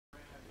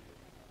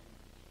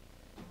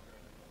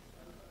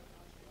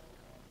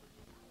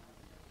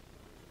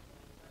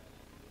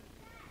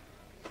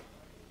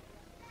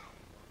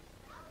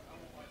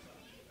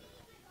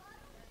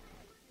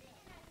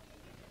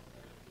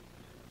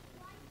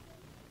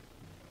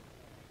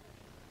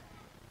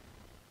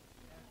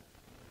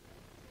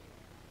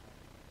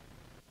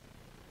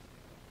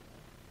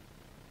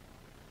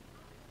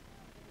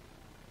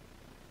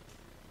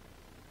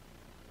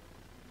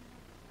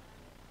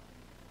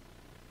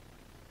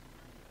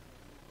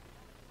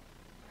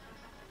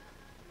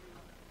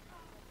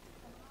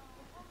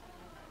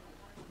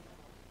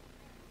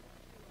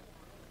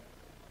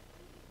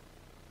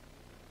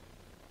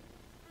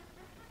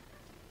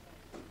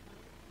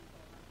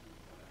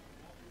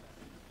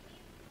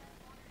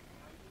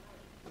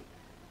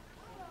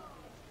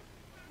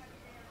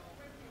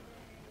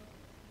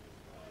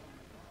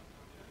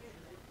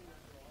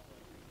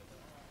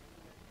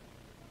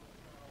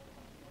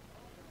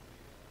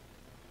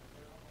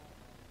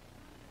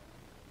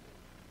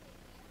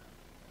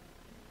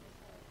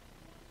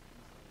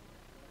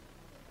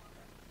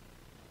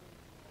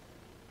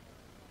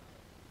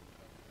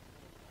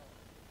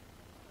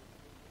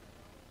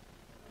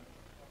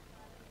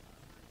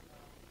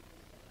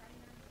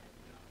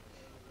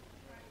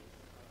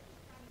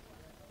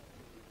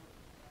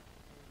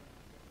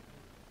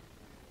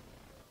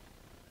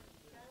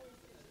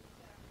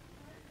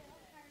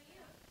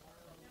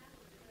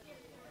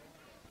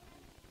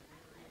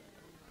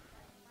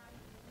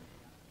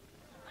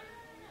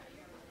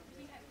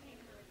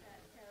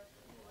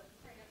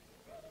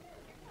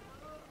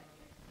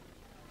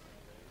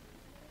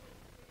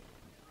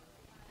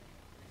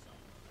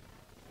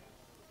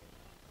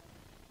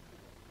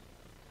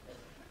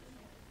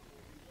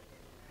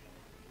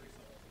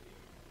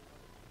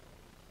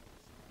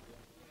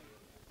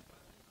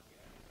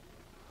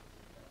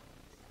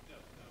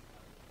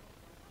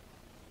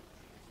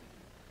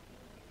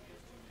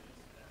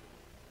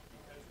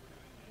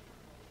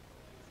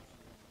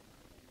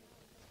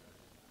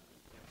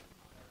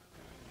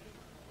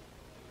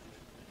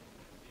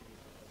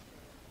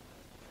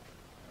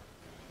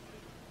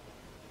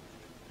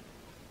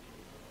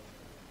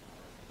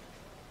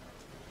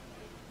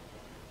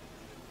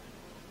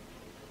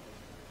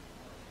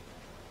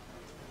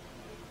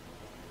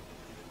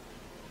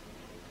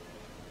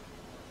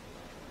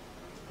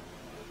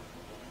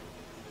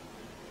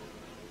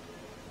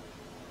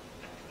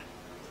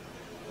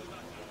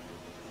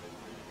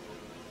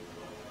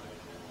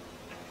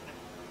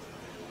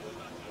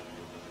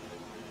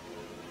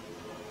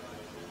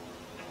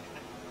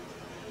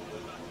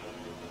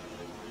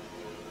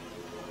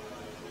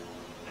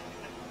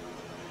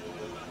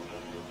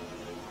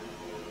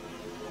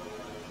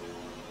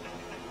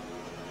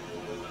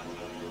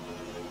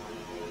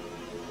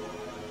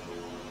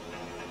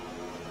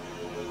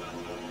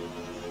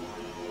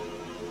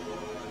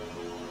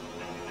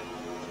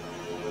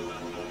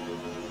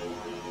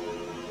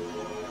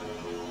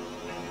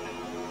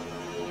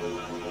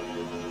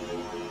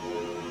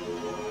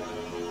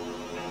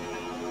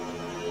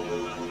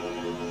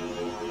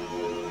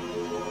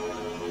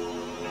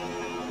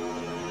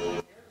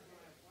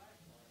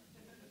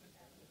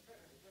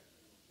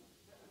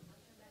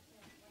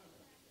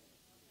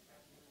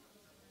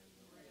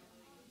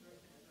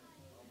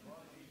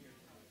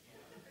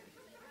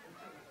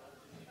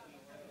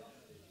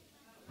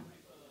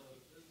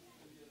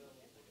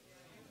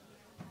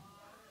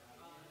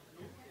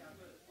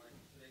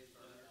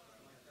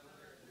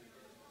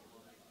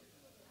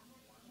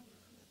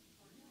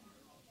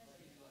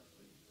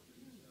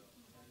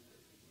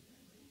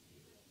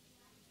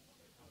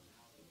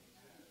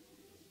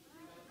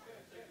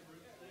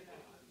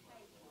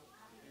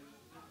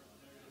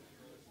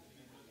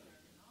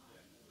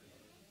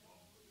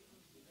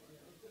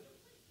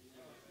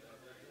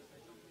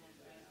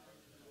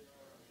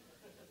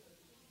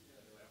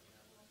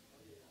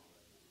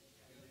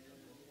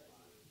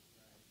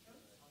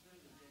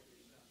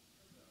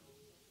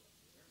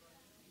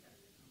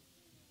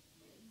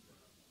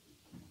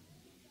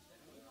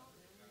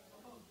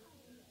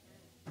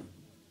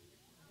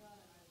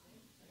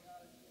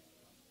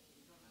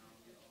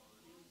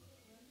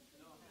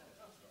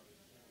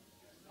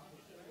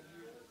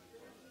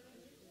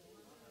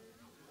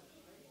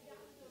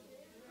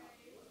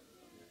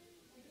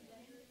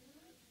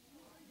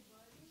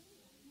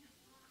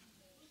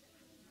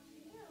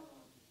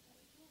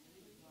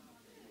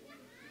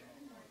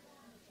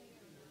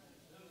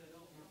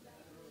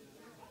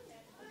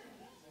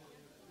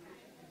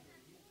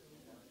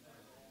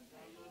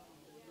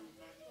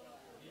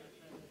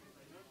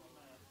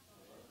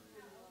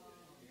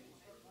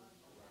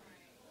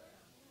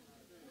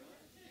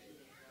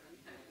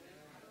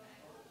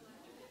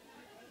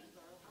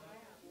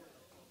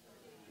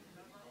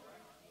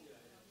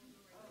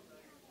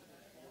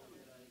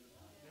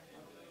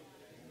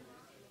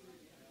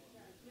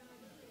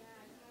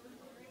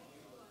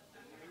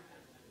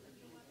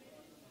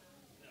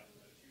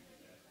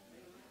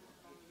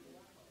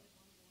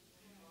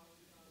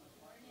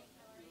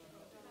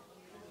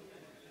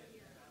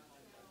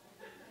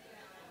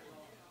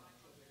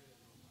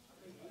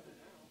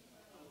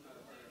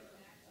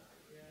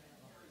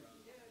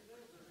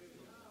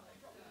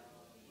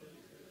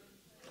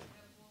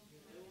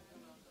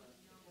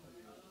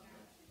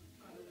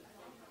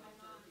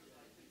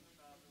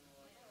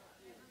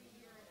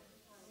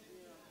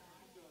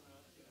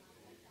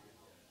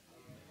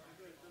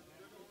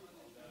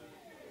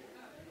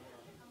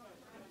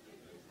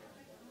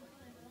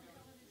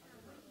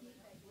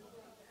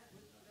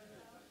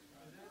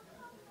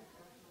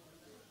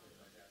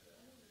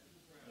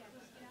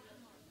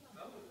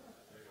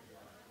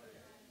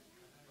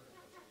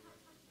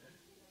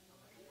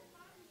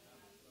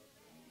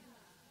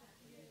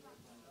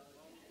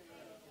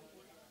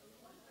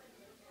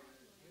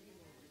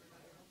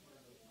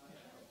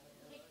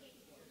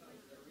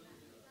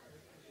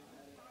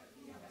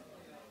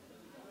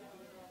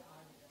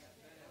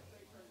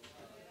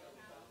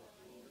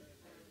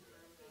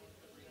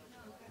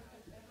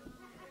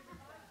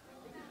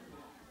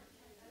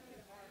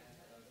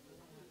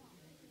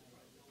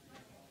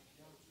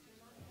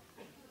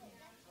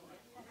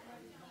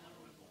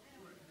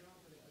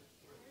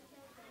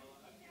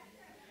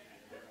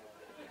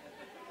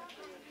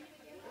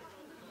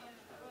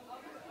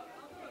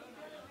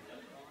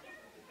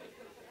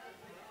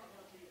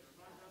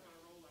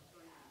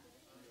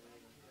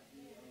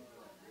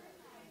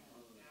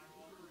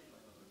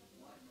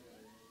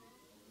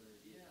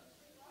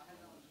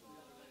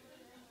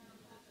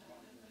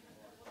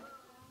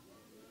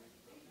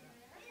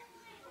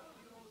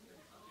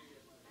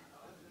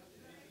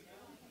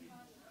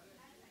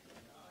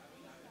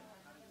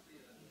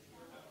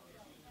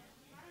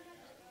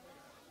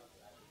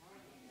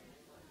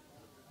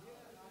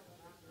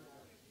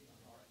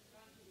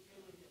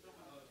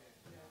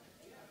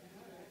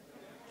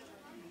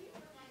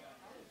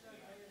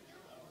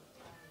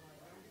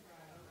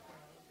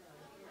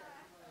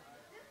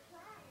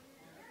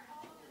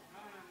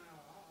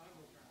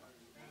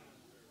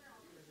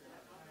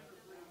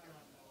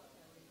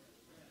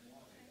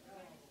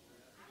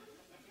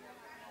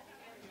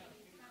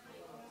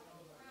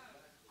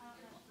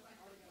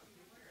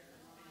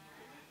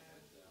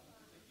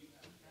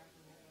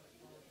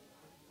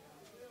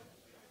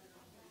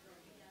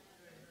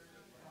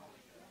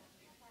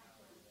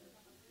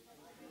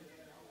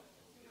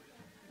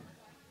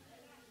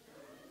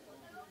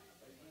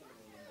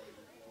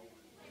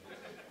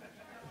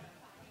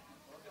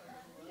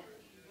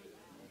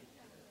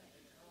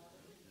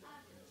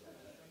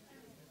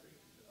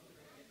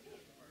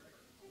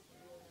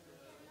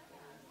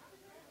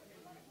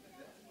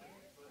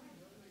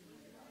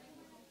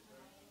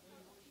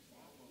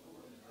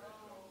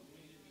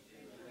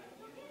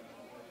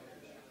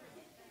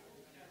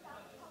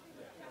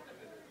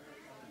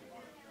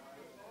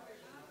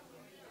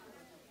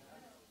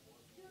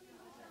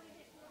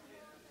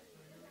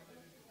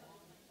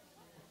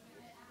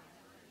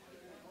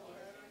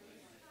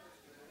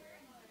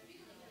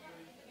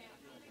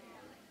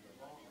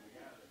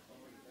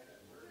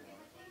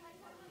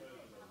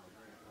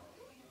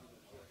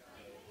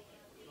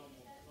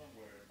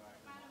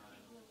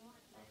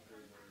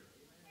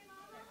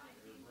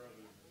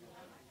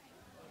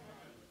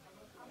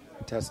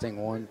Testing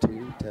 1,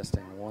 2.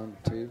 Testing 1,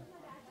 2.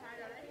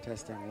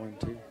 Testing 1,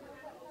 2.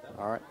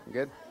 All right,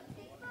 good.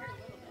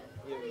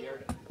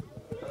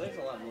 There's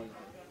a lot more.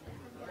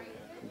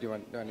 Do I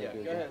need to do it Go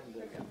again? ahead and do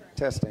it again.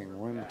 Testing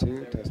 1,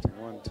 2. Testing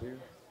 1, 2.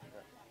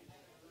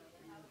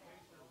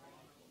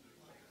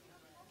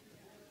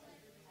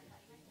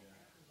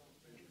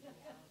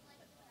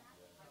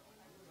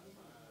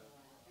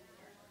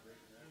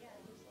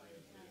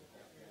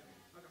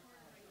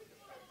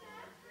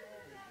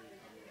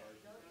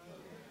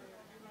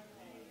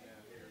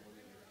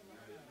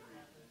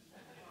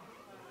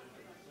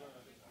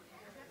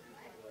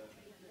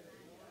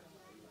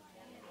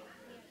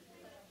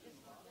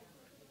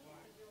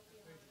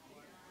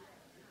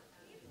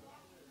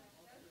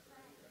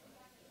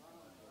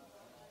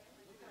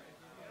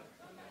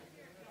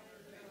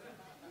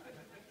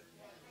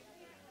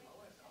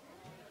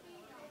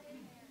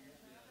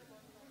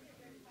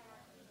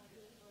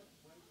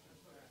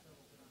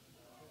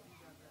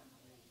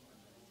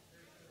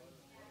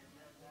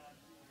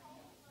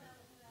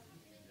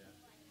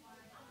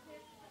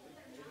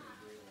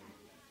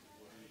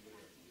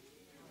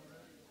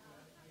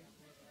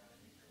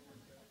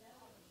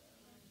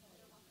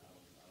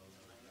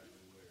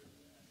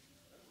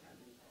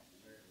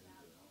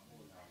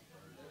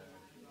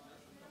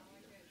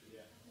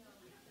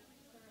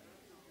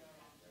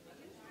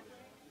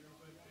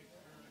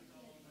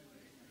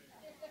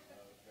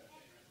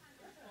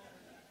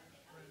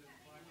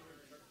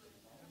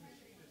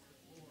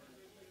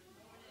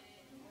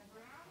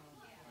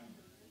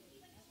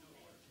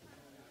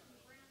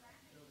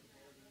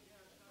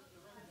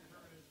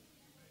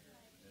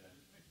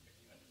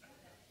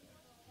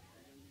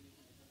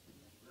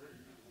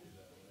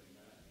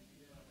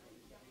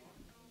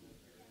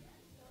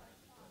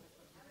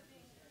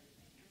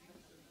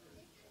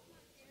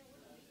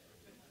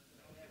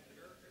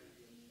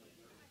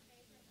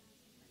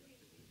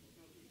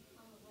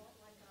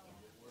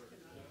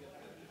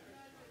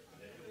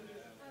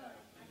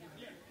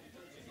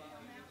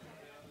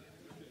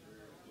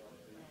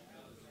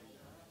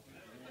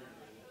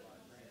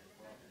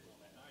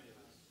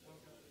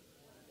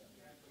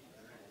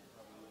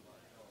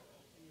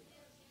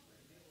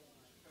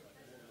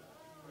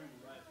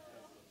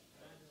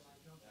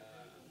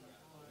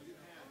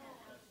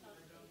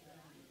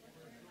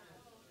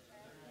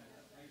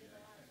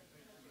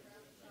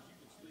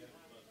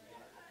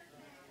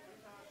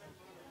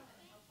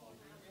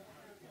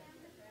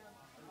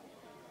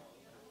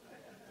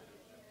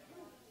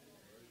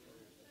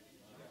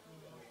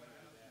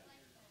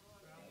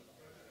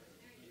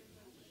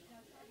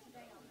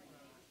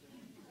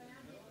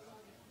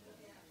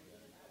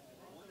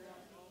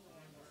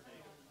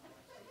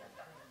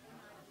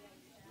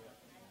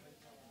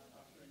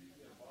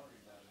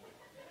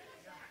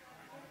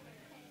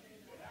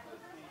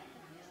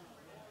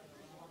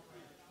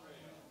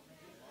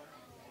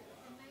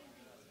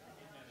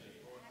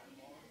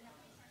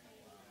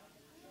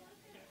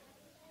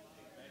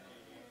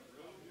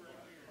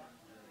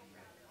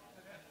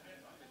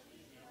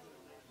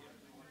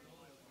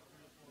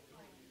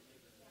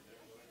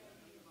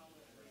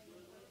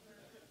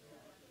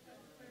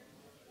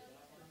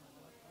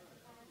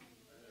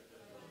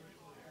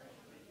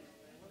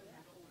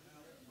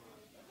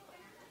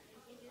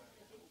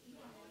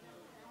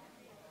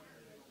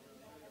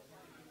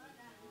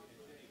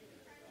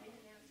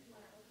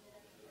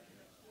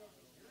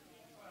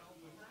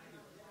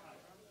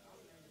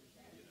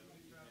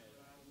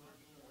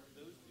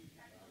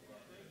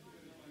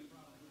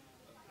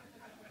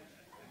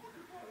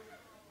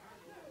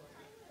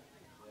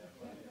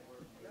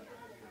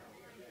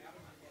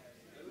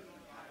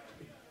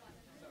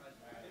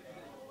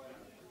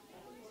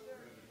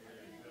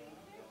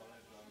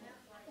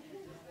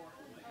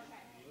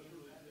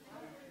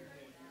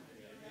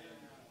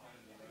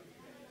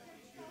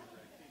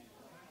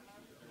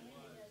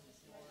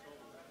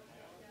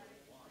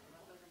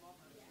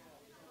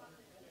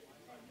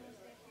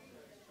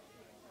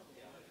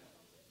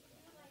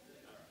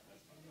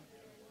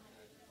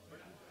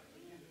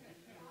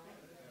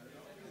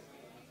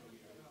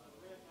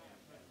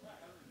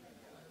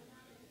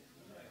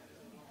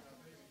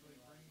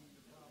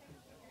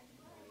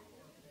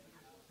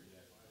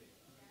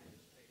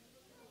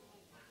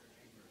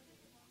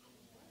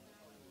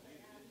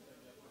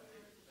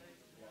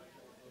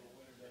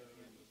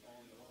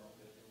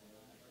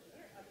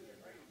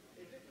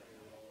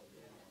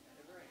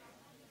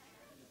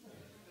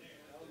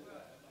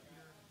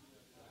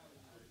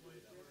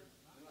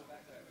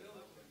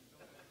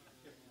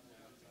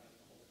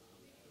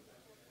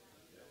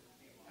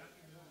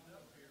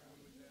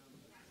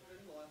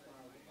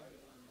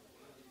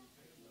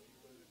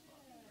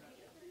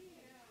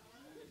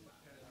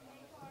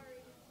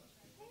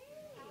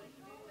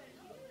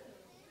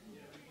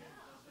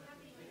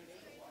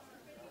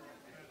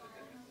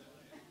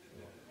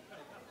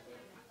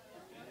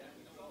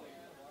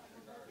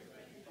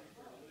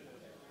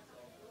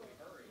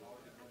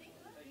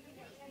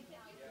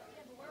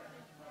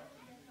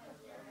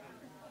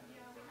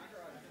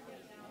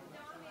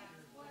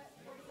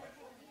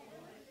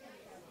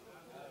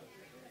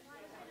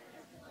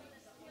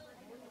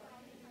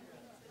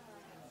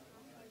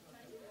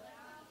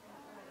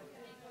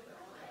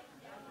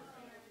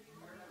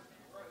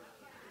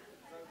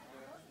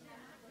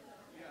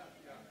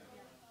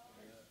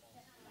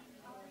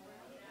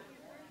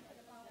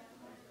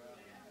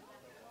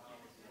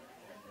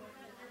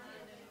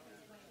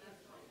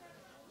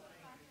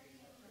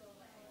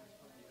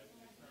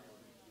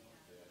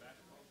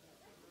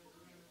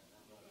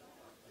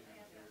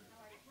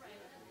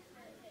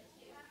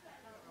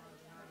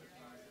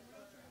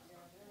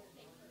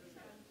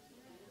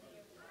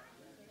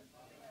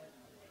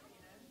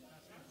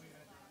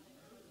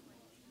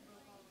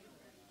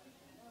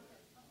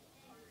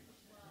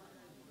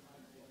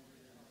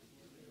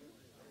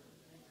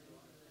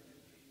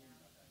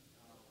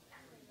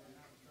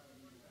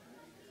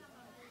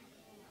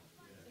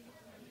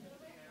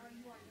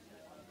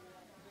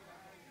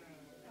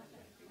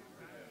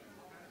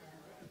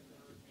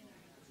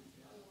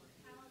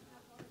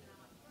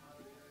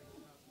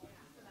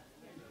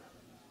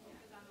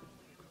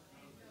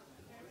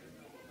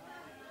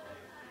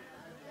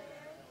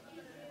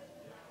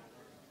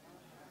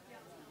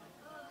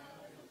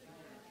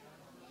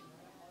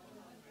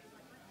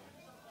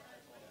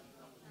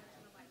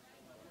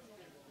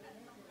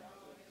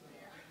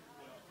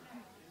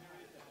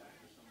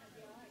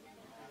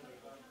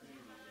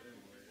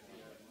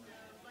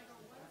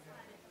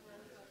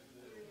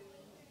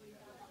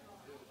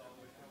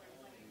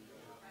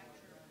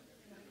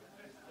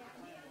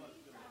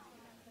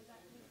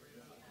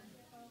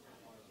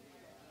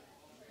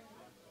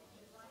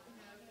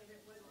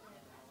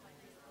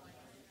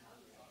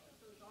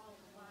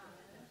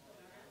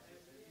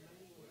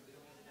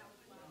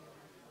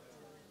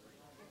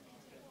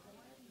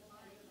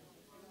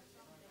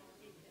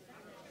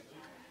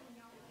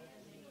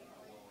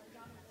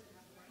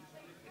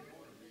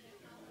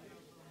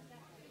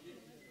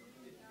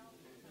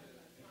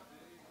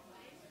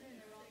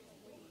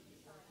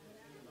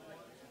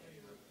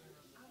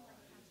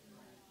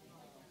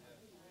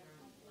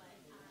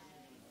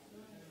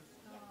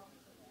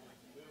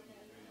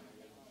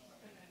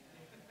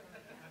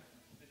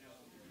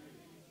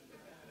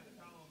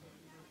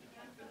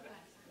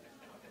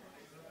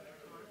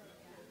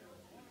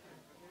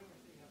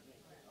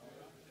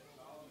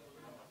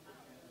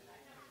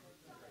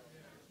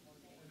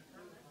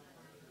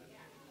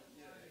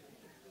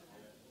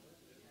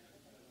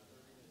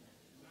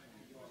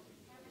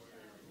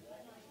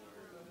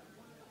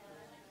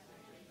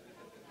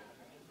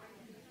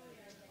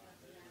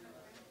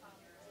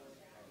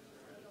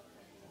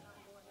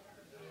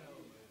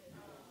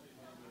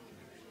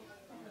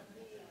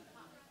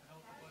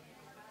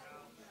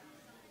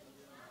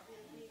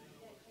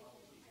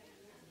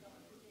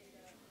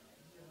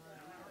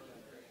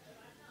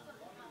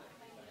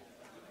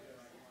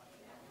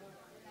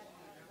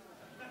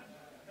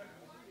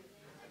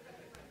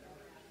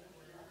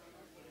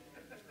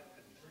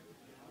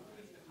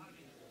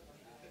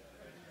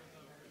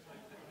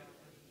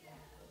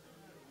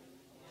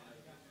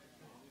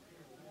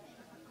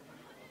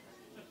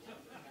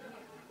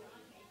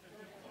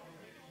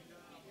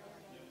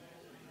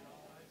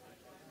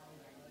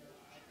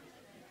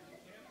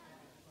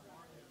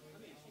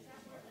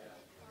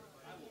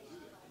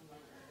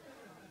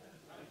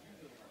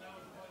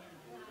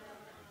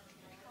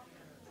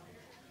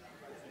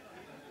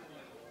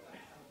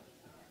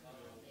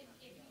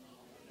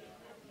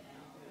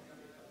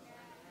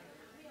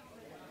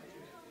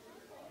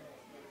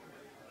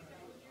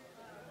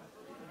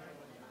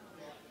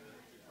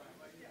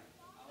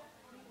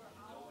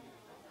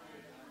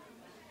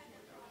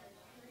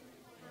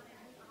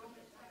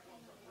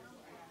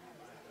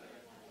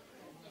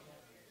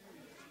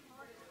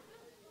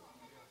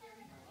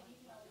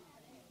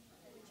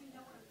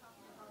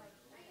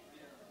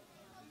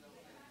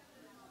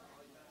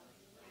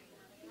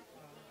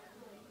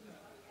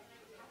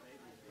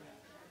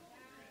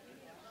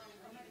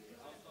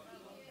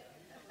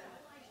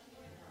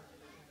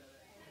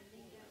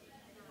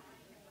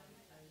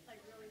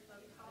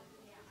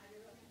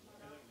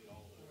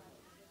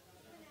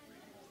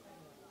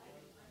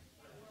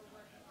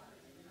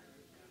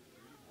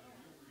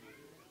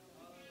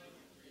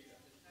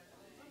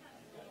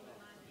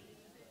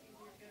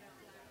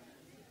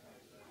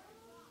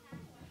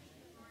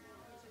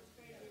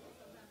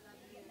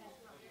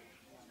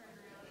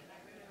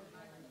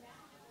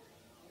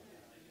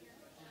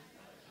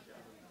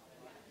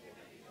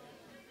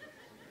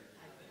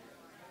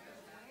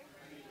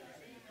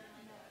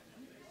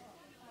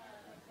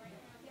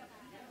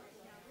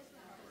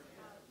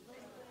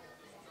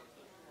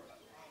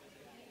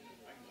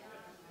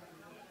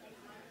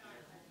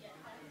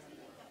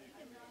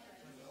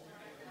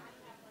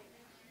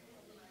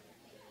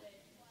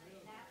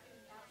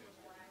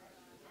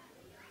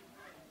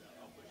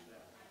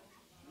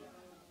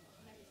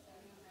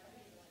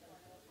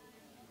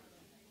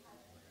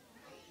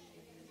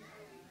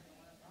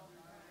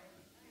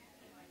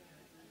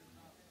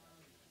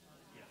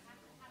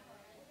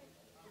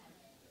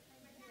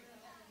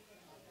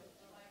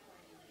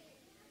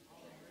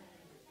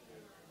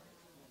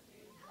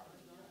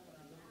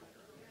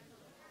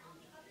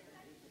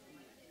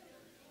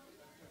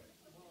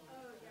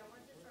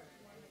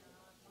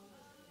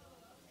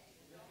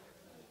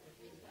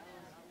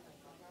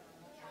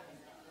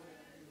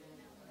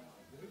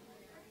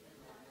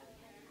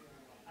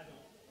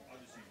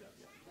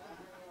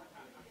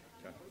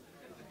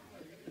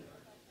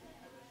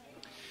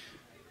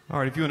 All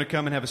right, if you want to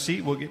come and have a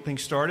seat, we'll get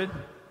things started.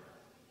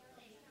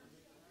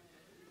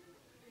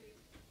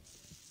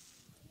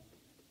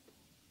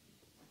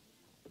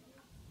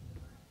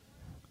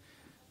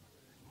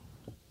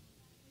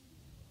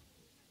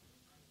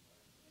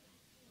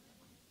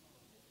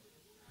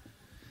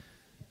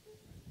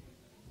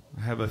 I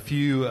have a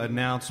few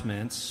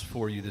announcements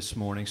for you this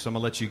morning, so I'm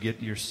going to let you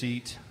get your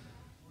seat.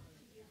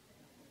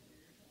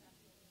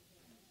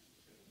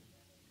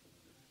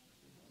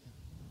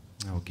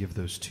 I will give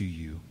those to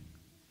you.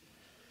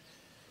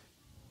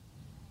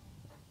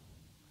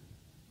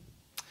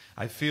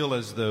 I feel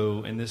as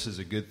though, and this is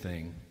a good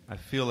thing, I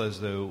feel as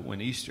though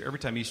when every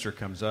time Easter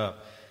comes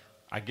up,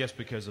 I guess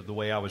because of the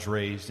way I was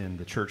raised in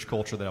the church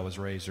culture that I was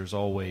raised, there's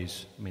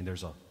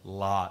a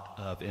lot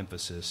of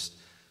emphasis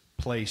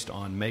placed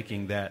on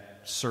making that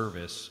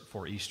service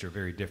for Easter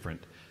very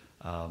different.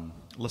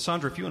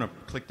 Lysandra, if you want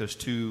to click those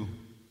two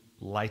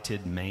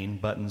lighted main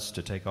buttons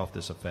to take off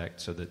this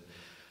effect so that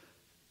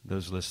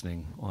those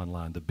listening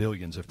online, the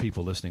billions of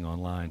people listening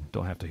online,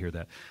 don't have to hear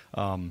that.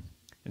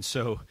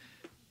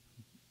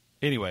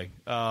 Anyway,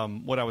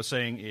 what I was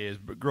saying is,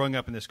 growing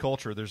up in this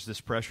culture, there's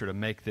this pressure to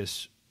make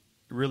this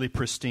really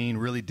pristine,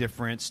 really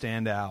different,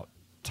 standout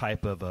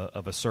type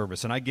of a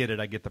service. And I get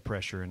it. I get the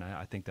pressure, and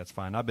I think that's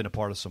fine. I've been a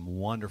part of some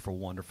wonderful,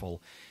 wonderful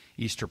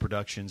Easter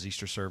productions,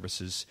 Easter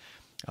services.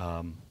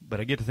 But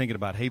I get to thinking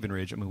about Haven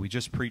Ridge. I mean, we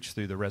just preached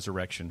through the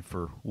resurrection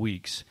for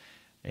weeks,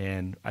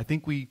 and I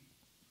think we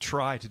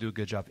try to do a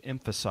good job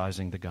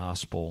emphasizing the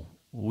gospel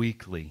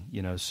weekly.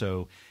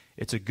 So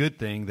it's a good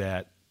thing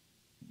that,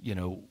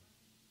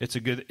 It's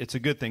a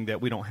good thing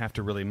that we don't have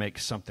to really make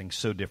something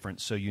so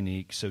different, so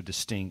unique, so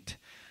distinct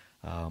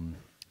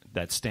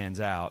that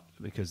stands out,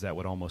 because that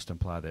would almost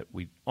imply that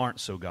we aren't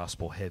so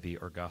gospel heavy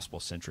or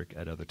gospel centric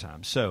at other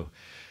times. So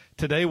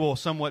today will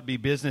somewhat be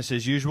business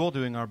as usual,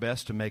 doing our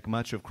best to make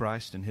much of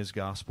Christ and His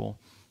gospel.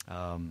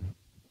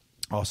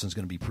 Austin's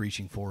going to be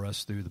preaching for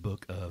us through the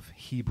book of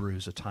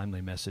Hebrews, a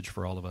timely message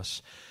for all of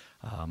us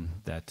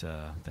that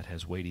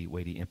has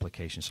weighty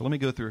implications. So let me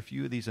go through a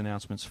few of these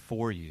announcements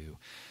for you.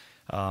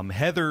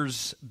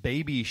 Heather's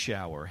baby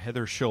shower.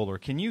 Heather Scholler,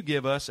 can you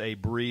give us a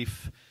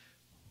brief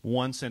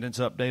one-sentence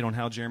update on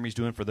how Jeremy's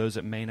doing for those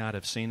that may not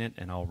have seen it,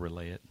 and I'll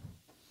relay it.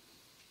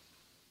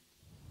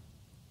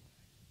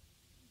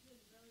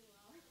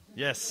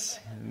 Yes.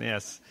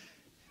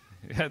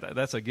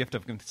 That's a gift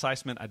of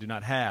concisement I do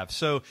not have.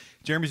 So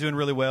Jeremy's doing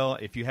really well.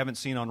 If you haven't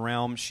seen on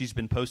Realm, she's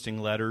been posting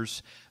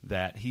letters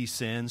that he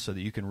sends so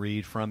that you can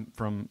read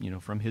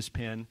from his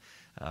pen,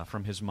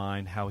 from his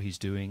mind, how he's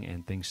doing,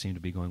 and things seem to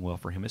be going well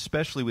for him,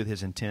 especially with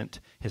his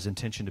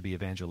intention to be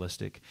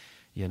evangelistic,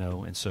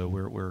 and so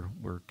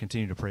we're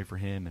continuing to pray for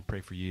him and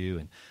pray for you,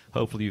 and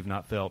hopefully you've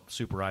not felt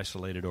super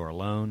isolated or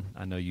alone.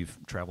 I know you've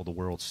traveled the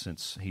world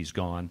since he's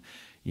gone,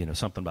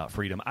 something about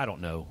freedom. I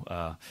don't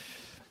know.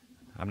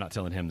 I'm not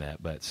telling him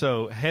that. But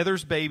so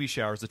Heather's baby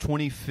shower is the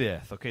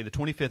 25th. Okay, the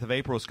 25th of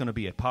April is going to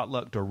be a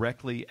potluck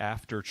directly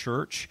after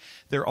church.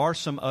 There are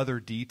some other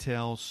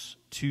details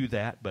to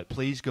that, but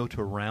please go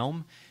to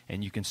Realm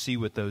and you can see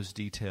what those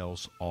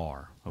details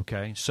are.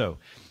 Okay, so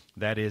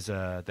that is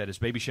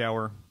baby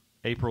shower,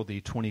 April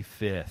the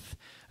 25th.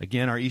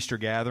 Again, our Easter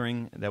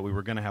gathering that we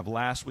were going to have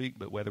last week,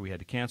 but whether we had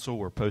to cancel,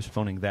 we're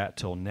postponing that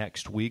till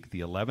next week, the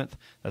 11th.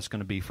 That's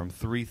going to be from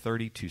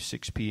 3:30 to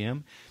 6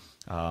 p.m.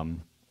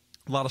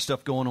 A lot of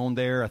stuff going on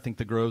there. I think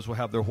the Groves will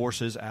have their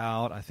horses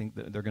out. I think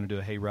that they're going to do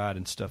a hayride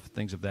and stuff,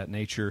 things of that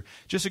nature.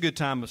 Just a good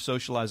time of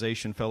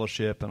socialization,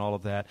 fellowship, and all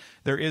of that.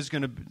 There is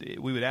going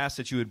to. We would ask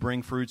that you would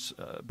bring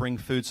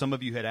food. Some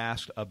of you had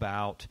asked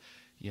about,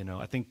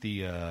 I think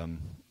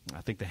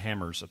the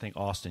Hammers. I think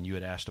Austin, you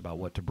had asked about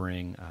what to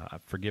bring.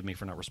 Forgive me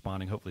for not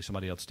responding. Hopefully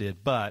somebody else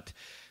did. But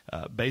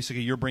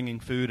basically, you're bringing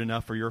food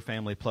enough for your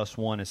family plus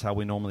one is how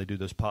we normally do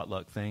those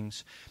potluck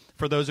things.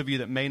 For those of you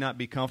that may not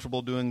be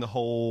comfortable doing the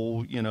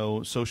whole,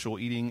 social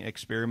eating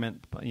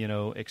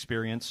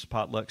experience,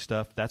 potluck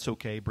stuff, that's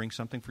okay. Bring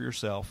something for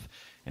yourself,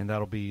 and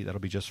that'll be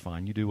just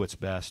fine. You do what's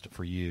best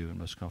for you and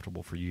most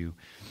comfortable for you.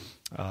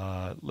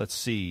 Let's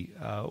see.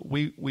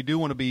 We do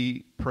want to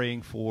be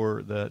praying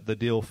for the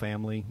Dill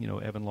family.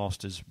 Evan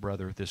lost his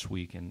brother this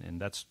week, and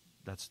that's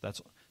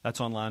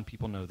online.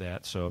 People know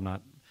that, so I'm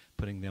not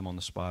putting them on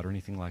the spot or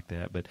anything like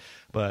that, but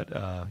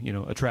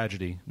a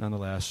tragedy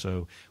nonetheless.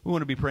 So we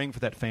want to be praying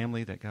for that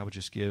family, that God would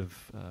just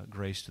give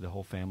grace to the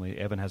whole family.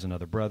 Evan has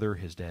another brother,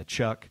 his dad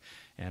Chuck,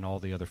 and all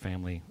the other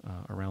family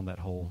around that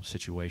whole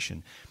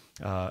situation.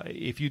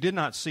 If you did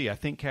not see, I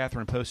think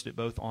Catherine posted it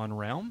both on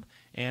Realm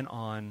and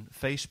on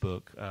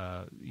Facebook.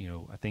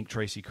 I think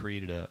Tracy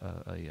created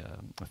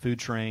a food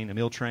train, a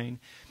meal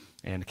train.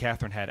 And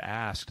Catherine had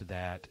asked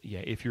that,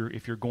 if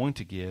you're going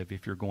to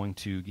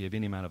give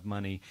any amount of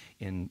money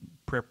in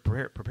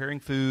preparing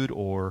food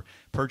or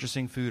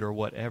purchasing food or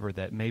whatever,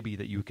 that maybe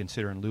that you would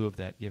consider in lieu of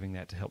that giving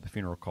that to help the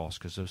funeral costs,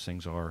 because those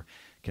things are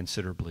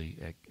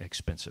considerably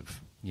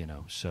expensive,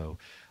 So,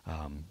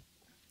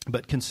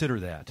 but consider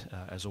that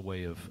as a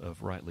way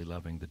of rightly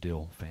loving the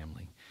Dill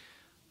family.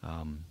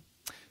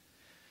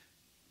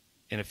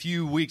 In a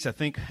few weeks, I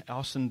think,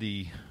 Austin,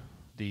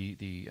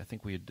 I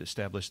think we had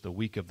established the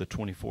week of the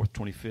 24th,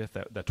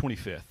 25th.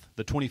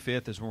 The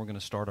 25th is when we're going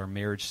to start our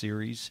marriage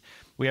series.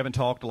 We haven't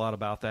talked a lot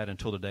about that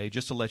until today.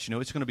 Just to let you know,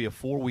 it's going to be a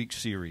 4-week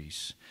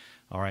series.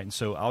 All right, and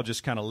so I'll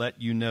just kind of let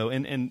you know,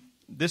 and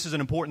this is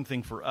an important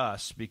thing for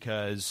us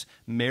because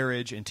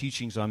marriage and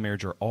teachings on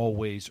marriage are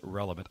always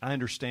relevant. I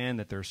understand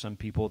that there are some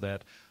people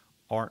that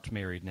aren't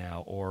married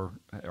now or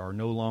are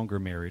no longer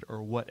married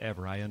or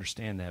whatever. I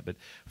understand that, but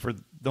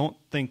don't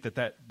think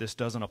that this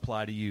doesn't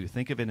apply to you.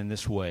 Think of it in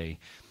this way.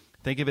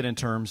 Think of it in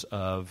terms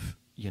of,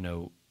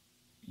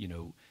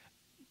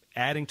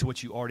 adding to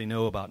what you already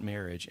know about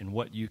marriage and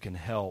what you can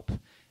help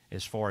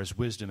as far as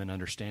wisdom and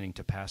understanding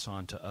to pass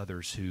on to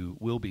others who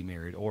will be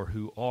married or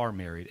who are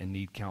married and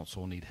need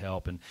counsel, need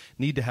help, and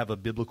need to have a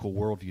biblical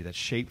worldview that's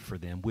shaped for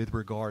them with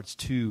regards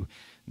to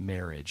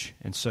marriage.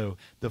 And so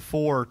the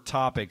 4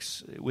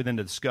 topics within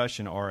the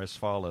discussion are as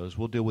follows.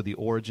 We'll deal with the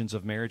origins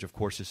of marriage. Of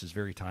course, this is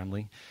very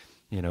timely,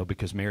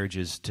 because marriage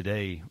is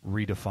today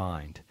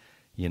redefined.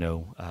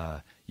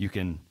 You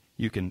can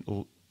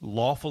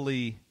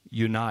lawfully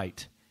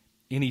unite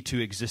any 2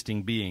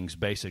 existing beings,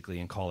 basically,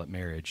 and call it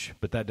marriage.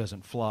 But that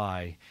doesn't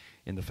fly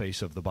in the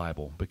face of the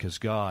Bible, because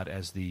God,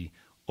 as the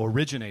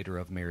originator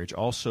of marriage,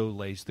 also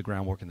lays the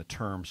groundwork and the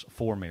terms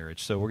for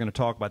marriage. So we're going to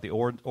talk about the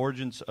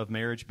origins of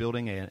marriage,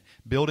 building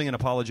an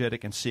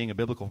apologetic, and seeing a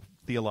biblical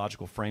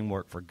theological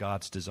framework for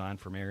God's design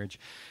for marriage.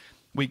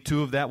 Week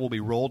 2 of that will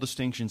be role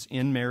distinctions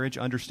in marriage,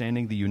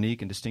 understanding the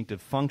unique and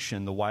distinctive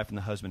function the wife and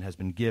the husband has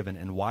been given,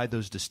 and why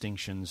those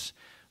distinctions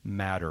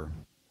matter.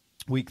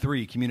 Week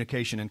 3,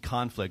 communication and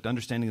conflict,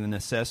 understanding the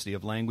necessity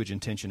of language,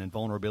 intention, and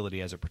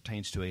vulnerability as it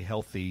pertains to a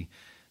healthy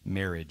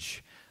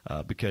marriage.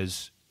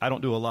 Because I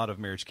don't do a lot of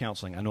marriage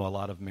counseling. I know a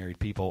lot of married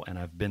people, and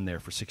I've been there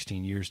for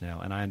 16 years now,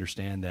 and I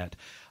understand that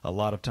a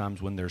lot of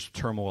times when there's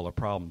turmoil or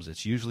problems,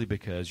 it's usually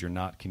because you're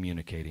not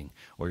communicating,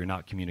 or you're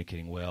not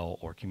communicating well,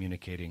 or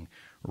communicating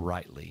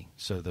rightly.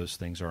 So those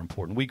things are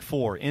important. Week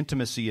 4,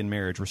 intimacy in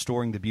marriage,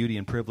 restoring the beauty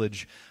and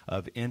privilege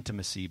of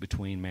intimacy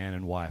between man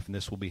and wife. And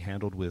this will be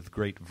handled with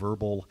great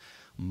verbal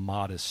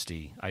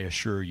modesty, I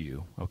assure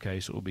you. Okay,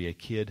 so it will be a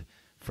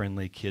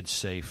kid-friendly,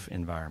 kid-safe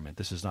environment.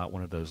 This is not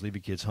one of those leave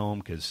your kids home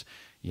because,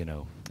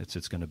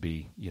 it's going to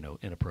be,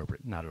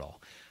 inappropriate. Not at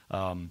all.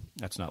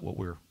 That's not what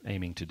we're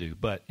aiming to do.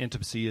 But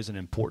intimacy is an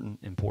important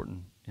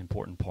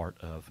part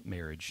of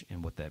marriage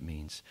and what that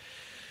means.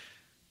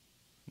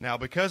 Now,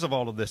 because of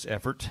all of this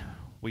effort,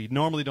 we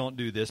normally don't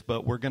do this,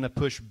 but we're going to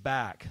push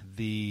back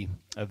the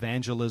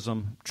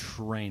evangelism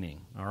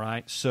training, all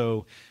right?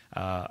 So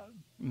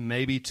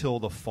maybe till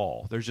the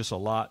fall. There's just a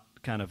lot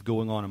kind of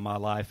going on in my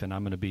life, and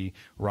I'm going to be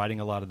writing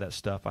a lot of that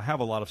stuff. I have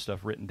a lot of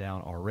stuff written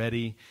down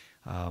already,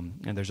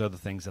 and there's other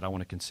things that I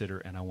want to consider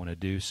and I want to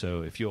do.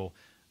 So if you'll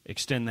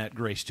extend that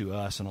grace to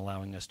us and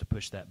allowing us to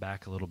push that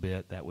back a little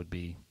bit, that would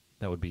be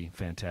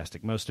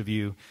fantastic. Most of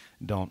you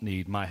don't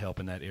need my help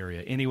in that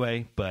area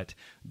anyway, but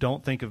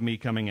don't think of me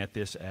coming at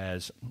this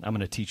as I'm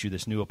going to teach you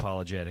this new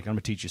apologetic. I'm going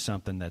to teach you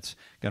something that's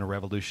going to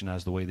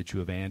revolutionize the way that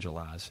you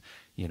evangelize.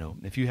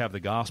 If you have the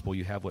gospel,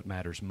 you have what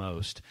matters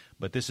most,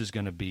 but this is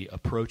going to be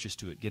approaches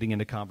to it, getting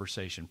into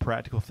conversation,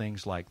 practical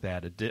things like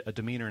that, a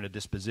demeanor and a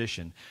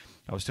disposition.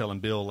 I was telling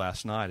Bill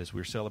last night as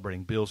we were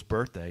celebrating Bill's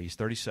birthday. He's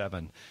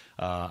 37.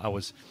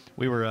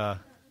 We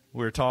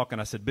were talking.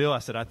 I said, Bill,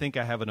 I think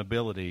I have an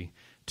ability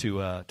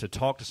to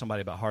talk to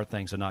somebody about hard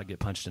things and not get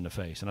punched in the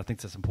face. And I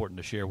think that's important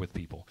to share with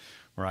people,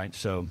 right?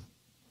 So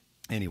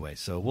anyway,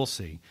 so we'll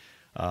see.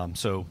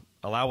 So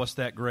allow us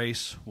that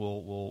grace.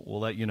 We'll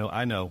let you know.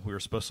 I know we were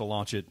supposed to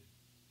launch it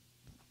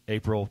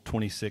April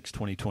 26,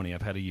 2020.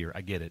 I've had a year.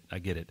 I get it.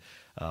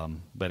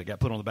 But it got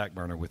put on the back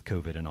burner with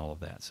COVID and all of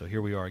that. So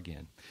here we are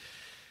again.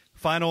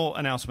 Final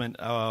announcement,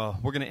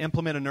 we're going to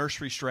implement a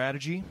nursery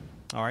strategy,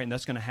 all right, and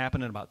that's going to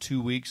happen in about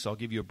 2 weeks. I'll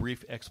give you a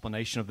brief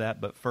explanation of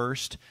that, but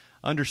first,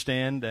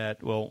 understand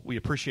that, we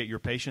appreciate your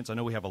patience. I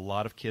know we have a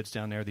lot of kids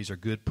down there. These are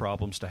good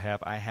problems to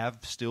have. I have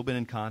still been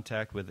in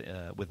contact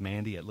with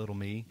Mandy at Little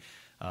Me,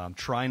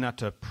 trying not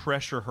to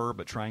pressure her,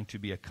 but trying to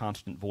be a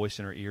constant voice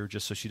in her ear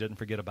just so she doesn't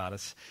forget about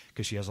us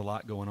because she has a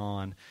lot going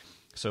on.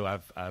 So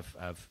I've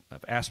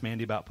asked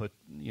Mandy about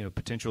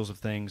potentials of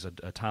things, a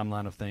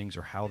timeline of things,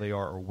 or how they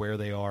are, or where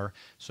they are.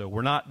 So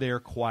we're not there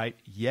quite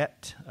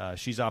yet.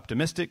 She's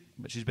optimistic,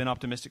 but she's been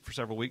optimistic for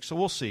several weeks. So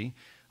we'll see,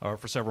 or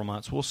for several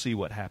months. We'll see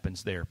what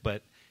happens there.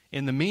 But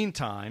in the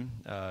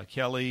meantime,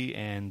 Kelly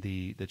and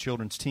the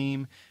children's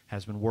team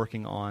has been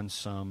working on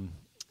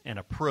an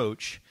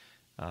approach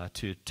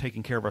to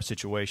taking care of our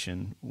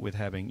situation with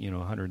having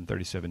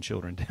 137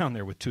 children down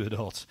there with 2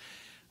 adults.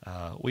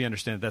 We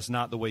understand that's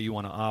not the way you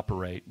want to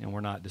operate, and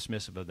we're not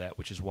dismissive of that,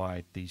 which is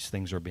why these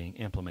things are being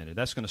implemented.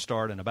 That's going to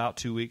start in about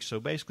 2 weeks. So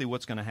basically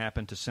what's going to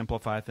happen to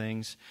simplify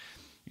things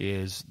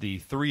is the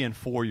 3 and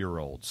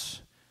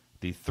 4-year-olds.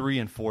 The 3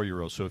 and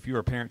 4-year-olds. So if you're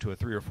a parent to a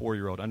 3 or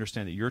 4-year-old,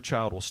 understand that your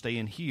child will stay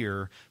in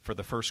here for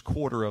the first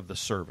quarter of the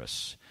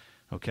service.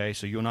 Okay,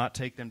 so you'll not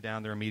take them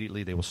down there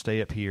immediately. They will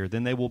stay up here.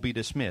 Then they will be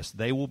dismissed.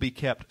 They will be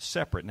kept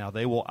separate. Now,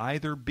 they will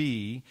either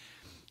be...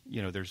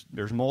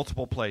 there's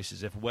multiple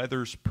places. If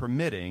weather's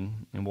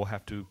permitting, and we'll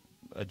have to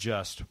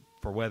adjust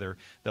for weather.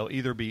 They'll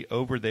either be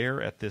over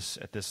there at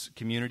this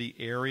community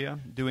area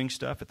doing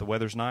stuff if the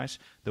weather's nice.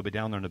 They'll be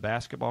down there in the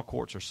basketball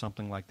courts or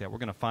something like that. We're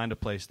going to find a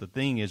place. The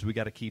thing is, we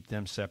got to keep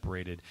them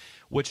separated,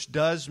 which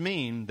does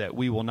mean that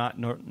we will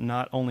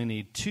not only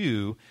need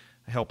 2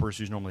 helpers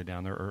who's normally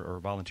down there or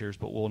volunteers,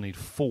 but we'll need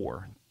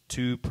 4.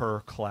 2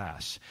 per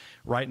class.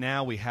 Right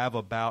now we have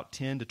about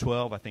 10 to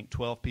 12, I think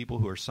 12 people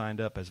who are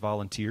signed up as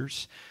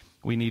volunteers.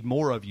 We need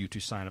more of you to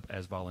sign up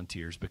as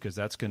volunteers because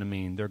that's going to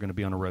mean they're going to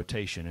be on a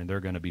rotation and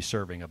they're going to be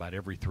serving about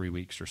every 3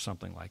 weeks or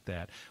something like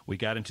that. We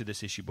got into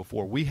this issue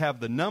before. We have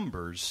the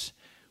numbers.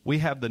 We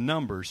have the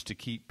numbers to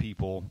keep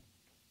people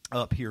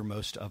up here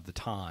most of the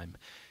time.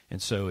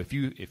 And so if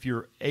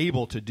you're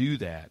able to do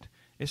that,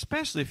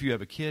 especially if you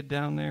have a kid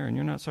down there and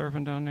you're not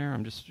surfing down there,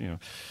 I'm just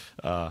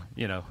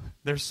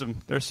there's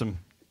some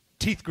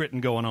teeth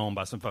gritting going on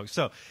by some folks.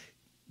 So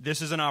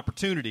this is an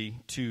opportunity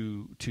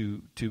to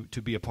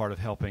be a part of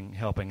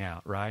helping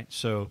out, right?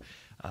 So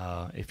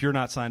if you're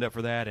not signed up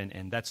for that,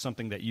 and that's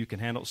something that you can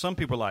handle. Some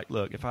people are like,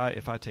 look, if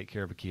I take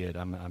care of a kid,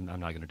 I'm not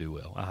going to do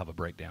well. I'll have a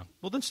breakdown.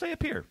 Well, then stay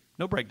up here.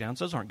 No breakdowns.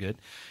 Those aren't good.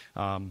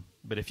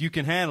 But if you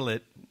can handle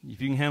it,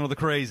 if you can handle the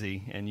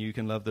crazy, and you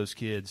can love those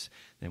kids,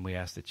 then we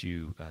ask that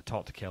you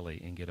talk to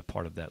Kelly and get a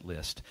part of that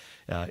list.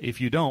 If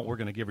you don't, we're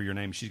going to give her your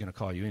name. She's going to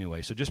call you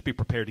anyway. So just be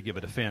prepared to give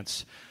a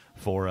defense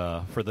for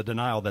the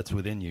denial that's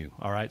within you.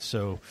 All right.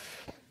 So,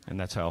 and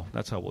that's how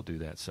we'll do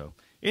that. So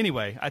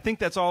anyway, I think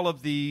that's all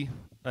of the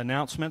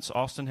announcements.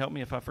 Austin, help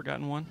me if I've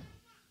forgotten one.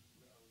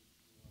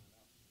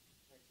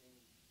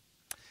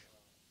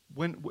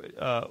 When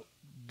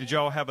did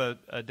y'all have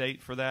a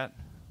date for that?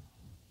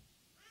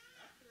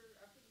 After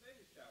the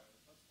baby shower.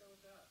 Let's go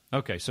with that.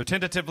 Okay, so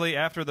tentatively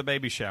after the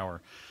baby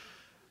shower.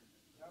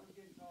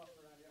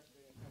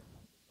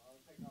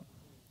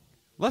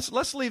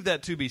 Let's leave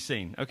that to be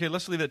seen. Okay,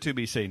 let's leave that to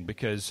be seen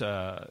because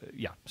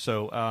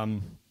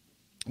So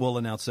we'll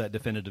announce that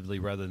definitively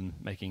rather than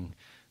making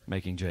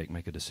Jake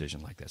make a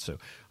decision like that. So,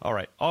 all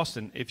right,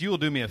 Austin, if you will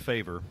do me a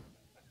favor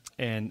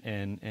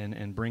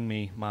and bring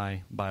me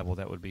my Bible,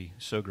 that would be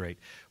so great.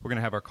 We're going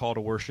to have our call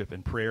to worship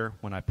and prayer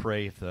when I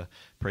pray if the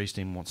praise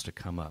team wants to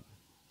come up.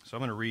 So I'm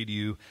going to read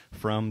you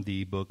from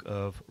the book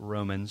of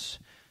Romans,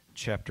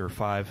 chapter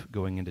 5,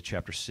 going into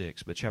chapter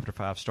 6, but chapter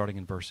 5 starting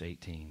in verse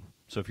 18.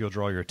 So if you'll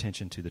draw your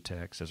attention to the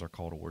text as our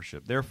call to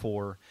worship.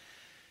 Therefore,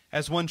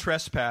 as one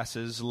trespass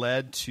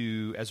led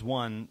to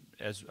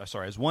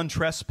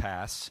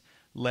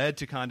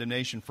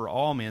condemnation for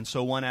all men,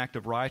 so one act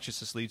of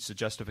righteousness leads to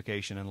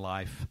justification and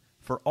life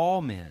for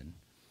all men.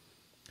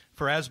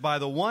 For as by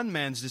the one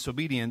man's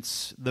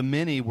disobedience the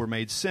many were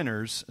made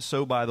sinners,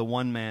 so by the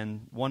one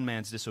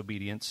man's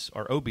disobedience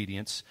or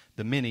obedience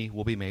the many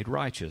will be made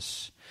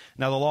righteous.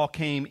 Now the law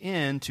came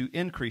in to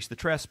increase the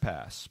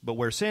trespass, but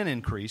where sin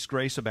increased,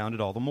 grace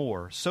abounded all the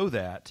more, so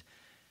that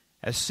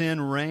as sin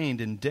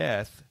reigned in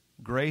death,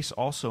 grace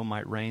also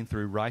might reign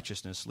through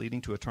righteousness, leading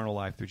to eternal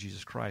life through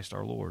Jesus Christ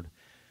our Lord.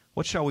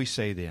 What shall we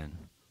say then?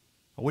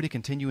 Are we to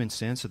continue in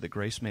sin so that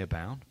grace may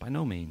abound? By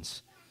no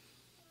means.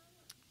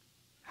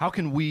 How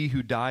can we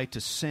who died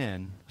to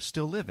sin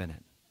still live in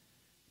it?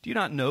 Do you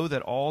not know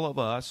that all of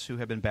us who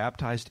have been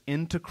baptized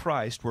into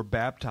Christ were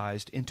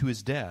baptized into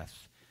his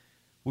death?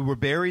 We were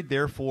buried,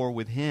 therefore,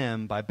 with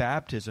him by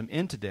baptism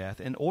into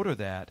death, in order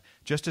that,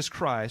 just as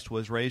Christ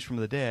was raised from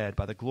the dead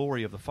by the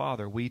glory of the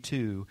Father, we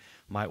too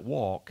might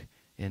walk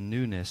in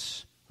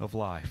newness of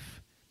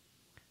life.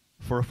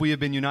 For if we have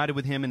been united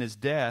with him in his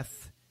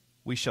death,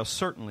 we shall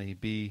certainly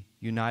be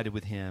united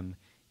with him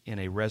in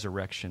a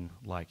resurrection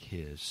like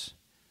his.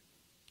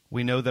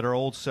 We know that our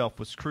old self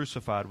was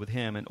crucified with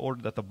him in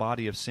order that the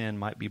body of sin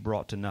might be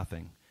brought to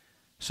nothing,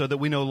 so that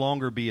we no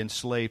longer be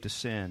enslaved to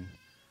sin.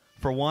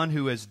 For one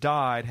who has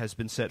died has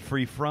been set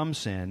free from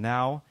sin.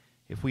 Now,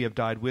 if we have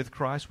died with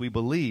Christ, we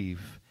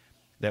believe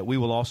that we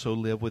will also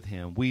live with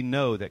him. We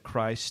know that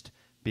Christ,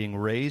 being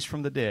raised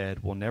from the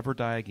dead, will never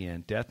die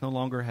again. Death no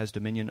longer has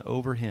dominion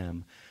over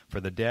him. For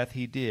the death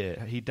he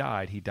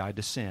died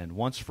to sin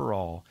once for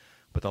all.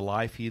 But the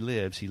life he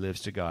lives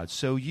to God.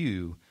 So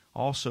you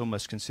also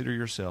must consider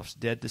yourselves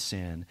dead to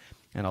sin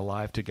and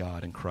alive to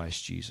God in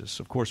Christ Jesus.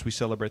 Of course, we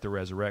celebrate the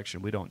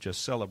resurrection. We don't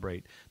just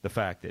celebrate the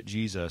fact that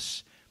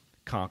Jesus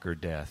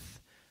conquered death,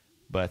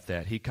 but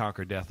that he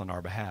conquered death on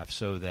our behalf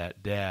so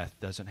that death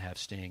doesn't have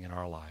sting in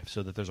our life,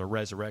 so that there's a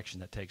resurrection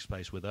that takes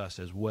place with us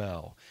as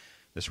well.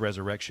 This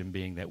resurrection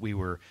being that we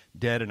were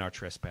dead in our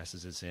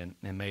trespasses and sin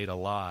and made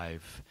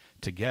alive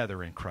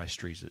together in Christ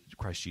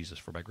Jesus,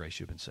 for by grace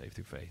you've been saved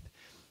through faith.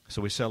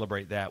 So we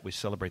celebrate that. We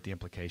celebrate the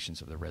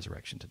implications of the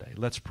resurrection today.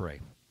 Let's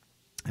pray,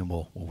 and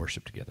we'll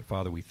worship together.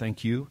 Father, we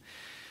thank you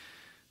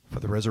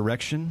for the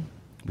resurrection.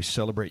 We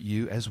celebrate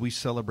you as we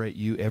celebrate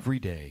you every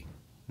day,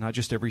 not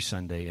just every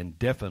Sunday, and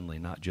definitely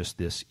not just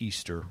this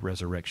Easter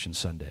Resurrection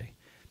Sunday.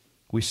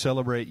 We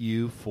celebrate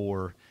you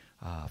for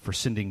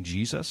sending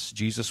Jesus.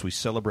 Jesus, we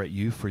celebrate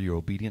you for your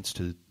obedience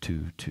to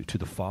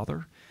the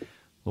Father.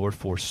 Lord,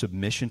 for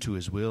submission to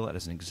his will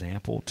as an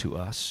example to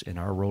us in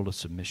our role of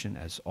submission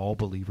as all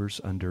believers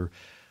under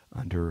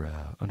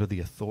under the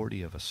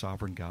authority of a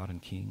sovereign God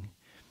and King.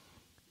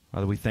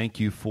 Father, we thank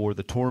you for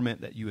the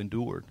torment that you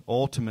endured,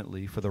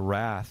 ultimately for the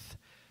wrath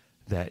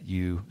that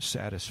you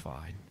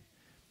satisfied,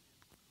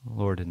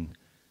 Lord, and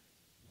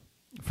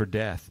for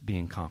death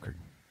being conquered.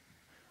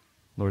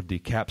 Lord, the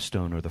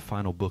capstone or the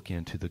final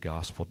bookend to the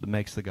gospel that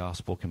makes the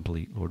gospel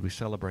complete. Lord, we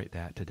celebrate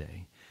that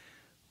today.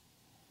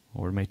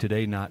 Lord, may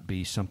today not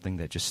be something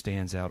that just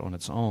stands out on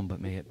its own,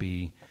 but may it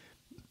be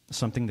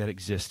something that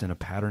exists in a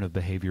pattern of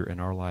behavior in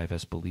our life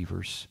as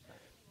believers,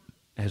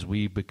 as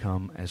we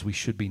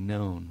should be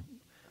known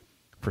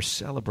for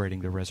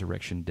celebrating the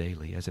resurrection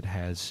daily, as it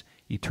has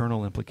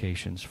eternal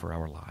implications for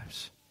our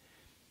lives.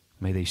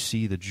 May they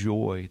see the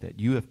joy that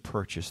you have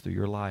purchased through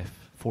your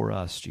life for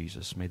us,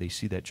 Jesus. May they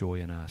see that joy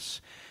in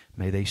us.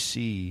 May they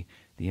see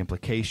the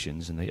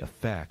implications and the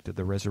effect of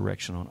the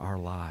resurrection on our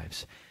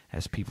lives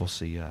as people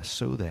see us,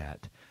 so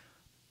that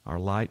our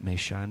light may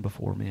shine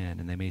before men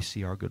and they may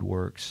see our good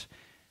works,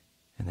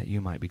 and that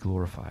you might be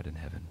glorified in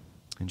heaven.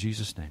 In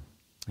Jesus' name,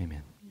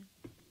 amen.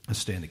 Let's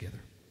stand together.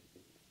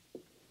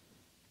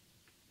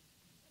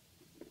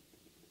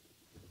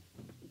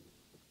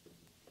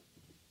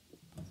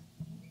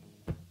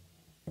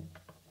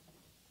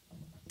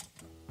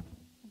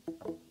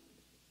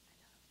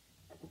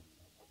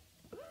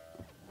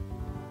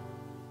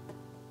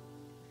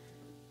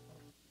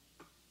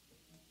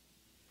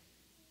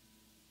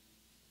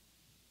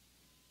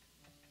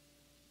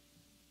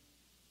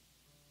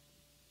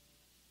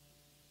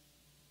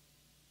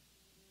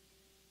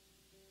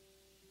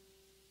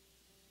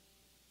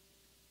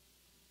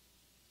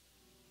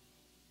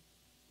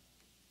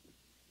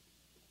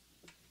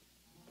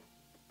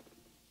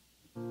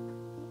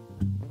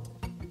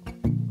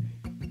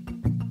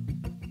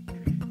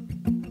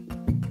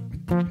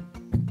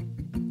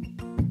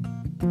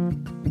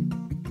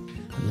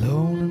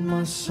 Alone in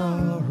my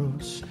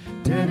sorrows,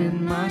 dead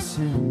in my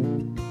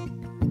sin,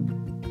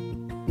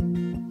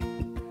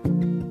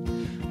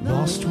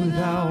 lost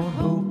without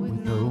hope,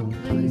 with no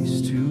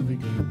place to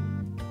begin.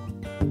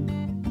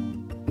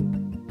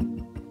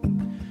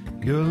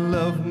 Your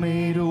love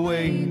made a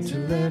way to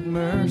let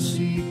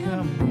mercy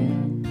come in.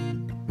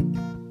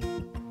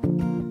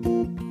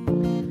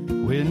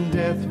 When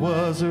death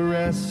was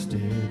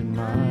arrested,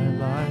 my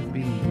life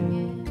began.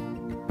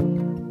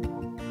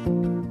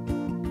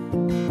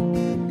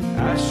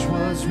 Ash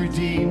was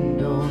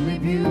redeemed, only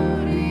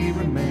beauty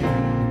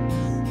remains.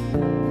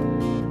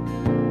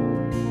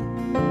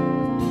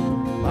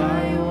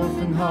 My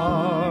orphan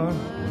heart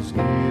was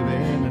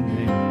given a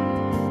name.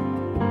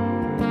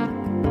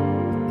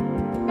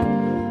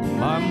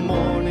 My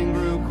mourning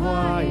grew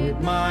quiet,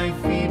 my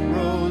feet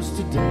rose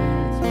to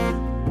dance.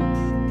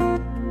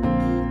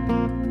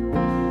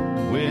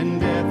 When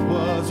death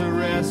was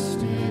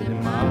arrested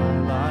and my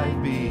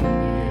life began.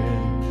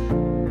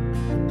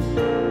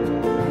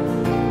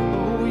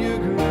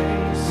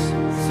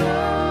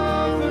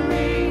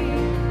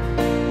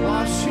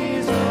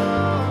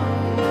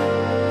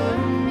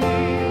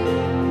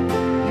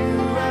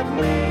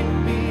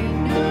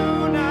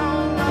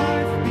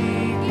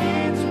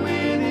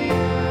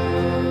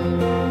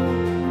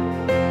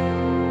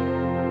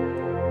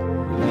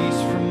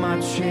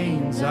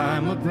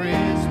 I'm a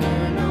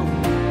prisoner no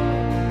more.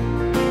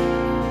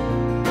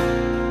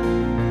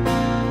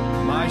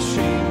 My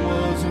shame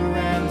was a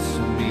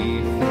ransom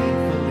he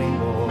faithfully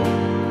bore.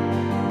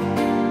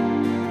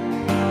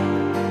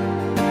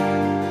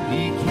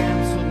 He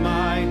canceled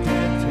my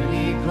debt and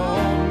he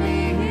called me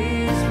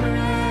his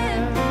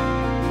friend.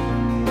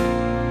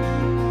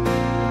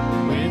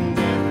 When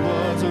death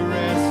was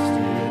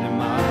arrested and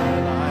my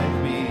life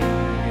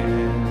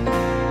began.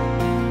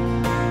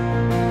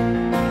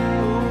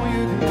 Oh,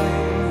 you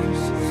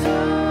grace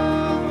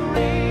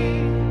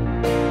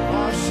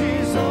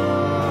washes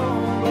over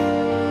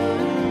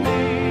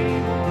me.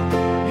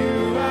 You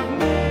have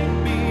made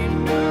me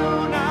new.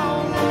 Now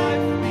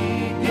life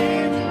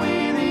begins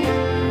with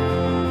you.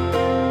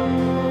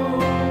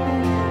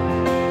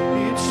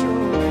 It's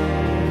your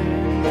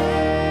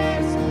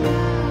endless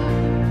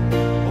love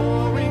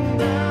pouring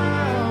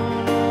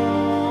down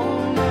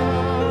on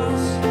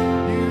us.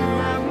 You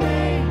have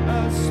made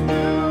us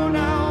new.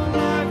 Now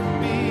life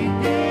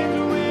begins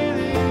with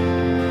you.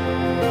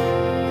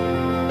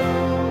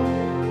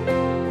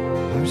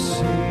 Our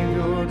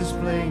Savior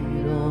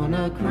displayed on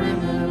a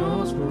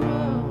criminal's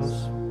cross.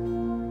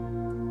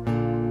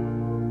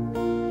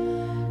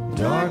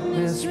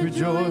 Darkness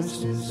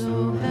rejoiced as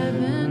though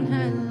heaven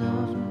had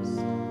lost.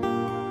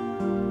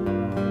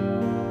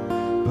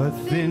 But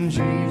then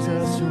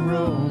Jesus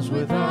arose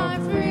with our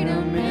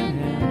freedom in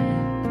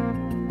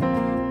hand.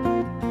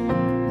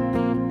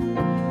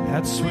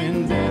 That's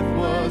when death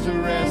was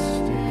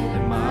arrested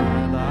and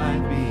my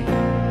life began.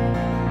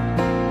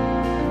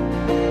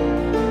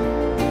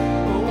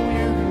 Oh,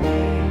 your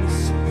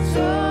grace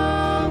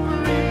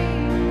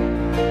sovereign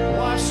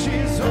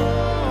washes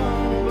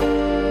over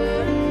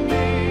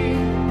me.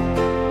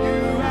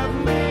 You have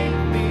made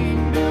me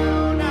new.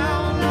 Now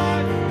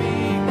life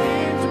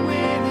begins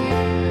with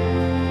you.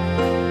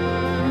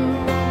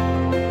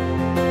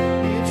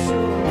 It's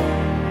your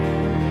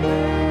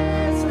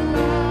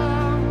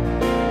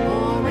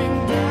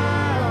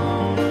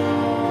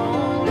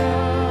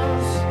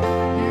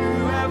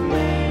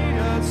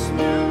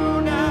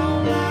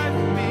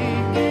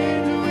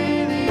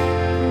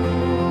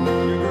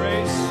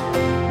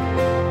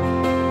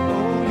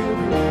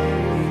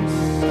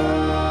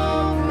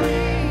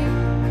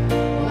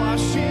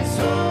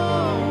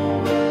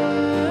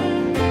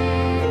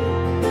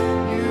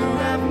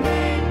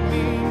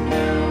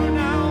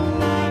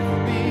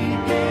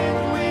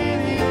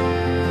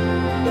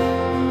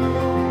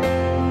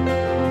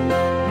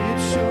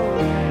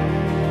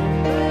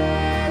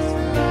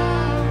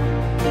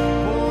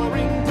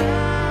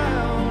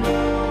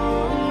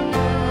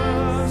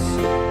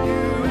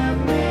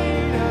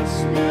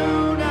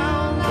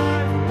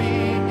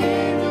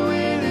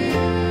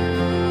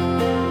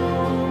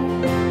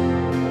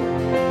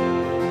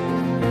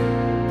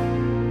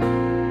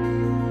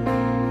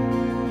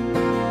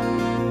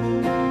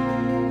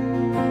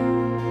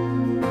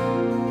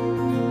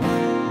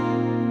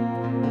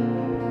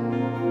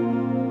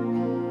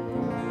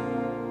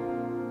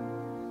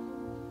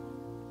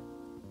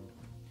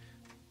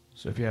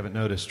So if you haven't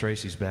noticed,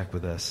 Tracy's back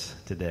with us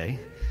today.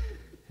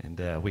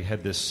 And we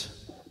had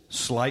this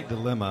slight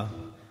dilemma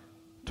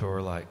to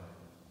where, like,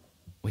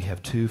 we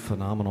have two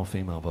phenomenal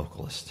female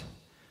vocalists.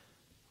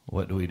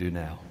 What do we do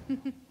now?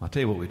 I'll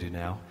tell you what we do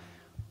now.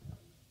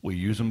 We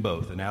use them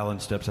both, and Alan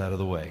steps out of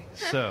the way.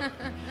 So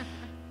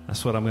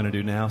that's what I'm going to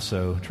do now.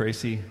 So,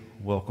 Tracy,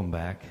 welcome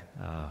back.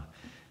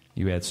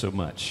 You add so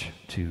much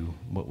to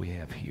what we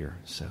have here.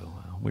 So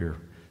we're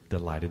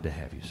delighted to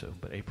have you. So,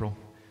 but April,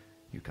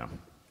 you come.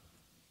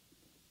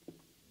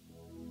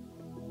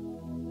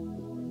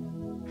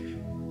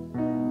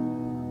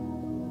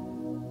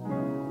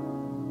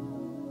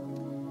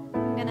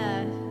 I'm going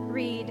to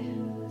read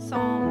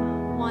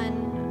Psalm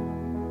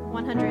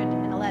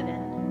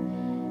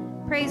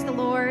 111. Praise the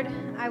Lord.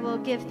 I will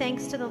give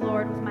thanks to the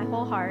Lord with my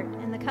whole heart,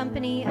 in the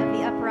company of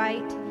the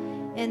upright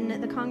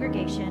in the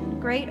congregation.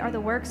 Great are the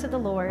works of the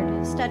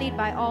Lord, studied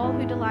by all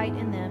who delight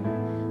in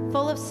them.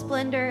 Full of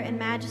splendor and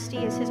majesty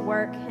is his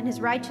work, and his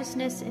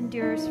righteousness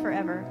endures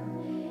forever.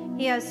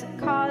 He has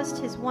caused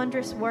his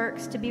wondrous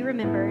works to be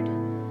remembered.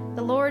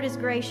 The Lord is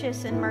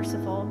gracious and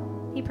merciful.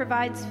 He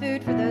provides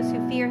food for those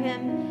who fear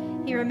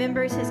him. He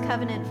remembers his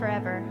covenant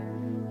forever.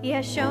 He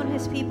has shown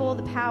his people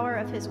the power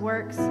of his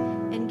works,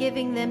 in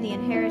giving them the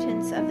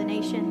inheritance of the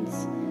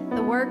nations.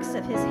 The works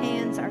of his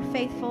hands are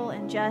faithful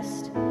and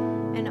just,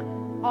 and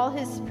all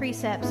his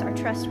precepts are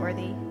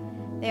trustworthy.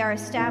 They are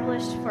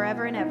established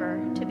forever and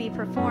ever, to be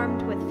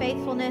performed with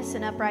faithfulness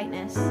and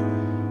uprightness.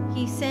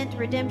 He sent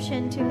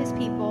redemption to his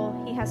people.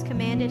 He has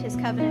commanded his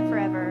covenant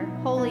forever.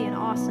 Holy and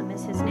awesome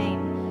is his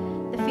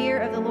name. The fear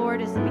of the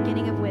Lord is the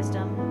beginning of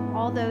wisdom.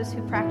 All those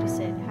who practice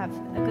it have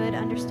a good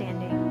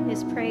understanding.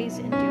 His praise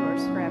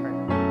endures forever.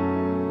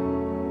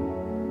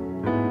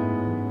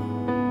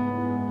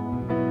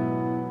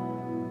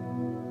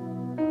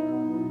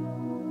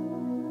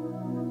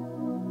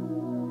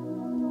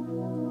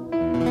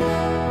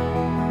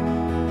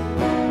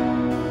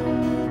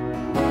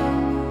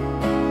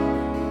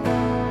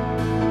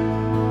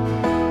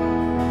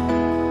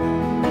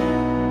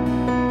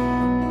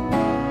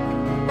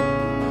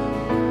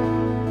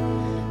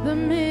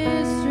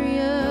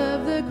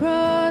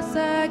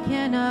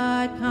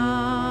 Cannot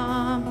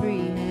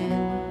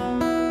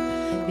comprehend.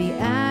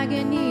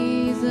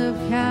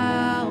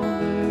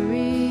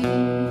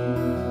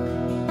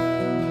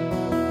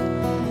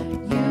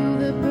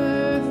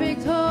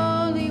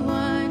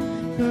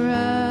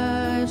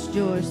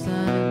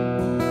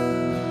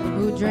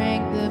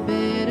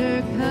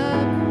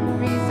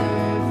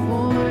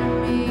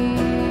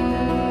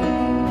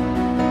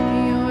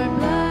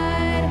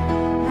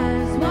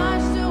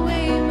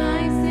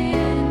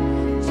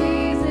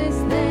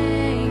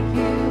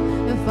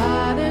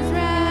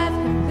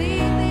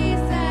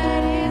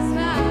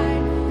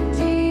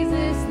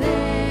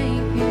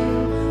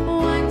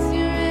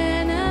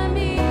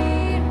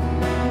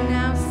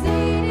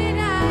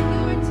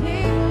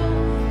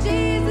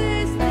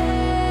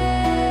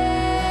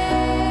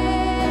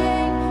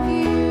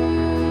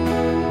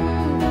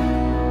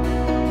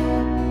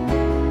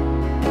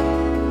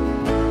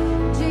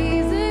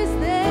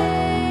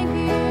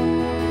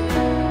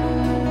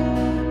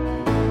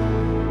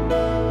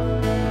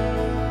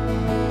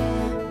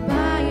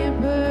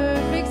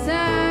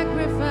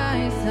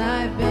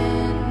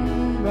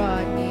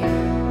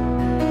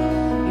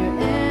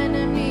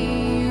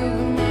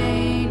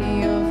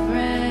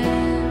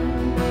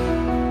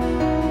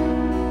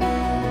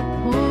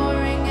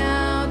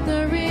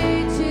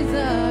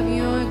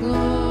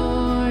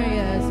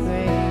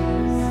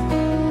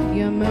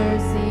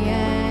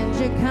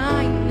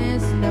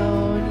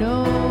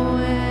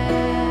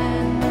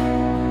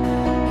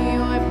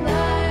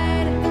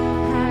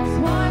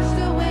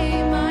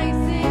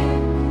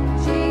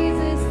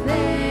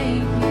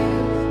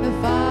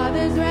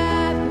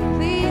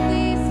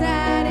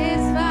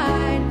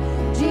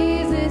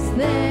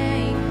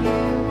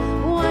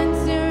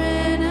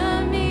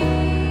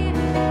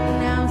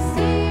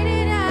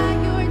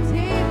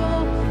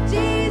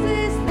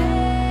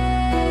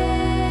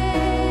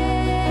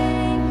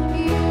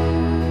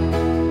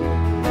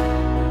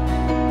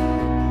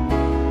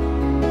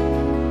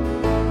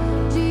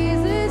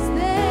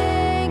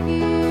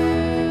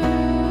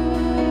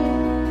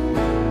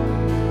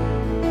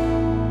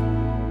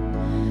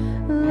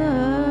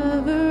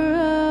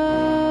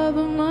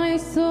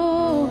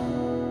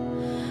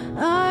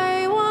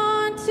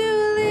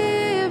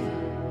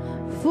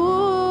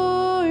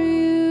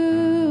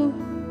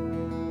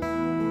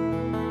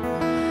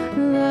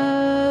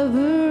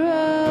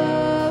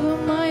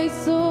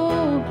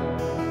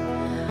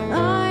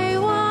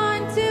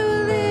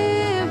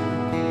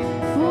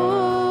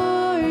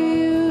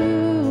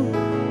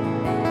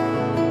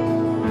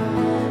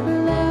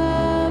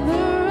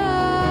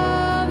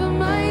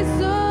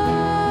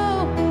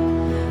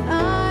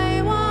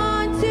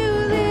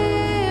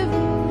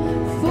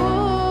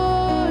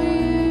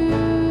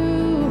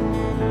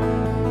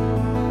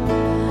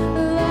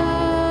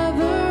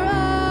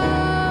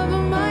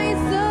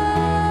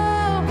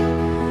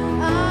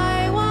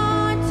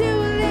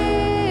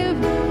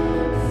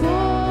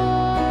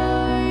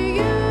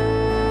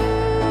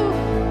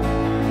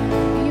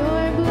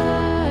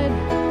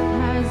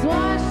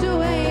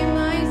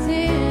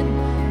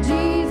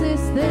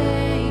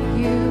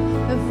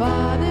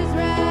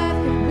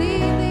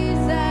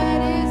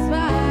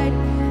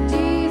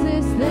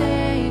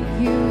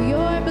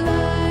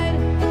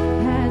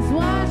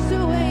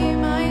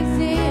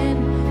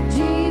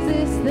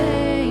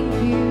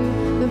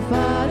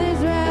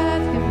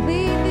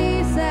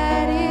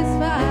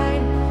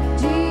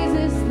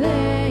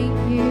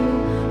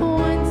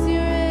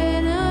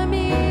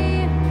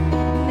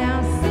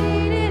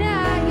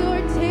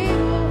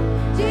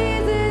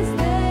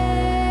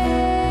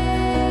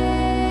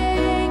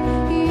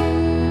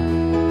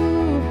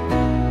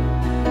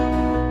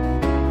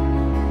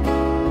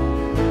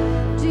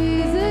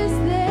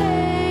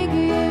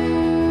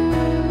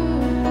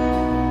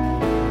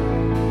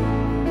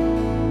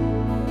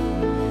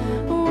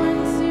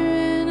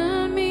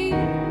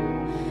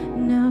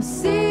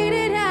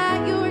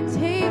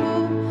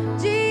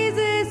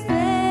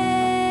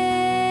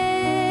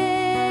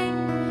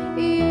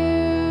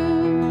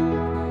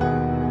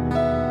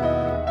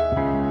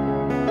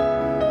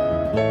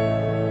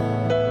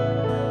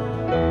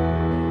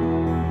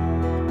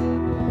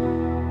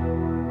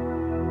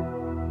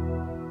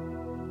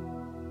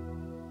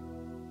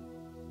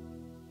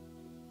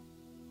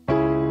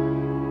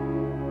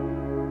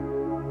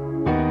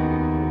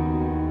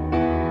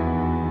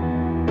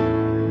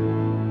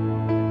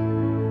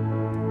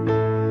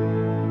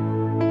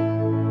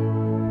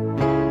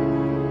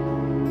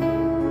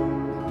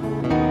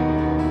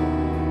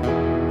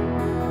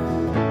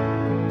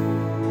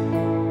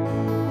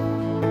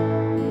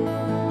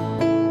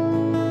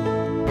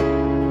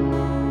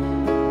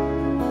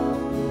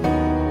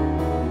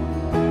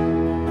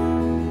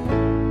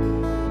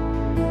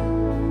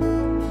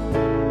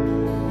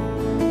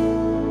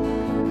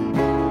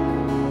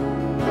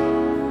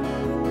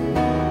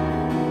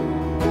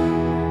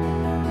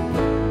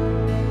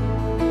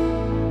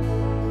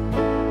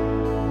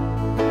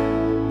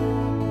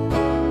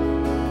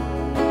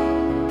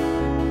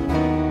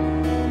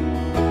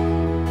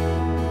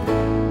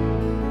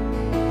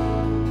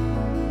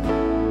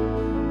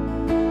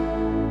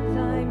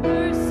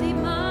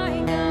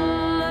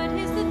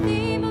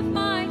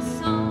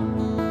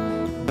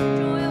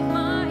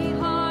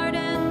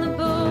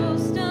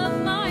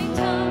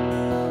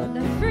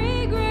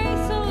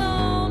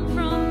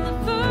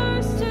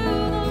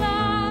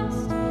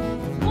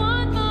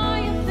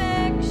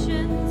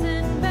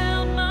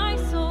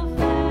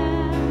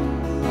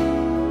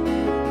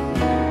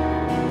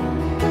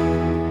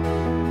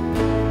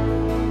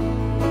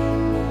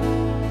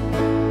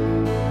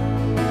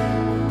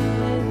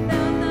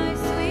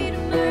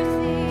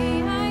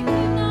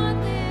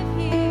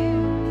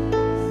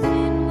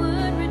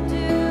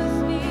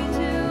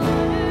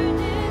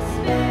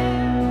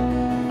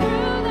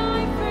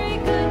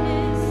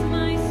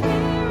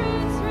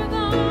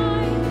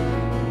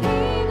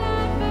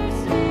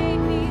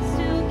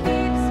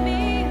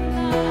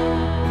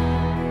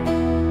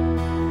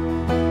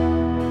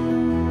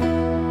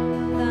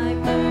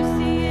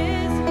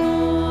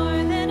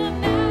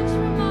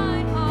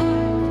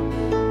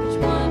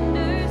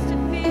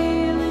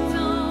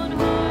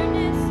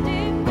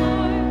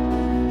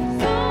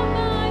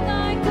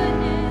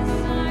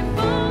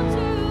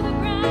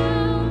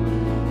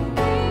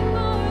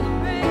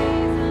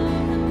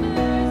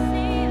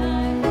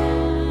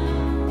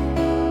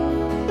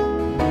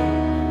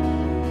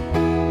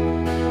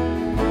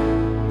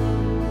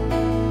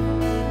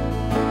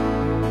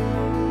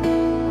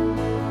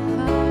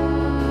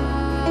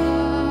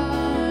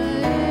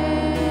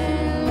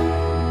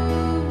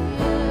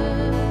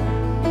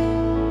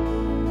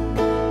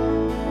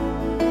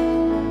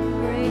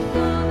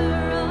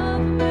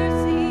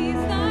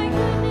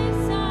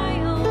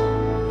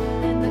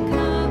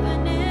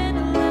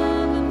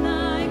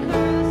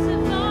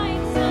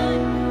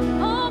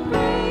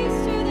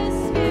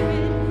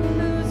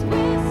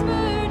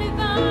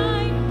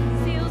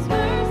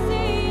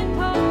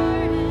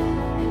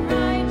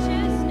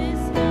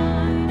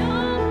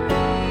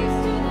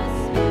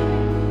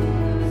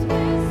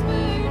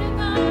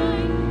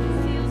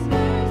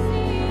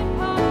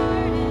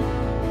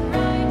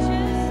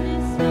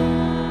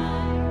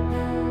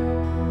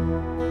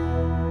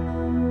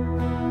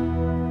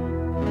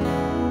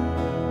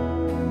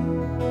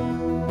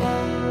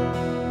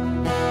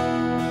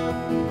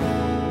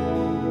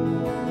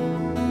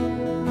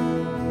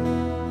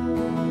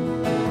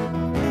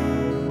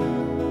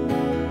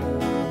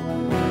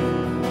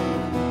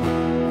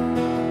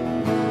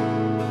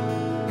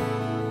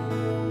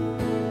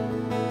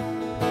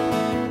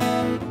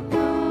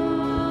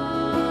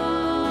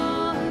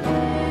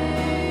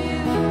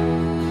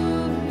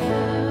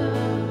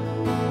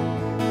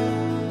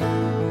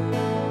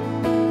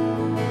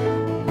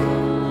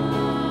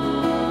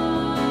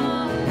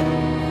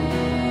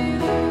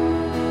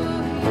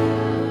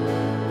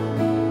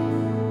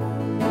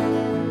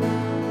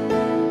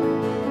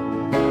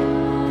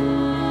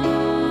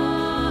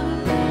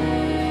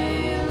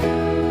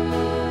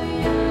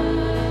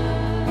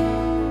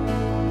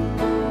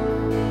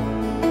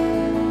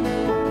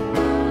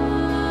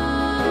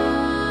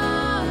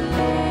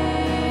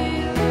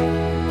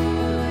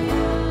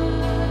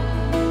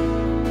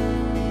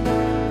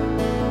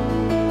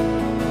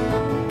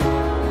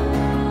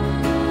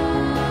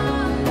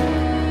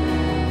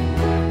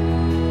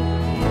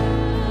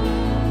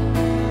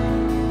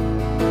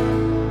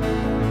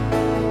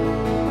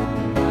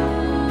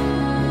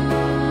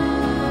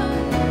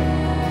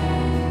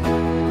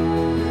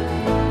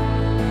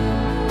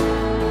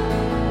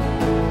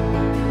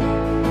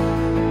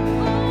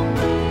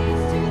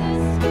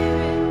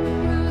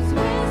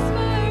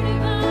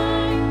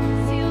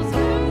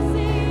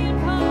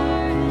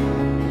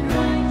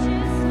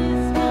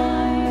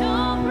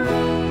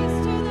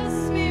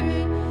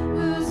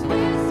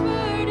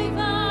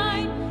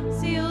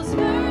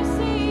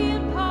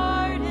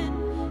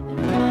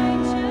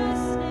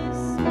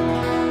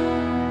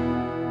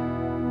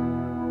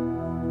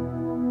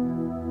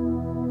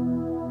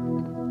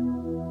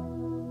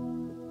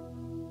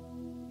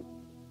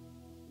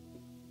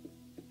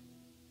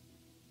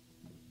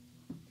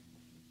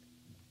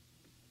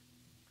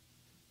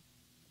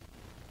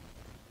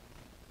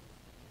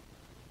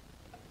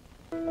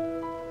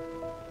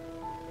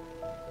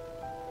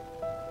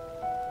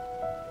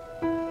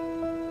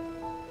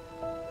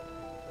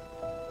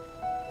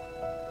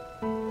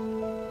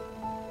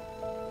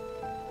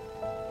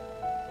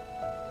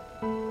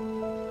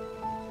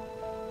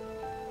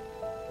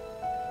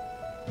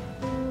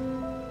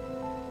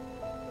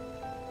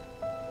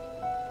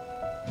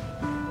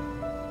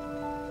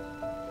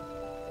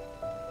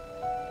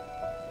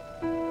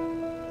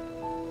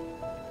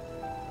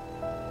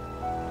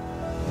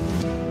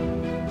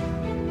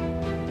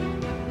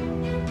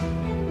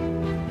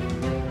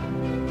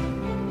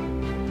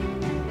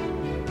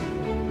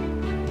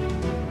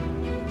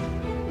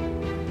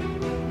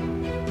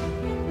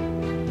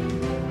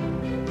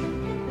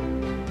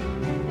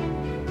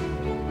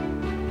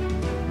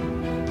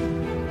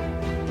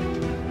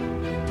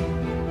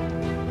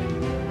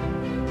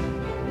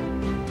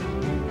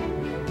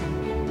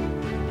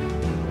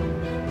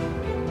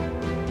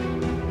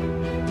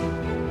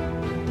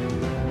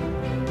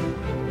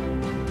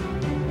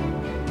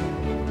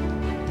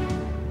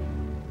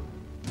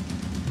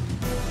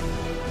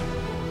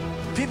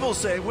 People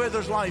say, where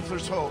there's life,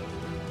 there's hope.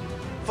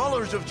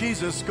 Followers of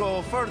Jesus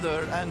go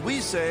further, and we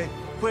say,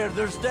 where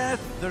there's death,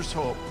 there's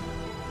hope.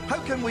 How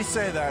can we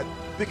say that?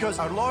 Because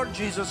our Lord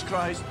Jesus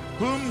Christ,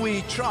 whom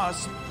we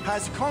trust,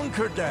 has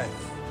conquered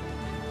death.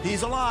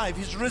 He's alive.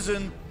 He's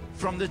risen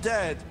from the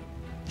dead.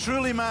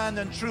 Truly man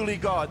and truly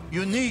God.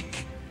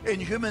 Unique in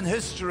human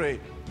history.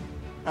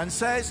 And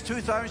says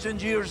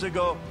 2,000 years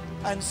ago,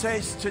 and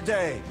says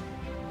today,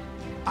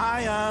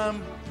 I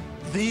am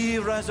the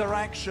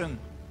resurrection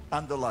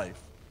and the life.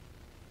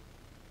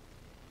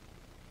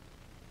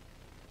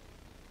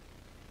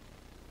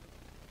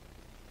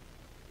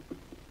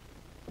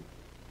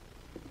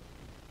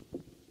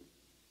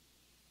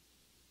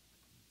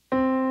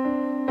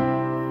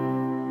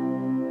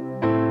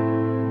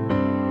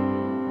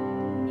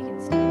 You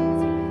can stand and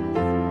sing with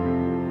us.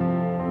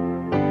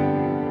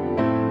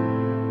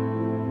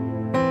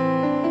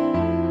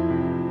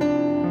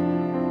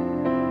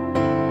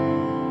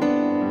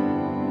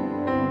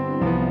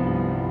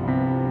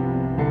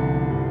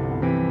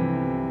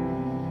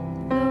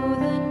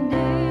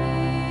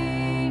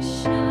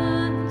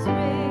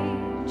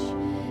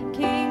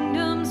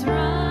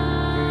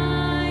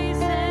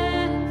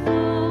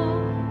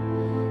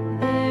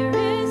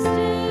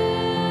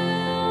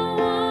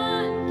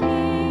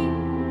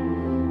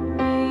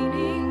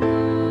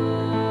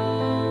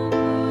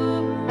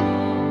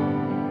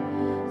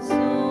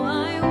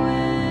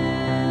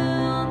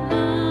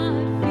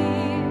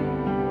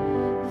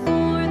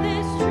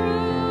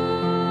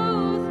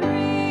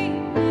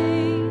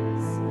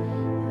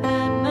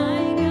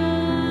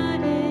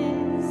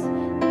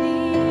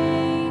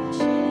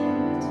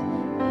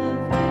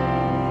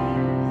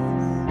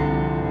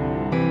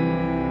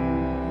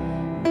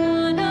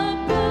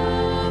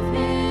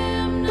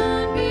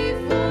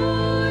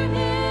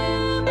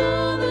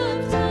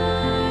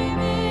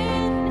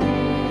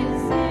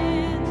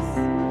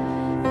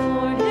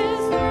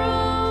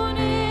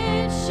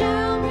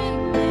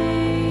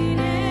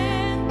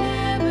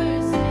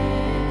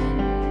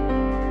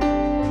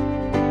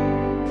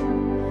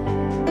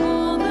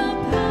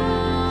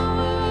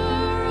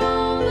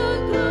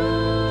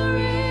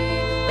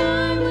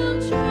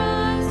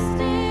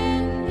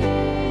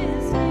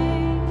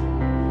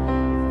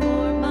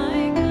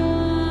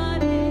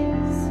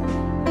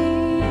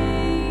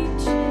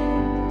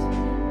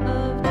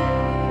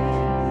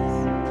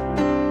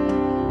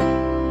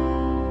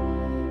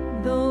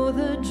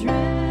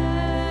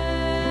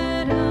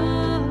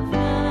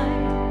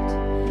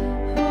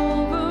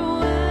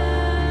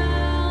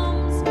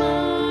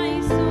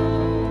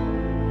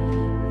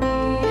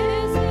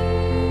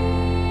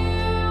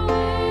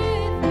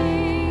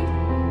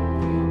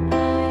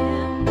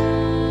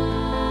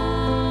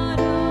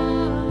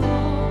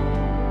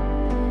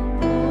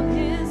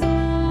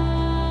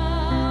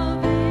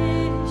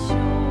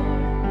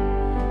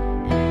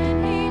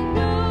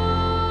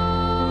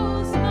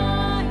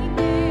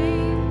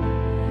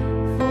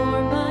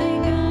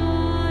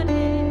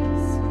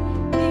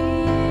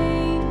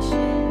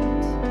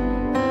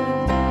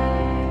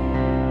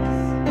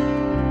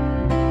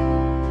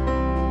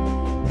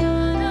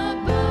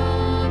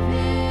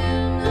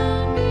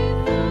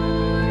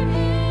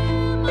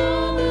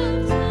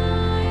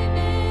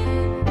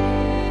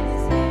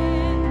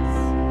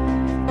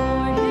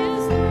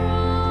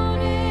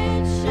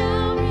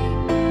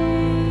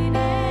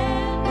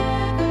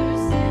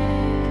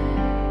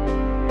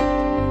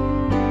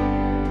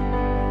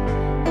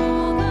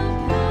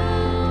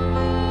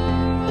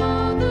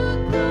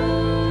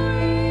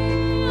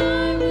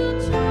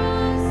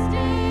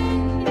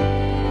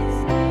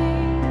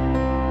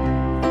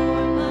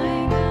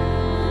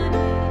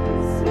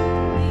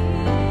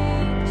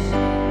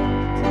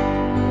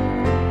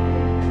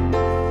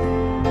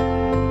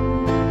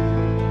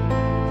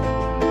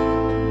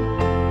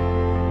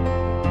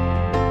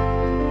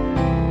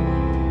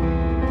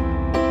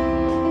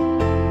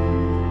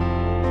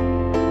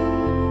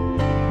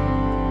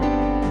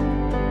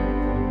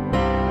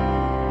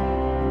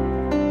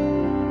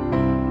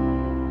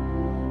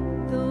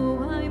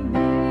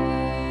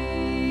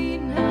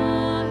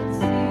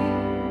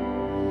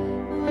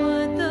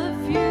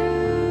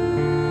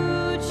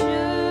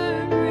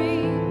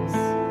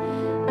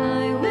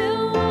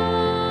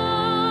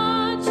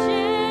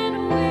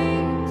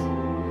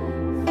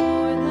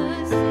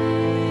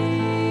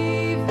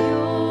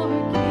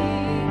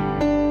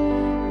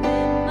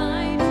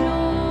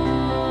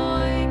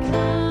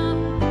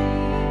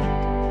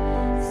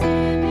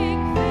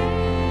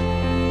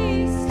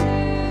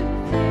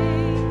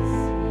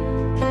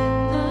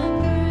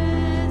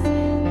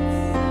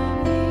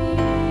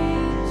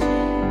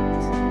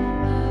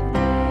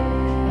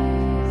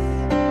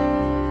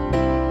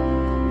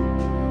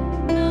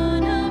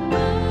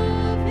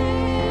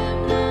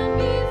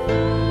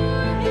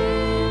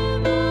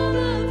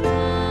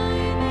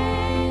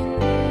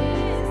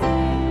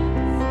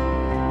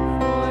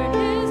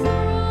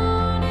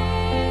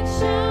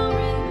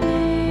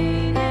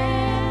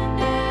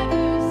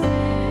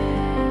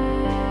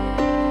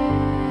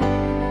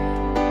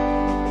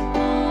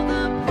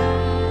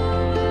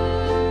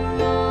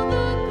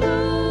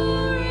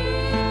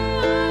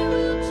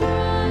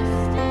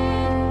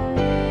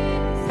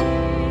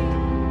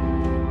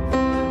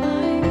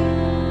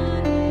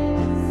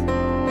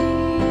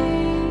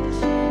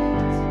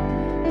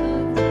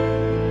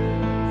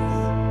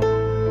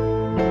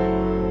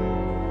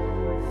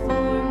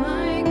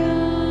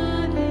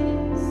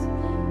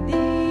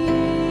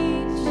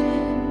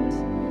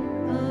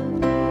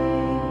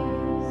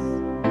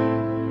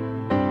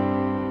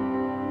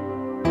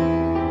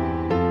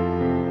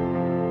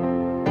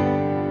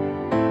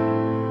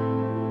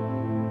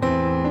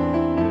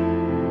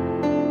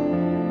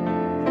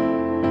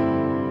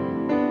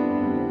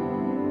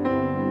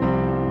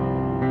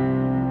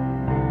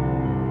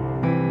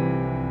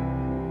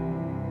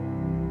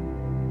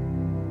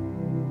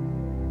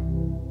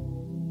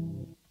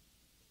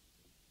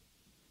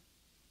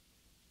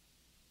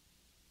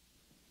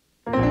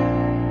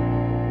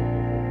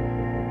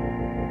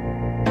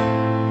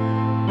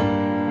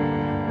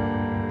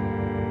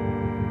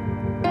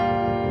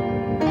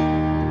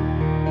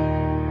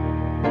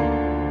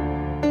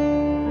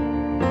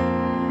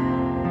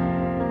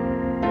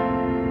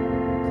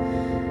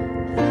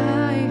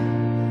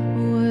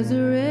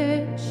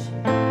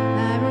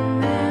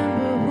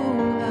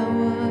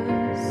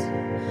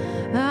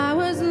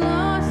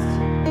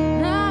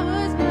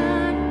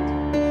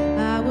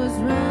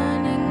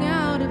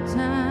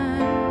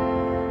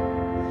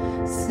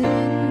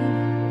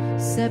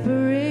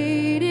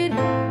 separated,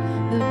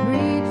 the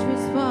breach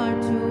was far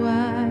too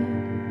wide.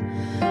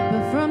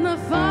 But from the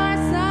far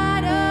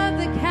side of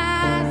the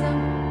chasm,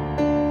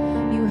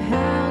 you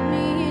held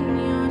me in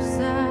your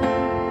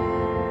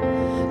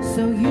side.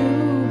 So you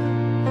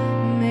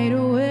made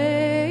a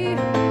way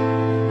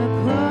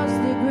across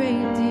the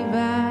great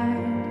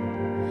divide,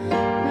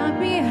 not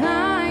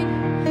behind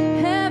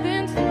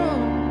heaven's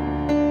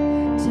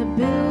throne, to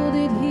build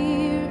it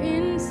here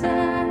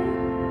inside.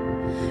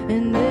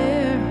 And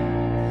there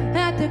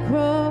at the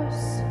cross,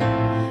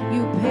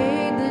 you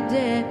paid the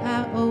debt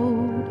I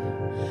owed,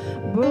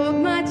 broke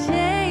my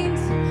chains,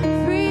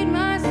 freed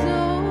my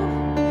soul,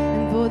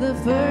 and for the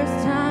first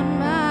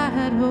time I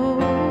had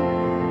hope.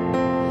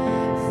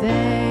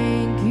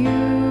 Thank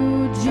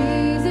you,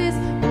 Jesus,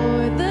 for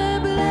the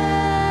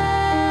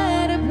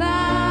blood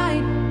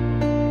applied.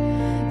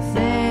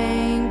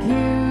 Thank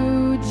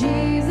you,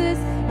 Jesus,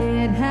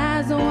 it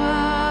has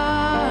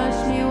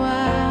washed me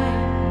white.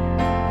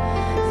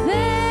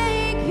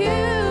 Thank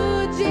you,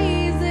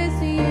 Jesus,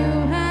 you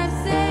have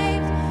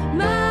saved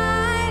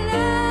my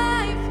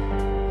life,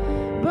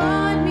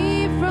 brought me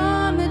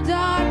from the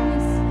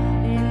darkness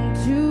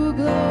into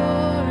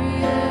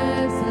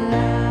glorious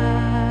light.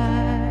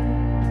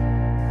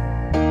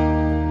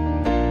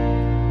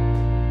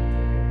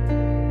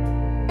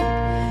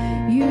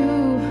 You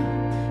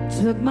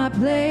took my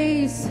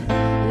place,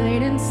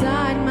 laid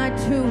inside my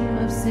tomb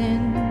of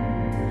sin.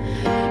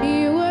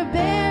 You were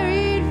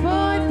buried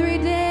for 3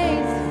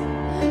 days,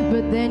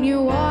 but then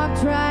you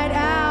walked right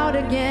out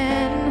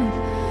again.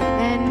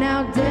 And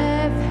now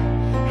death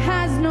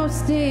has no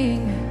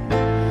sting,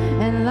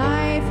 and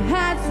life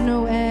has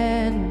no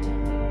end.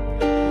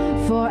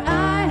 For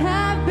I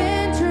have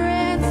been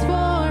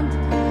transformed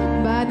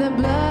by the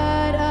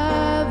blood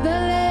of the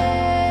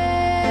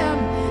Lamb.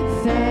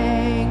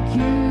 Thank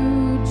you,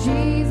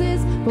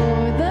 Jesus, for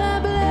the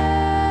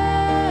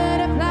blood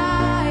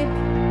applied.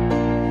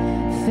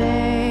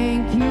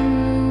 Thank you,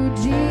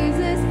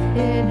 Jesus,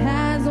 it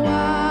has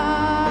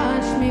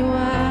washed me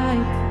white.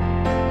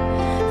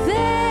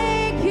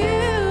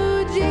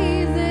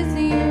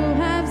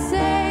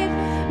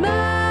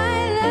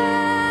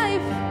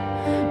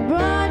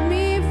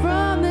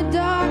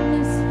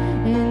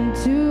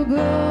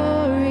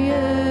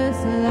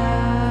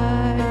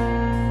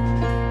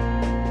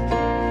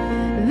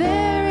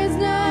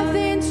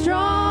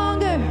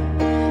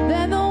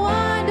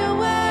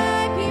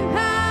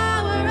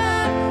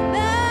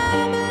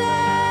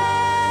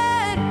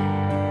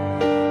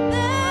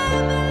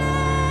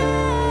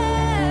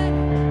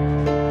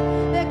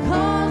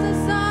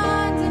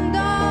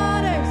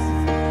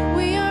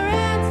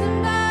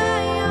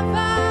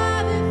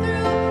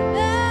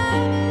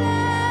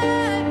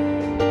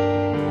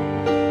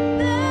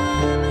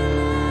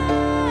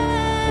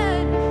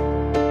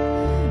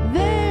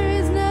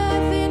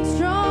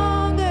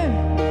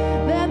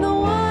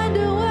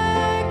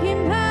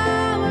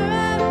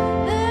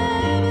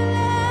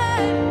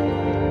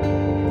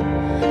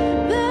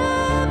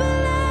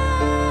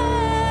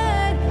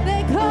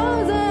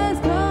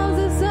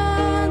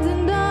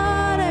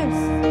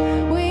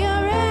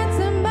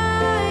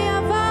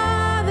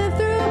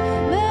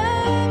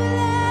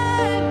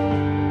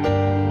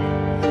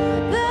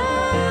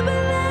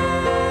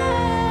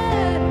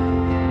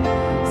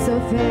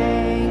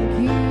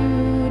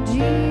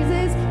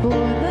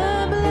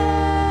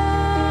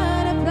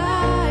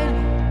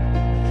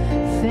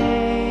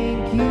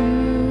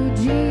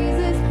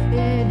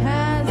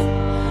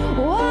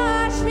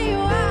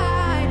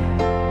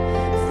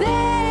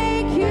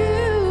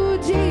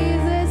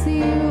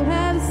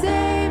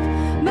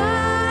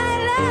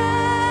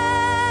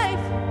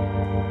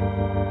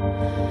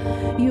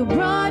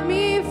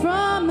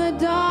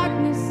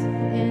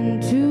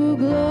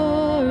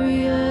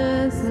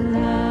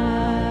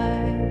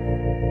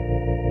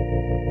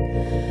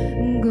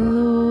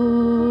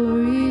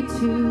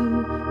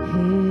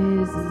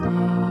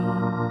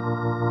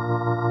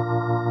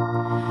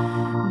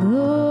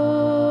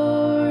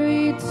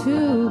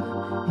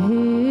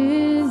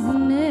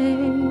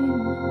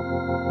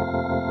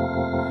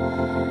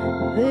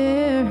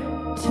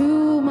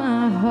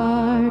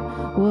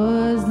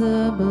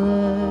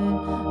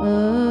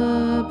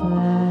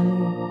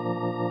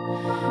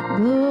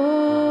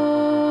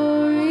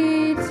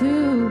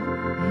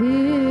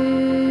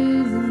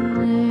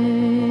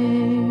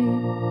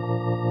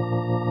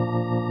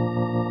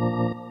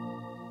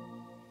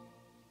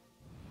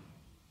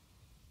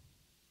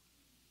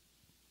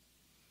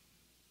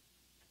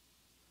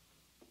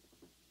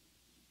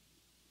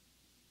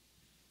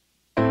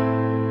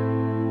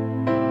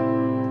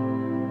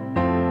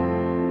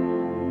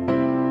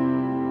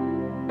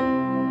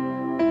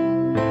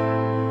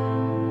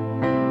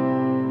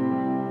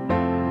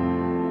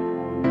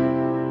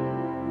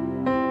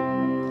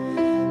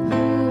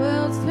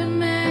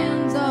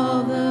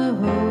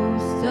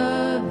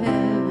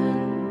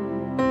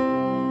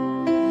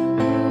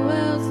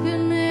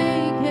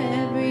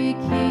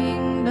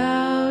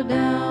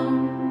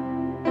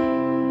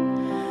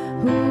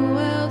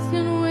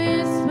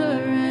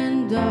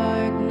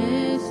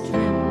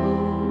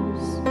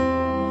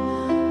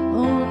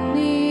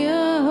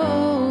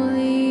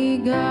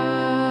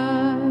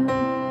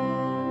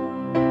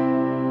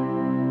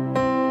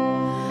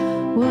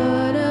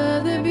 What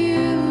other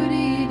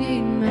beauty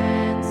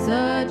demands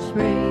such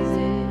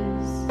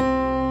praises?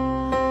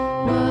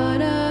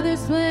 What other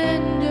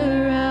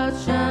splendor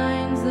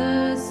outshines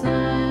the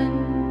sun?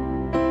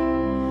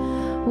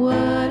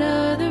 What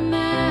other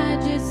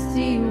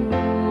majesty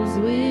rules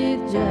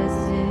with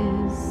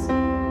justice?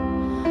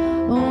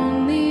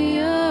 Only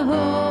a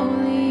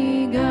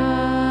holy God.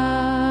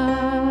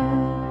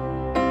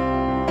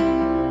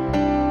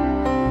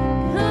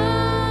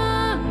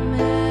 Come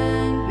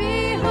and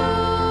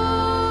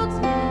behold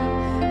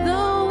Him,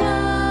 the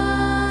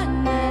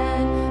one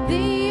and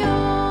the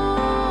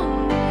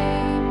only.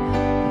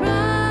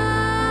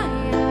 Cry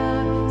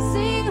out,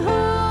 sing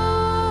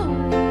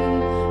holy,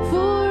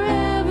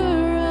 forever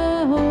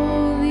a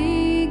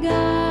holy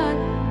God.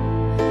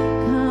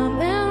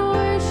 Come and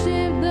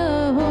worship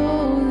the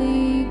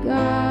holy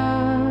God.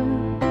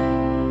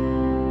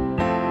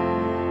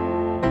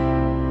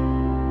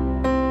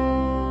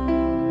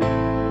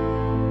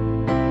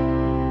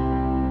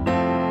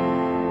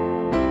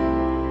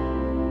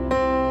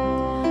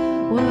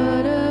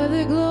 What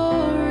other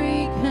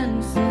glory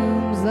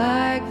consumes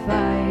like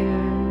fire?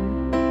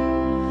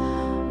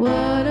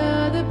 What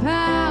other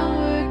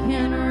power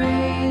can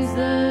raise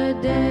the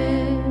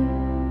dead?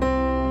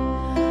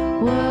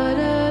 What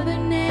other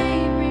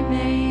name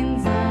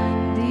remains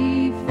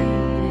undefeated?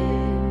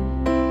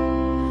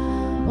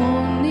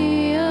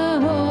 Only a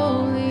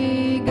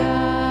holy God.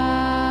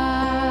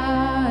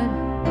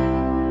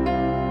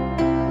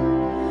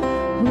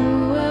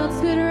 Who else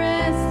could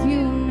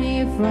rescue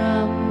me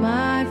from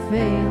my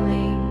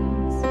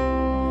failings?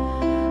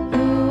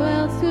 Who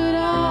else could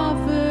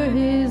offer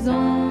His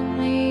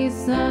only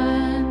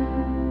Son?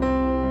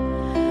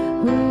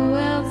 Who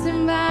else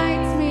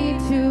invites me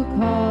to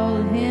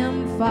call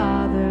Him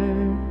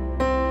Father?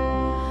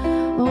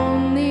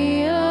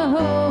 Only a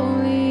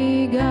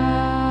holy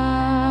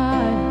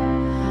God.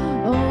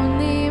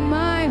 Only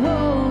my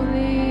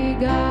holy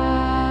God.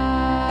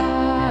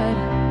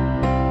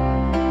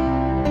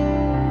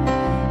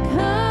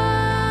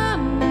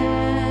 Come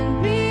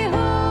and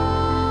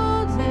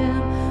behold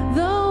Him,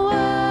 the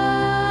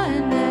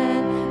one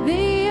and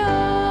the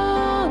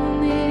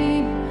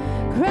only.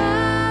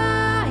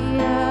 Cry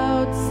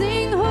out,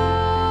 sing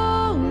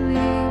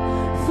holy,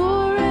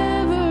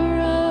 forever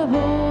a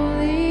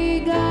holy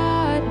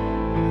God.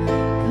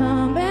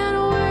 Come and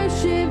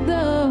worship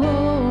the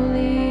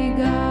holy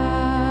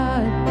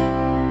God.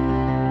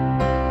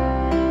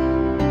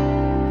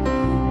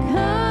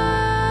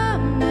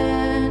 Come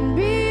and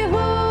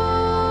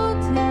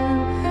behold Him,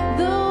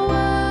 the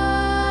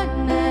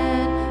one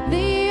and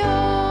the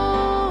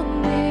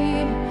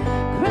only.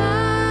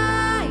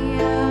 Cry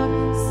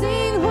out,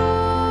 sing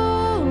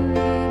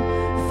holy,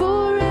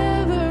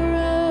 forever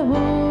a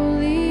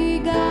holy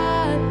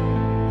God.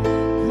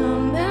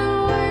 Come and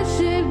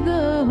worship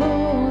the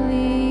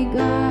holy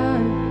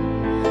God.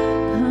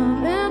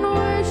 Come and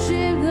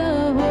worship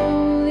the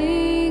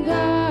holy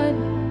God.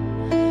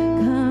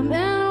 Come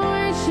and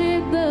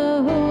worship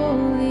the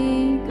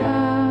holy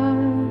God.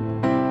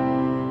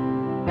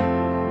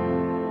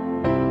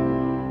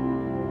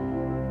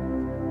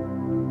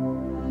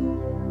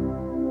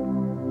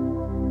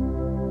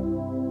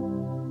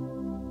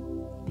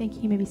 Thank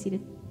you. You may be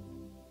seated.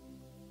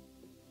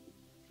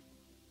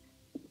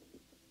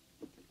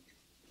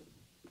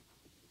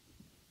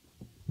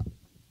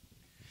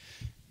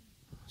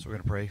 So we're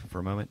going to pray for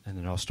a moment, and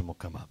then Austin will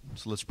come up.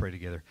 So let's pray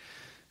together.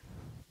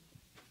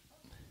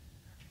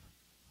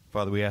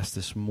 Father, we ask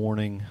this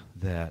morning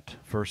that,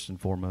 first and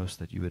foremost,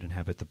 that you would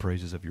inhabit the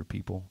praises of your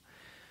people.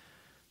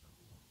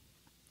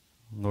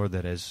 Lord,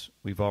 that as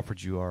we've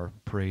offered you our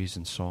praise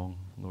and song,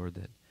 Lord,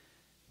 that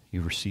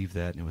you received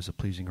that and it was a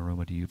pleasing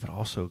aroma to you, but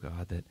also,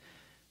 God, that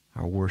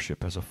our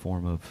worship as a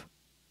form of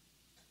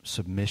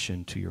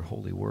submission to your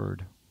holy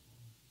word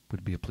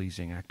would be a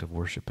pleasing act of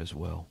worship as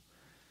well.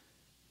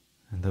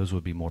 And those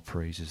would be more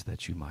praises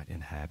that you might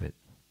inhabit.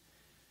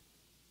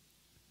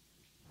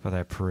 Father,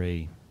 I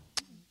pray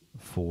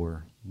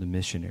for the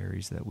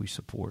missionaries that we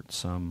support,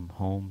 some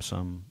home,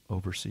 some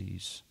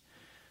overseas,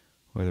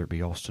 whether it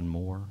be Austin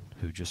Moore,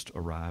 who just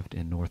arrived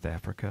in North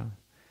Africa,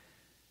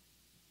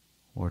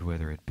 or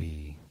whether it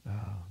be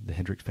the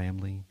Hendrick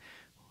family,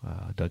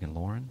 Doug and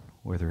Lauren,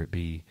 whether it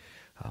be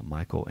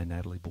Michael and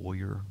Natalie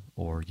Boyer,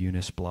 or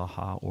Eunice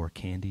Blaha, or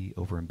Candy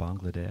over in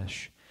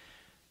Bangladesh.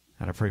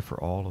 And I pray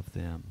for all of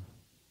them.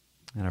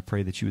 And I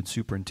pray that you would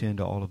superintend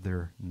all of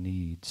their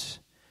needs.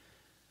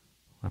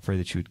 I pray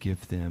that you would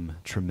give them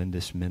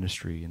tremendous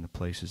ministry in the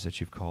places that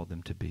you've called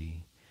them to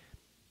be.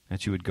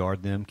 That you would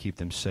guard them, keep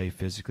them safe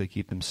physically,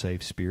 keep them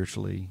safe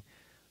spiritually.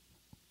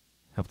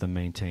 Help them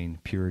maintain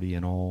purity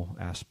in all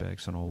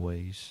aspects, in all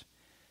ways.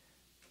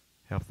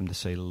 Help them to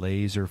stay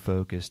laser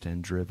focused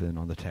and driven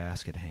on the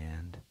task at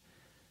hand.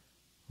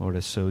 Lord,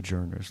 as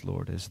sojourners,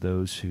 Lord, as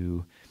those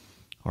who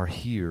are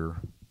here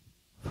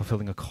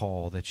fulfilling a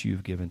call that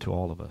you've given to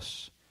all of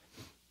us.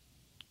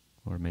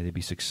 Lord, may they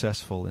be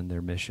successful in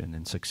their mission,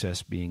 and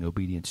success being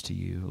obedience to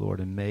you, Lord,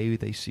 and may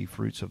they see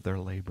fruits of their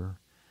labor.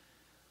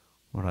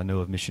 Lord, I know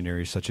of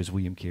missionaries such as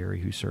William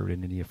Carey who served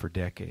in India for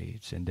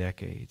decades and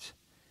decades,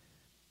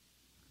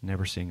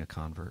 never seeing a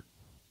convert.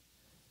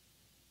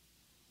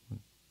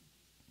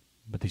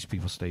 But these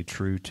people stayed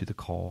true to the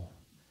call.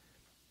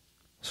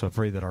 So I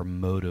pray that our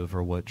motive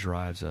or what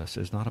drives us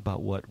is not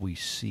about what we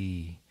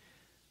see,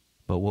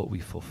 but what we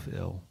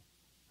fulfill.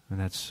 And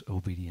that's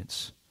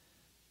obedience.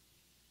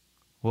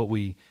 What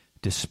we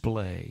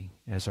display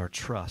as our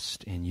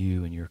trust in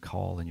you and your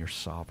call and your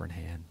sovereign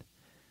hand.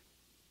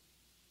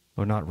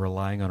 We're not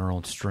relying on our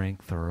own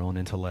strength or our own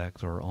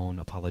intellect or our own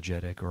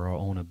apologetic or our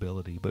own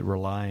ability, but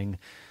relying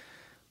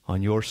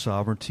on your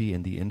sovereignty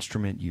and the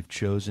instrument you've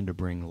chosen to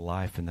bring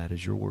life, and that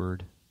is your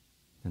word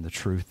and the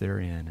truth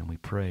therein. And we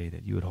pray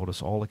that you would hold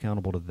us all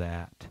accountable to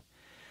that.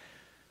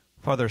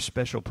 Father, a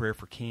special prayer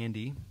for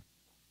Candy,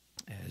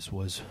 as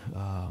was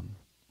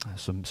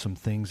some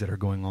things that are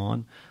going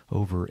on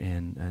over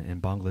in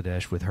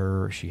Bangladesh with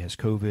her. She has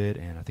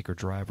COVID, and I think her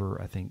driver,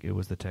 I think it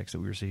was the text that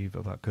we received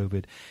about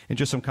COVID, and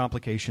just some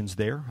complications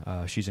there.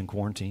 She's in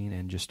quarantine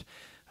and just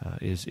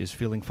is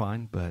feeling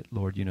fine, but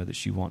Lord, you know that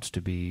she wants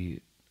to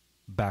be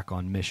back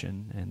on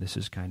mission, and this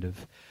has kind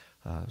of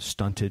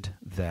stunted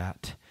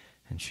that.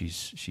 And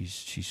she's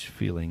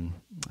feeling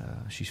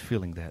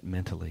that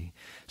mentally.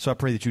 So I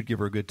pray that you'd give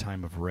her a good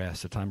time of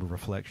rest, a time of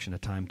reflection, a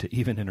time to,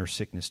 even in her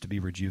sickness, to be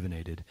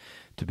rejuvenated,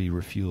 to be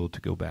refueled,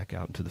 to go back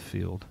out into the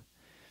field.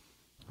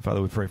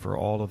 Father, we pray for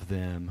all of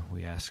them.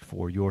 We ask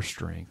for your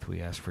strength.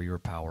 We ask for your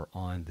power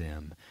on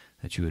them,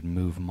 that you would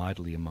move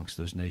mightily amongst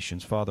those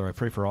nations. Father, I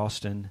pray for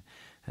Austin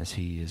as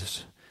he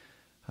is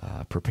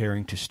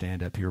preparing to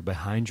stand up here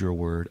behind your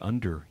word,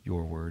 under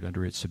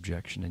its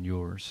subjection and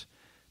yours.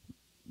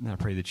 And I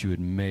pray that you would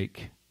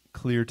make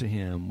clear to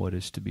him what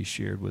is to be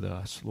shared with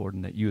us, Lord,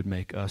 and that you would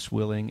make us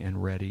willing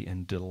and ready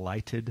and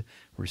delighted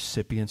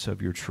recipients of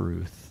your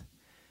truth.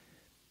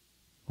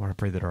 Lord, I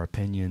pray that our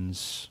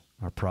opinions,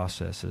 our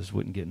processes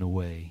wouldn't get in the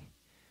way.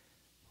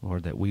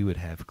 Lord, that we would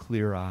have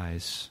clear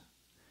eyes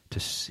to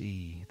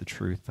see the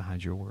truth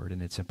behind your word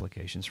and its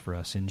implications for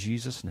us. In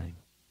Jesus' name,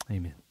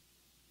 amen.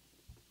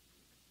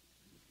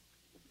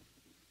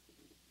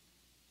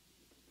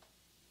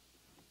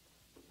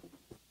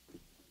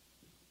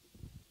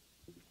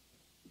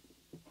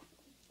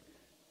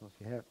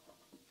 If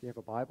you have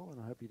a Bible,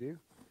 and I hope you do,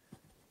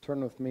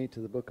 turn with me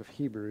to the book of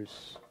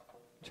Hebrews,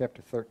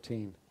 chapter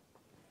 13.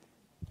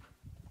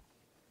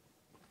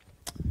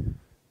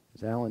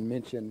 As Alan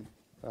mentioned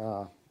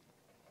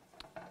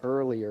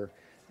earlier,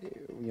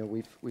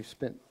 we've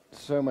spent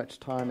so much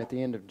time at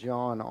the end of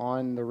John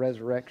on the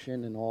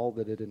resurrection and all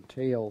that it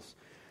entails.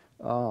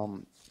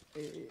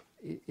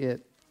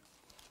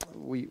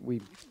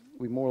 We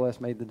more or less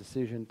made the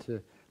decision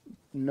to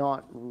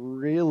not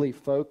really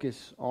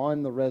focus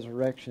on the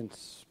resurrection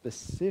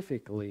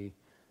specifically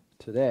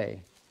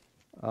today.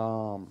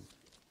 And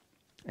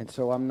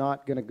so I'm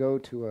not going to go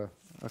to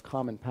a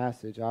common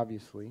passage,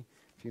 obviously,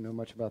 if you know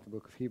much about the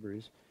book of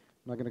Hebrews.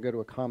 I'm not going to go to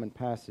a common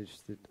passage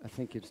that I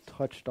think is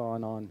touched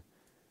on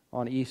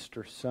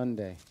Easter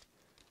Sunday.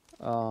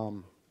 But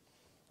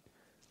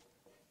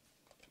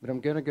I'm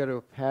going to go to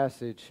a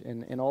passage,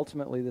 and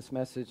ultimately this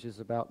message is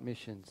about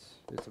missions.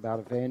 It's about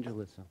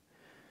evangelism.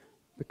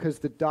 Because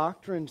the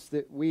doctrines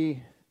that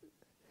we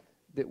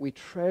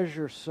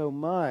treasure so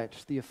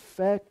much, the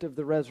effect of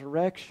the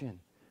resurrection,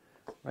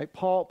 right?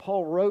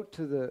 Paul wrote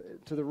to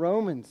the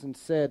Romans and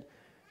said,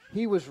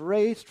 he was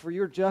raised for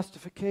your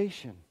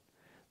justification,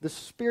 the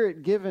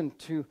Spirit given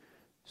to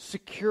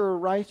secure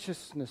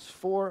righteousness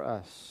for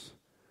us,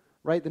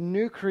 right? The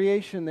new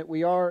creation that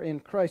we are in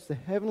Christ, the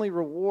heavenly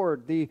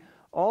reward,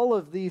 all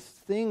of these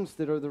things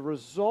that are the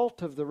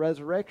result of the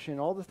resurrection,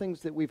 all the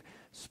things that we've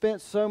spent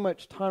so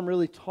much time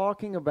really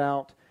talking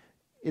about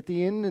at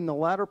the end and the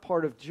latter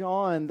part of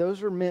John,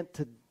 those are meant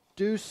to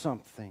do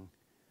something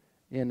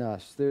in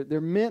us. They're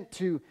meant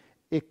to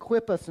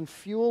equip us and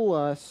fuel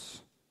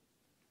us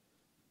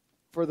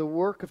for the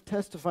work of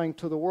testifying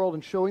to the world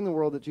and showing the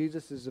world that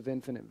Jesus is of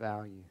infinite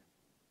value.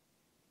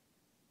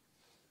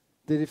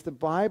 That if the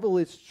Bible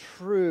is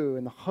true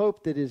and the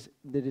hope that is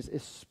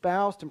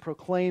espoused and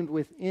proclaimed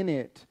within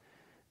it,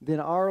 then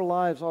our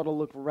lives ought to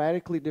look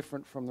radically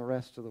different from the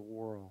rest of the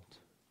world.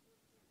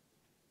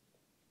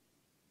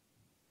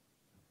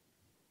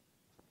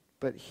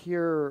 But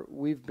here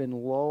we've been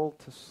lulled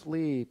to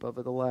sleep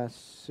over the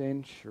last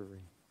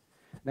century.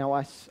 Now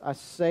I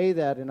say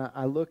that and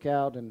I look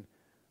out and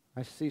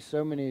I see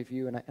so many of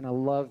you, and I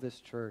love this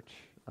church.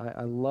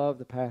 I love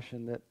the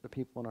passion that the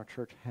people in our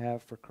church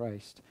have for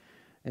Christ,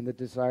 and the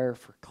desire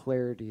for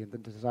clarity, and the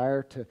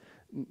desire to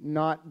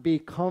not be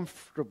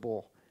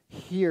comfortable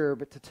here,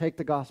 but to take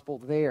the gospel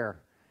there.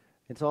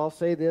 And so I'll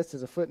say this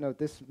as a footnote.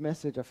 This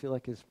message, I feel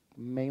like, is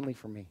mainly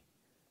for me.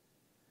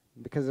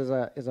 Because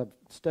as I've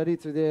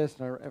studied through this,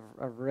 and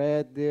I've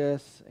read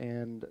this,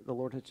 and the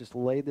Lord has just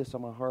laid this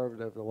on my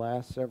heart over the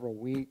last several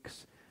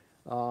weeks,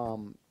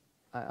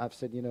 I've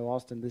said,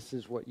 Austin, this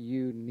is what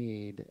you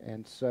need.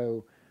 And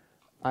so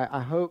I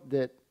hope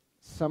that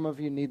some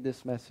of you need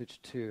this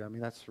message too. I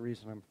mean, that's the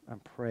reason I'm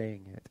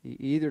praying it.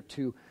 Either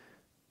to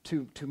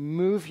to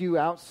move you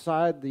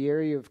outside the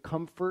area of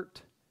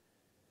comfort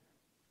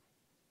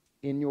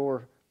in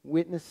your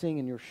witnessing,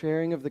 in your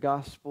sharing of the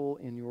gospel,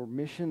 in your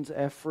missions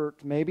effort,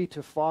 maybe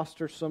to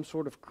foster some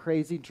sort of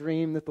crazy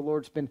dream that the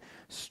Lord's been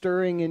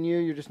stirring in you.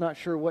 You're just not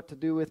sure what to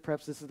do with.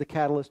 Perhaps this is the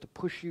catalyst to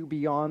push you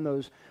beyond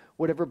those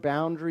whatever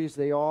boundaries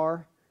they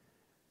are.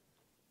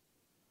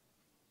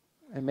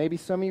 And maybe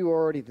some of you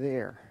are already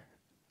there.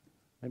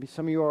 Maybe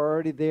some of you are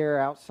already there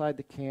outside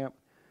the camp.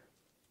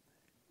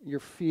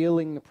 You're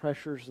feeling the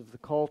pressures of the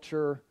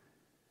culture.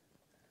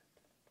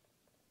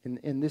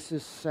 And this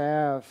is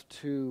salve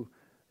to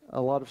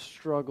a lot of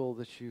struggle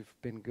that you've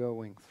been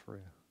going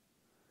through.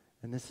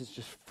 And this is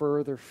just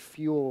further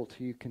fuel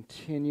to you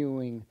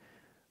continuing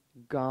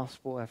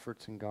gospel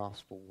efforts and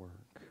gospel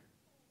work.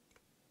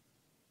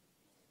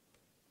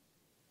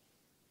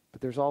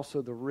 But there's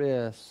also the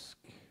risk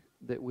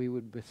that we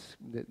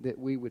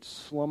would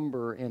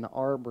slumber in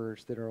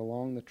arbors that are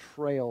along the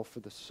trail for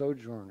the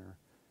sojourner,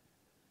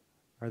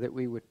 or that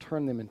we would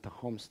turn them into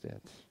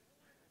homesteads.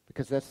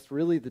 Because that's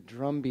really the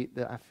drumbeat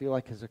that I feel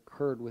like has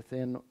occurred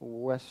within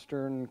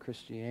Western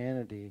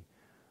Christianity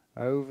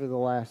over the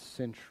last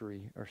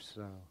century or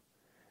so.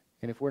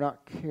 And if we're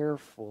not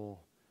careful,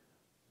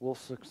 we'll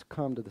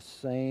succumb to the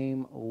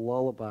same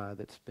lullaby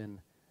that's been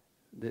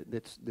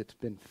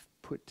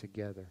put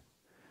together.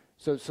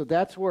 So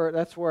that's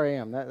where I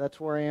am. That's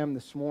where I am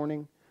this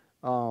morning.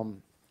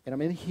 And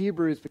I'm in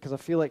Hebrews because I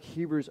feel like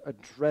Hebrews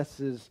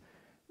addresses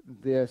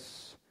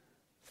this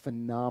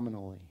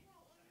phenomenally.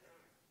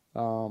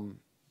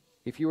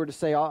 If you were to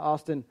say,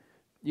 Austin,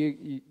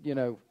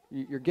 you're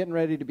getting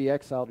ready to be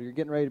exiled, or you're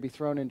getting ready to be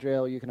thrown in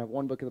jail, you can have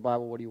one book of the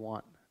Bible. What do you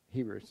want?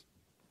 Hebrews.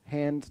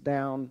 Hands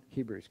down,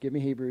 Hebrews. Give me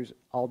Hebrews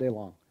all day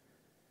long.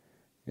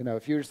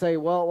 If you were to say,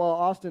 well,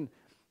 Austin,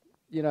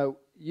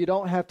 you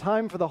don't have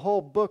time for the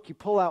whole book. You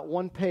pull out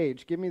one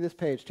page. Give me this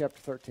page, chapter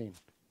 13.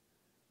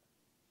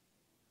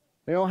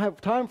 They don't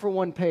have time for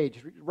one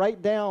page.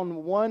 Write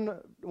down one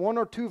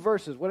or two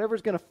verses,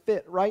 whatever's going to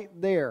fit right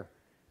there.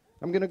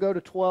 I'm going to go to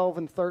 12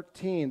 and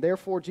 13.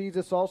 Therefore,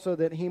 Jesus also,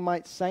 that he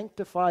might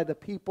sanctify the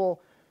people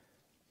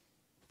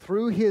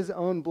through his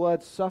own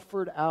blood,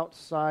 suffered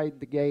outside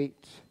the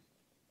gate.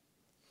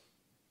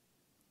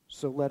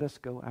 So let us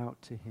go out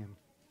to him,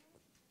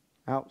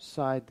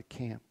 outside the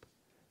camp,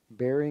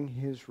 bearing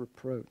his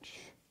reproach.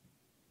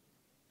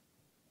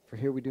 For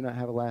here we do not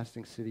have a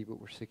lasting city,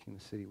 but we're seeking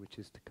the city which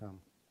is to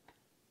come.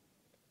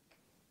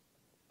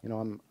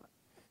 I'm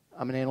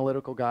an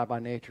analytical guy by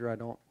nature. I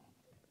don't,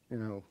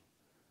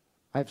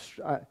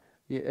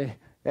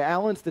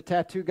 Alan's the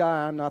tattoo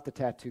guy. I'm not the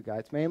tattoo guy.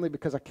 It's mainly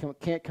because I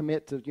can't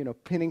commit to,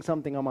 pinning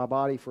something on my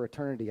body for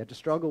eternity. I just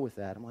struggle with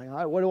that. I'm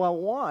like, what do I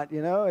want?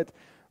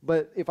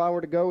 But if I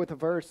were to go with a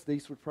verse,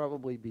 these would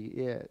probably be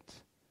it.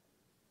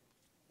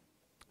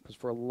 Because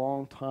for a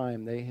long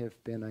time, they have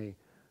been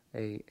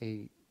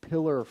a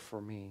pillar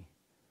for me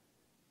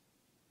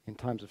in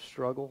times of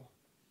struggle,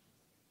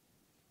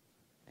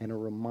 and a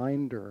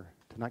reminder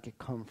to not get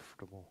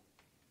comfortable.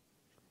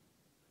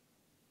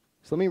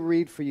 So let me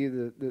read for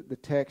you the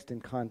text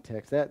in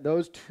context.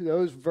 Those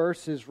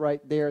verses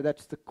right there,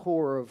 that's the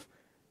core of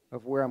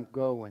where I'm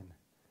going.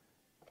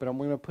 But I'm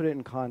going to put it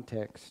in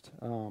context.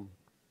 So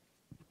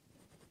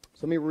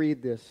let me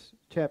read this.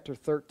 Chapter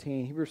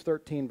 13, Hebrews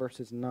 13,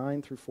 verses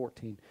 9 through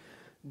 14.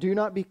 Do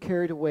not be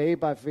carried away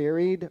by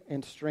varied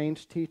and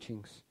strange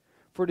teachings,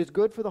 for it is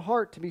good for the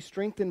heart to be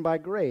strengthened by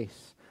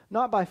grace,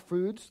 not by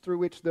foods through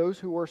which those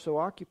who were so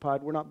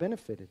occupied were not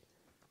benefited.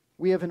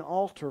 We have an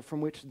altar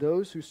from which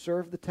those who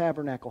serve the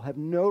tabernacle have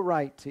no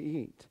right to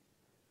eat.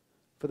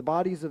 For the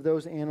bodies of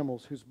those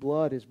animals whose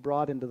blood is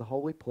brought into the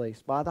holy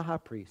place by the high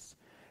priest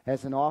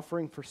as an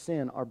offering for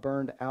sin are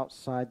burned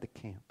outside the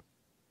camp.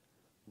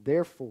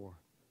 Therefore,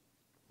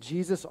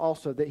 Jesus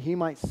also, that he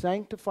might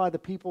sanctify the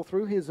people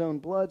through his own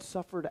blood,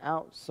 suffered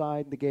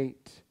outside the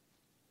gate.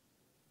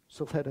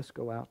 So let us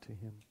go out to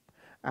him,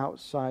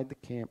 outside the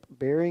camp,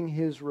 bearing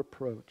his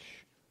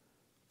reproach.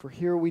 For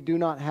here we do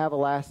not have a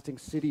lasting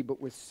city, but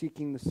we're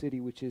seeking the city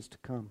which is to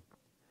come.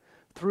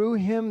 Through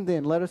him,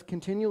 then, let us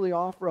continually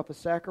offer up a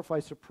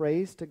sacrifice of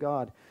praise to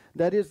God.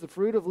 That is the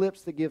fruit of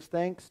lips that gives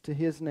thanks to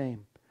his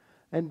name.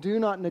 And do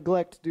not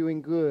neglect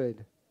doing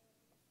good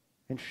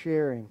and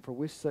sharing, for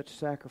with such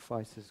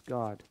sacrifices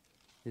God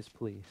is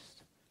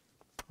pleased.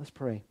 Let's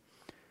pray.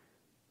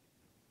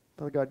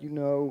 Father God, you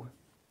know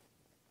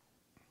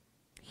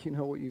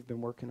what you've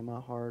been working in my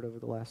heart over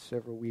the last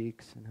several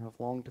weeks, and I've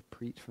longed to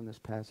preach from this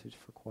passage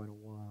for quite a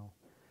while.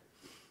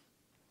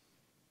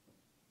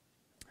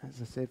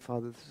 As I said,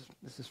 Father,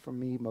 this is for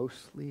me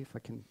mostly, if I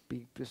can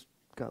be just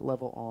gut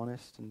level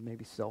honest and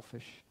maybe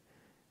selfish.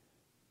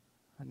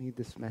 I need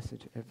this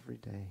message every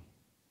day.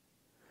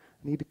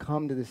 I need to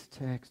come to this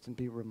text and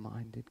be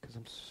reminded, because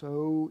I'm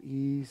so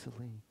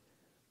easily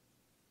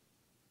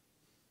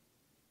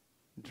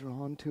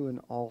drawn to an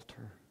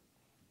altar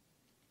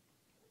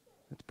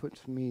that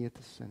puts me at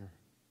the center.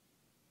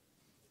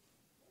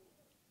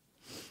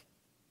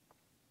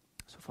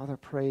 So, Father, I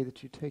pray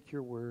that you take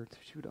your word,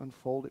 that you would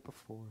unfold it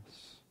before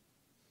us.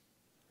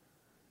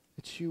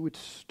 that you would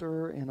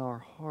stir in our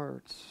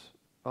hearts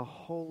a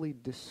holy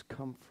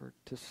discomfort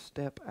to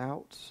step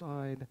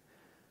outside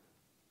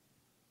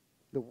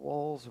the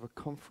walls of a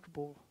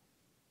comfortable,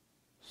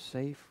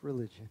 safe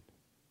religion,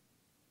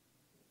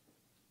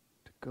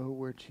 to go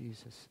where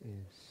Jesus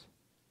is.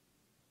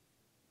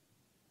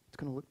 It's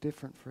going to look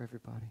different for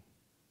everybody.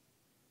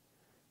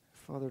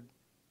 Father,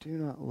 do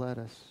not let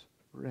us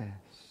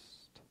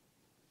rest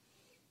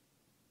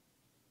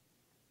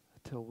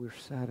until we're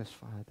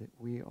satisfied that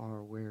we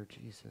are where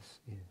Jesus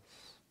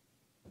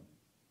is.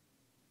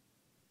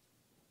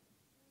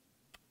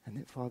 And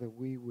that, Father,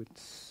 we would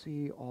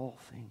see all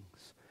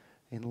things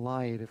in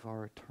light of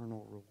our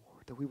eternal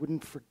reward, that we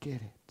wouldn't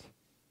forget it.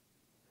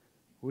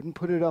 We wouldn't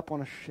put it up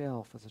on a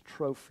shelf as a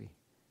trophy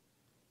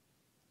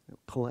that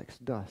collects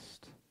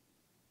dust,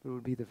 but it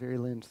would be the very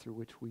lens through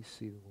which we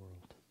see the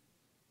world.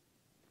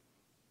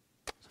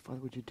 So, Father,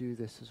 would you do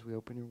this as we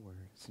open your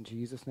word? It's in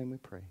Jesus' name we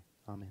pray.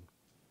 Amen.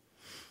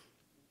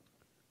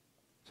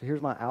 So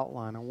here's my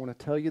outline. I want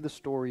to tell you the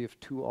story of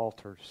two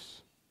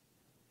altars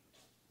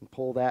and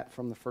pull that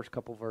from the first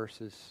couple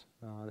verses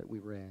that we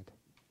read.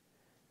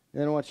 And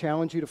then I want to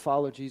challenge you to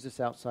follow Jesus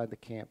outside the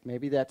camp.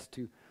 Maybe that's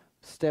to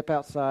step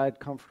outside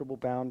comfortable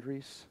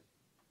boundaries,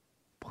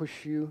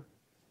 push you.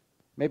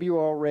 Maybe you're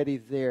already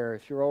there.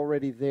 If you're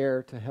already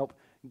there, to help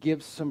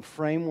give some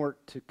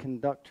framework to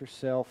conduct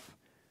yourself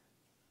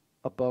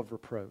above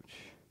reproach.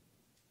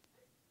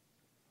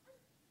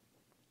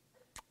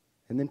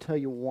 And then tell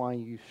you why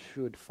you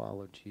should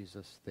follow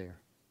Jesus there.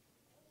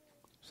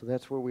 So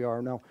that's where we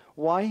are now.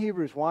 Why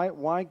Hebrews?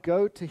 Why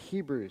go to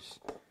Hebrews?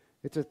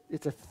 It's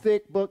a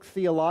thick book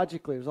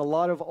theologically. There's a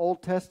lot of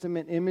Old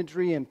Testament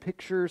imagery and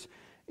pictures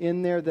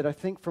in there that I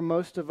think for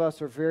most of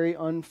us are very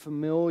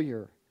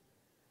unfamiliar.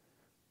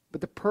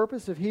 But the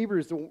purpose of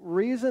Hebrews, the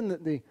reason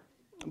that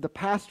the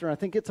pastor, I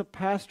think it's a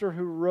pastor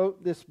who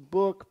wrote this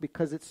book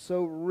because it's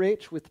so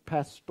rich with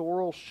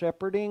pastoral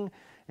shepherding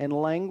and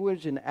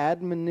language and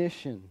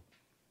admonition.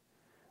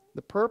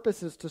 The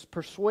purpose is to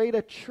persuade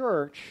a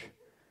church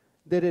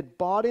that had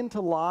bought into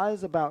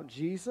lies about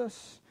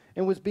Jesus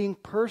and was being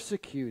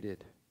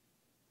persecuted.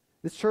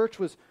 This church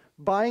was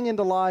buying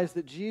into lies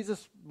that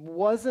Jesus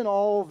wasn't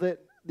all that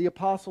the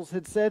apostles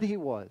had said he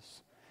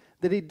was,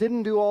 that he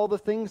didn't do all the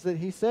things that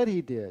he said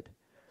he did,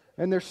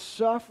 and they're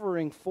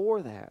suffering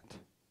for that.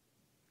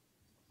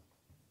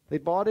 They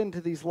bought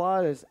into these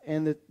lies,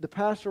 and the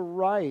pastor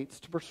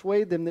writes to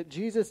persuade them that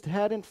Jesus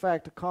had in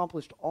fact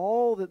accomplished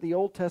all that the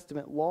Old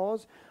Testament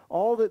laws,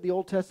 all that the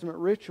Old Testament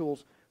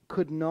rituals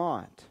could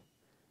not.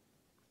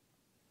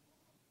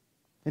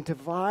 And to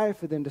vie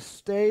for them to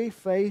stay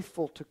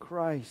faithful to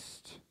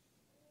Christ.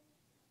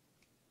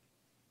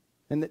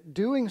 And that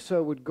doing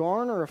so would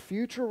garner a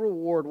future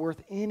reward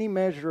worth any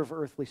measure of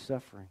earthly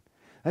suffering.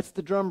 That's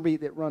the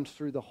drumbeat that runs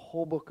through the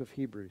whole book of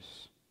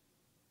Hebrews.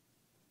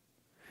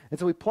 And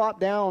so we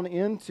plop down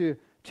into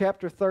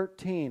chapter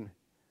 13,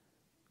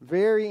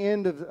 very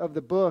end of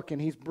the book,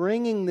 and he's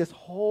bringing this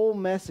whole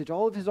message,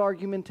 all of his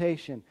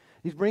argumentation.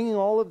 He's bringing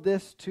all of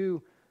this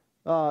to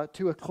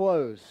a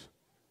close.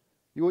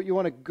 You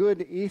want a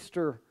good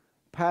Easter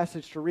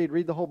passage to read?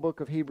 Read the whole book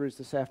of Hebrews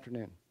this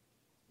afternoon.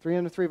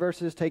 303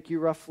 verses take you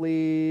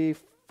roughly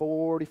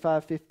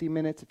 45, 50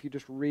 minutes if you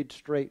just read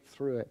straight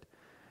through it.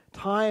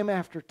 Time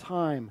after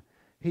time,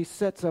 he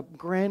sets up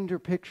grander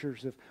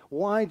pictures of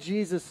why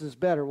Jesus is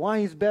better, why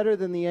he's better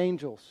than the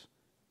angels,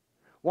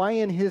 why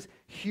in his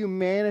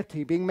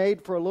humanity, being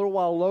made for a little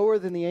while lower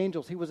than the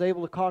angels, he was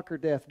able to conquer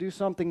death, do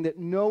something that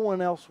no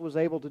one else was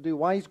able to do,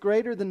 why he's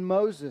greater than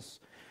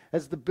Moses,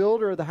 as the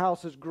builder of the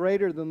house is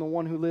greater than the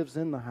one who lives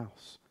in the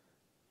house.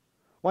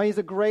 Why he's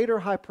a greater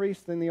high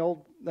priest than the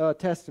Old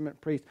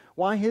Testament priest.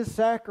 Why his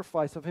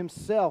sacrifice of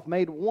himself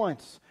made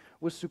once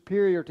was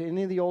superior to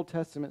any of the Old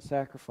Testament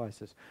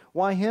sacrifices.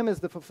 Why him as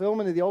the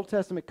fulfillment of the Old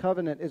Testament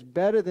covenant is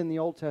better than the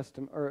Old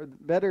Testament, or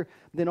better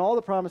than all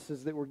the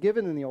promises that were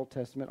given in the Old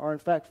Testament are in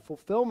fact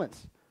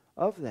fulfillments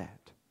of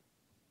that.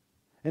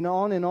 And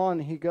on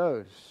he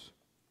goes.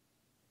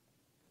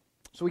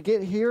 So we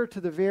get here to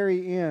the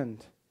very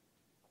end.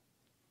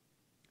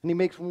 And he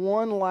makes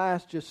one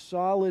last just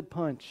solid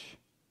punch.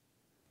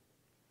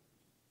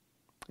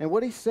 And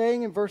what he's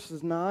saying in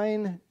verses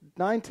 9,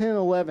 10,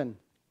 11,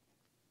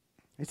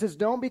 he says,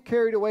 don't be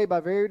carried away by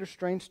varied or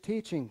strange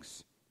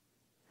teachings.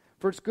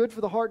 For it's good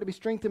for the heart to be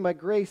strengthened by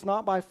grace,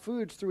 not by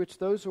foods through which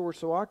those who were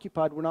so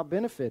occupied were not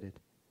benefited.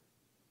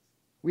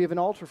 We have an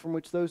altar from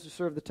which those who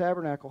serve the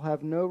tabernacle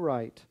have no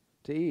right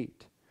to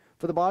eat.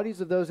 For the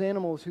bodies of those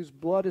animals whose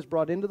blood is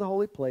brought into the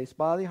holy place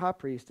by the high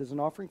priest as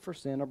an offering for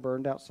sin are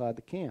burned outside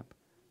the camp.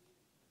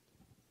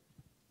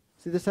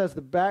 See, this has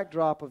the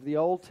backdrop of the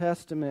Old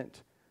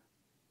Testament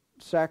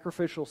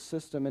sacrificial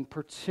system, and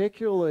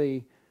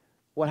particularly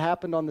what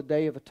happened on the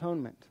Day of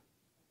Atonement.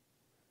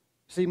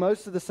 See,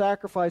 most of the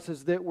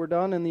sacrifices that were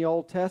done in the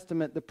Old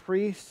Testament, the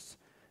priests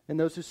and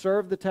those who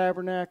served the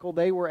tabernacle,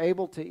 they were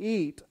able to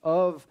eat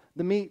of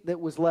the meat that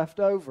was left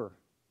over.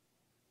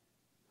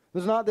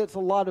 There's not a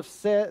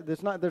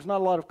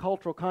lot of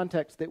cultural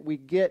context that we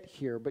get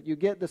here, but you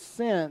get the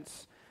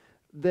sense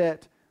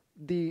that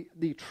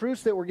the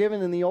truths that were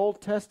given in the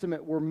Old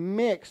Testament were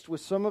mixed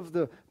with some of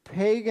the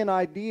pagan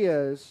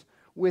ideas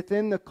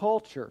within the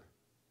culture.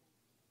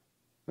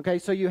 Okay,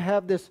 so you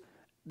have this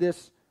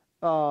that's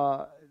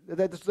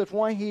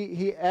why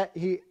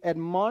he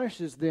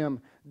admonishes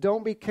them,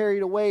 don't be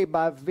carried away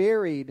by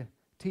varied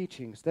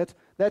teachings.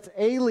 That's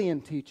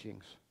alien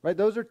teachings, right?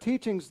 Those are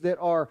teachings that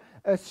are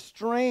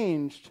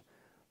estranged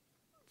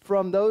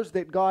from those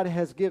that God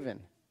has given.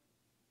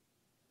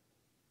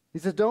 He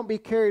says, don't be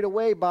carried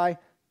away by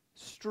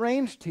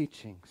strange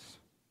teachings.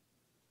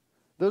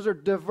 Those are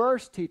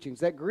diverse teachings.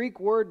 That Greek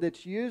word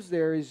that's used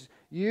there is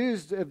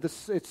used,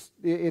 it's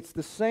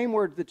the same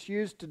word that's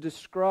used to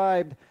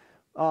describe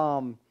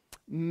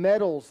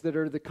metals that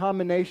are the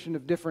combination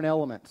of different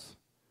elements.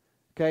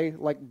 Okay,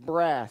 like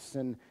brass.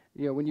 And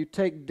when you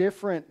take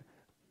different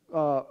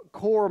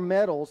core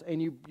metals and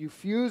you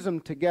fuse them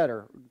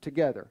together,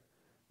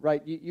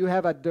 right? You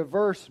have a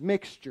diverse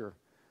mixture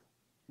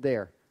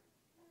there.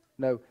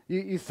 No,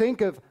 you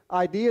think of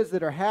ideas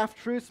that are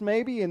half-truths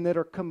maybe and that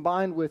are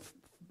combined with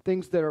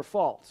things that are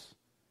false,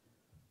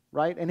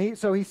 right? And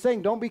so he's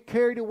saying don't be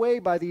carried away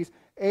by these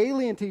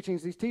alien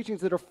teachings, these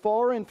teachings that are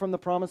foreign from the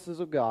promises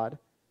of God,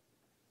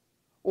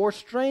 or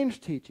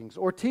strange teachings,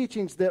 or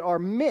teachings that are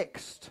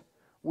mixed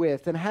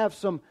with and have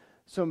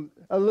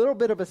a little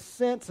bit of a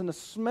sense and a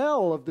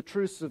smell of the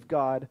truths of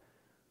God,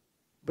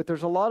 but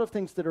there's a lot of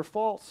things that are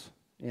false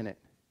in it.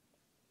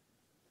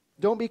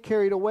 Don't be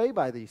carried away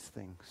by these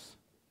things.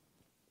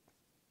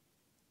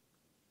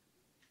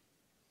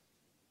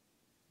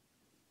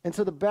 And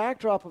so the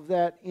backdrop of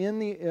that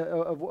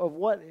of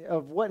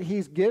what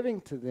he's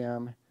giving to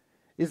them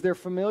is their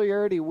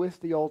familiarity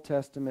with the Old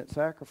Testament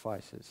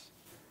sacrifices.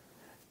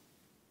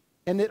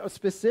 And that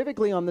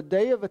specifically on the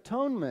Day of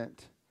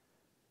Atonement,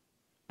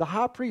 the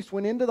high priest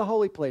went into the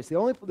holy place, the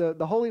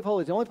Holy of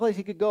Holies, the only place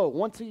he could go.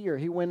 Once a year,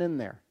 he went in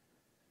there.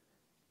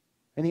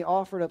 And he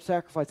offered up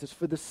sacrifices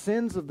for the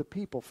sins of the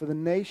people, for the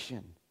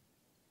nation.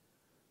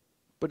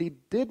 But he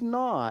did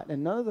not,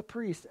 and none of the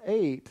priests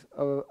ate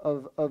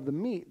of the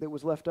meat that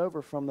was left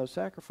over from those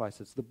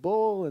sacrifices. The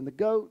bull and the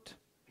goat,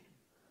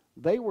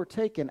 they were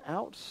taken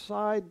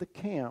outside the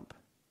camp,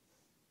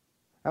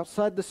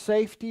 outside the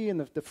safety and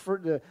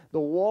the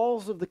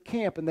walls of the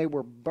camp, and they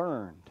were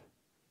burned.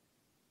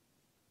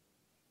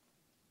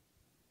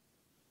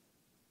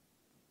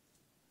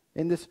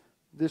 And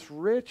this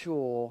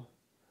ritual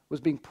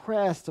was being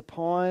pressed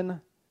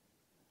upon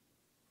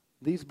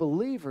these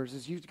believers,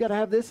 is you've got to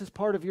have this as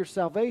part of your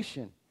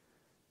salvation.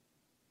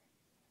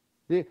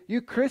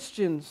 You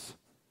Christians,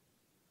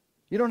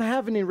 you don't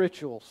have any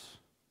rituals.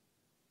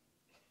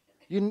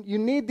 You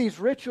need these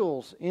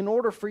rituals in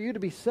order for you to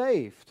be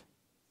saved.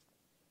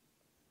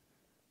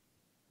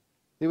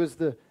 There was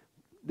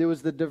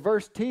the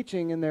diverse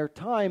teaching in their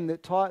time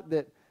that taught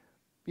that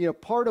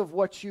part of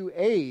what you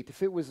ate,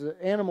 if it was an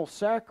animal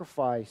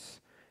sacrifice,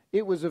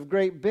 it was of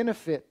great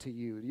benefit to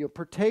you.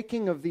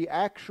 Partaking of the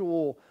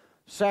actual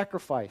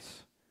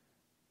sacrifice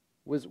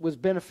was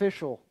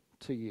beneficial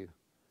to you.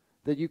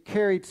 That you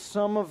carried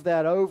some of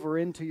that over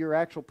into your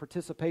actual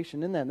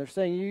participation in that. And they're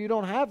saying you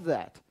don't have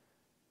that.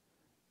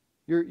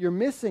 You're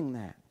missing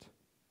that.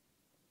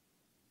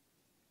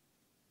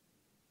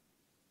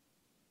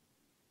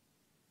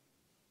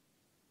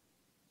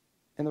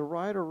 And the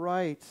writer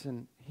writes,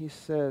 and he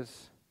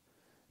says,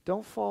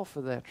 don't fall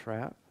for that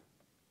trap.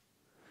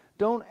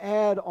 Don't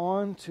add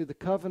on to the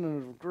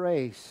covenant of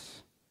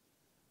grace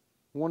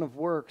one of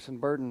works and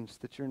burdens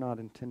that you're not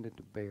intended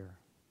to bear.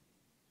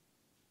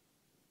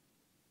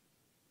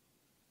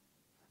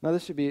 Now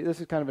this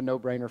is kind of a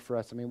no-brainer for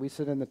us. I mean, we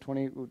sit in the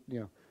 21st,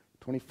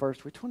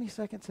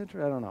 22nd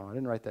century. I don't know. I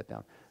didn't write that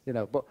down.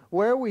 But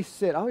where we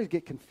sit, I always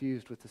get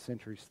confused with the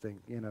centuries thing.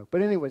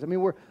 But anyways, I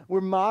mean,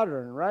 we're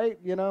modern, right?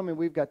 I mean,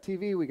 we've got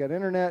TV, we got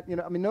internet.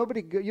 I mean,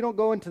 you don't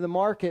go into the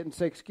market and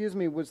say, "Excuse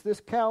me, was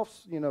this cow,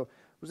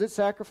 was it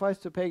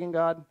sacrificed to a pagan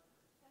god?"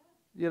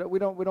 We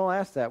don't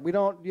ask that. We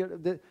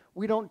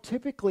don't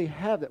typically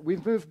have that.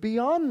 We've moved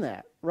beyond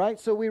that, right?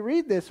 So we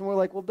read this and we're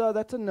like, well, duh,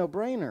 that's a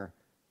no-brainer.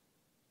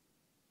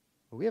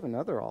 But we have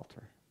another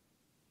altar.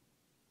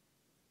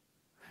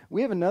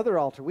 We have another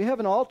altar. We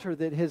have an altar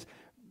that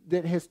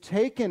has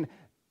taken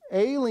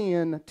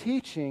alien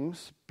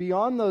teachings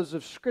beyond those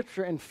of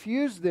Scripture and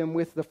fused them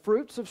with the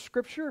fruits of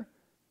Scripture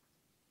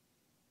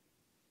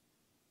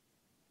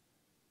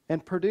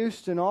and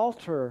produced an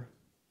altar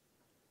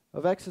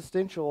of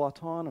existential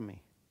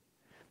autonomy.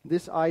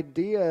 This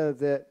idea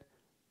that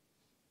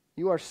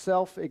you are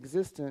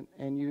self-existent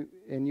and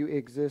you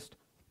exist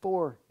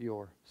for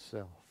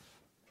yourself.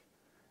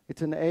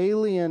 It's an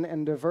alien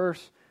and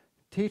diverse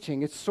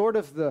teaching. It's sort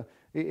of the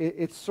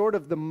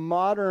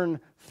modern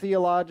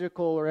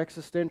theological or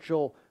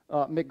existential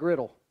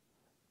McGriddle.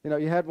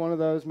 You had one of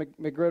those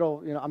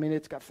McGriddle. I mean,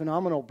 it's got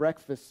phenomenal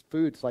breakfast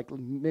foods like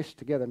mished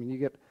together. I mean,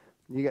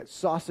 you get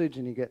sausage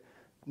and you get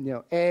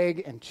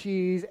egg and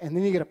cheese, and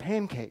then you get a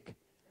pancake,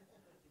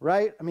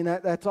 right? I mean,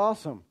 that's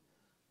awesome.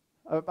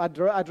 I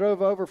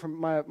drove over from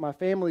my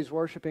family's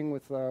worshiping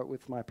with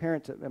my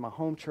parents at my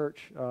home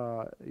church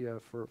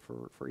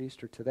for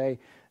Easter today.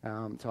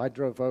 So I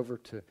drove over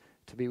to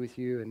be with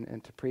you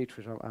and to preach,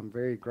 which I'm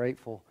very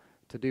grateful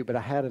to do. But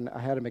I had a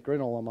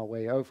McGriddle on my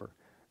way over.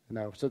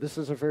 So this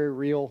is a very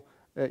real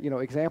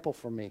example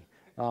for me.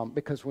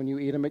 Because when you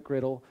eat a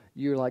McGriddle,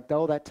 you're like,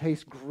 oh, that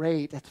tastes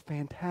great. That's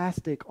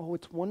fantastic. Oh,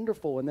 it's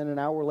wonderful. And then an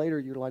hour later,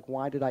 you're like,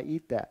 why did I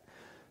eat that?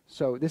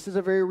 So this is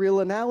a very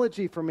real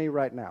analogy for me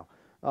right now.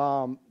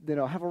 I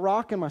have a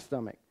rock in my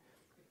stomach.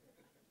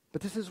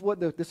 But this is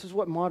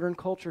what modern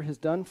culture has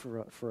done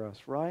for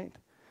us, right?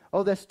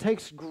 Oh, this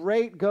takes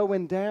great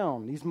going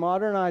down. These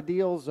modern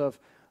ideals of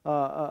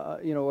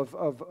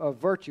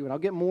virtue, and I'll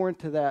get more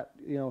into that,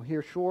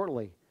 here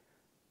shortly.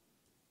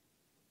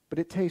 But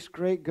it tastes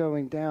great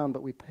going down,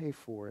 but we pay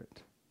for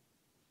it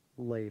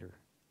later.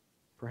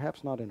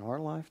 Perhaps not in our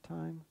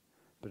lifetime,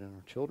 but in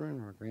our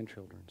children or our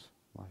grandchildren's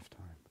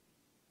lifetime.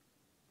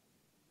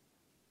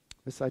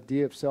 This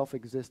idea of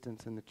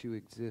self-existence and that you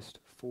exist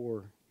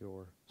for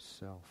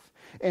yourself.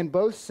 And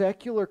both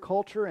secular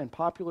culture and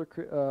popular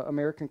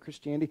American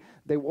Christianity,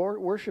 they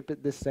worship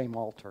at this same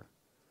altar.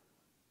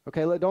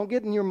 Okay, don't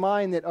get in your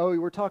mind that,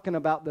 we're talking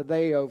about the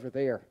they over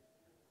there.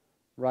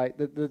 Right?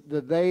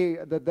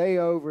 The they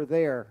over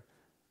there.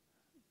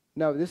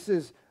 No, this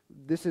is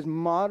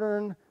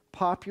modern,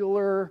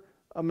 popular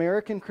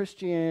American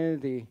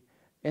Christianity,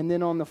 and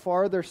then on the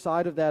farther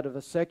side of that, of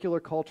a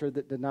secular culture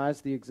that denies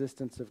the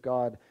existence of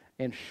God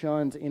and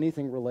shuns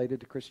anything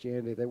related to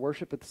Christianity. They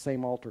worship at the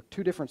same altar,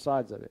 two different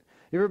sides of it.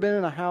 You ever been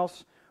in a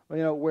house,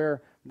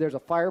 where there's a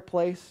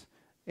fireplace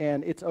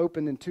and it's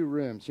open in two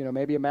rooms,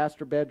 maybe a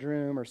master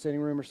bedroom or sitting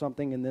room or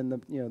something, and then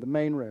the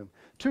main room.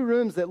 Two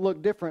rooms that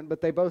look different,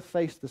 but they both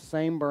face the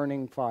same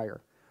burning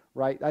fire,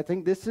 right? I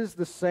think this is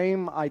the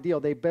same ideal.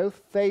 They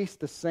both face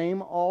the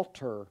same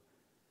altar,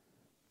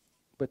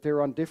 but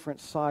they're on different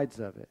sides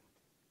of it.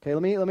 Okay,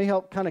 let me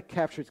help kind of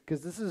capture it,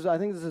 because I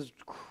think this is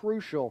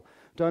crucial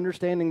to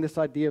understanding this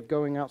idea of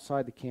going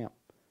outside the camp.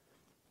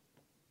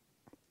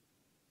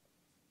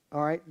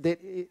 All right,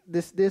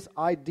 this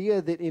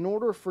idea that in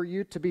order for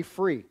you to be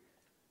free,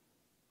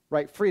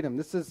 right, freedom,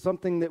 this is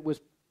something that was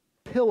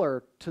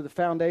pillar to the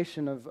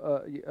foundation of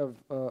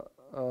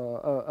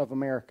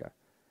America.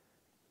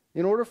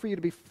 In order for you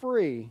to be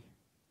free,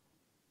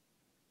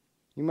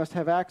 you must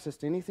have access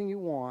to anything you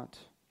want,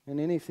 and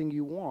anything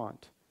you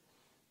want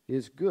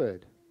is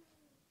good.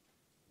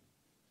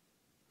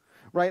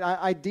 Right,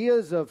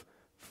 ideas of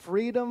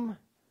freedom,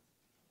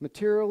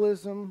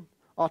 materialism,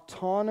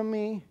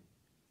 autonomy,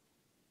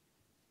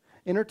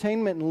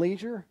 entertainment and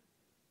leisure.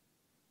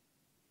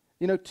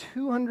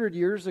 200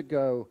 years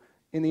ago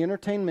in the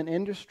entertainment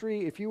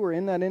industry, if you were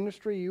in that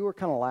industry, you were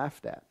kind of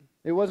laughed at.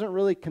 It wasn't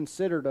really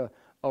considered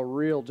a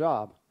real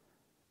job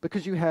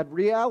because you had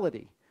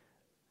reality.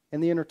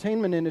 And the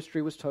entertainment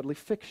industry was totally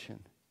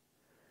fiction.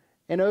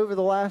 And over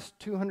the last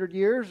 200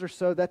 years or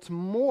so, that's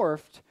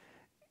morphed.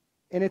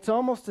 And it's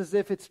almost as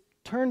if it's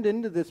turned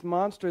into this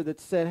monster that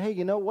said, hey,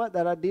 you know what?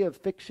 That idea of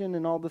fiction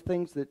and all the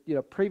things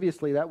that,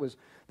 previously that was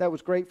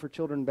great for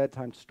children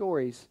bedtime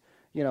stories,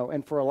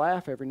 and for a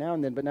laugh every now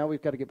and then, but now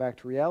we've got to get back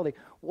to reality.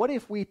 What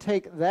if we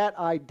take that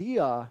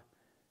idea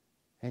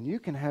and you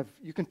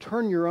can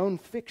turn your own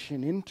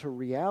fiction into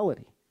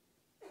reality?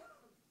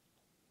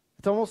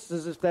 It's almost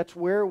as if that's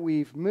where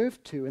we've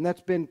moved to, and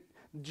that's been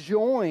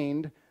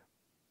joined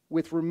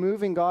with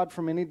removing God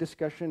from any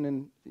discussion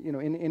and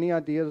in any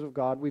ideas of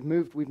God. We've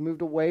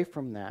moved away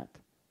from that.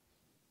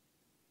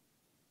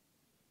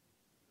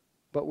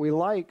 But we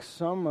like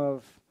some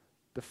of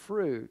the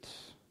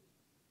fruits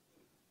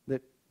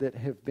that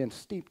have been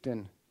steeped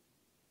in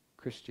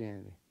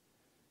Christianity.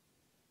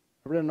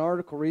 I read an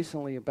article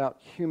recently about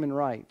human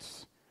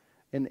rights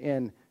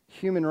and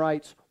human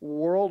rights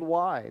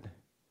worldwide.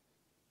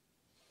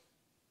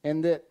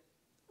 And that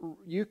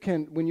you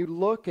can, when you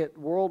look at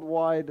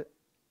worldwide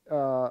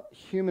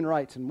human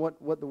rights and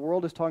what the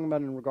world is talking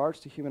about in regards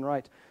to human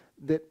rights,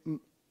 that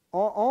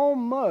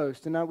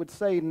almost, and I would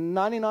say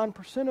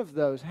 99% of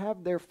those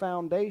have their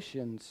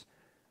foundations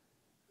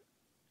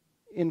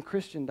in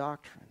Christian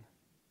doctrine.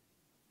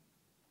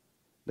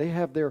 They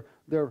have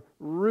their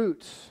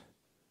roots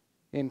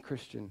in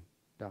Christian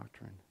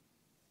doctrine.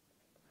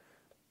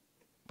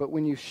 But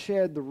when you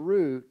shed the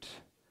root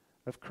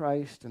of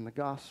Christ and the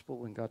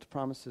gospel and God's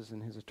promises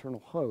and his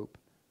eternal hope,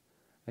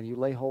 and you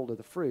lay hold of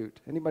the fruit,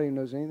 anybody who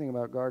knows anything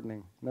about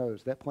gardening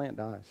knows that plant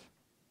dies.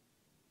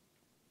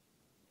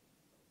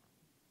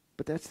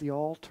 But that's the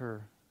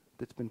altar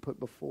that's been put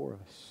before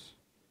us.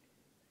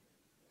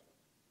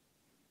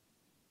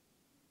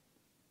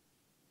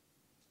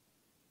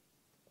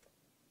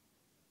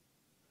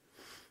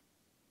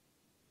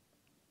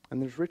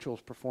 And there's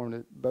rituals performed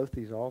at both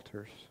these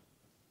altars,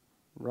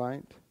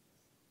 right?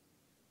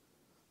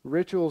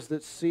 Rituals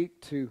that seek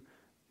to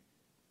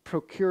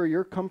procure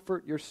your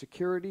comfort, your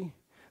security,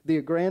 the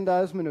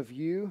aggrandizement of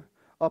you,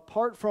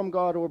 apart from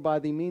God or by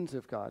the means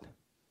of God.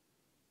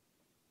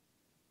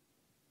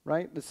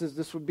 Right?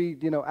 This would be,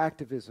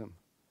 activism.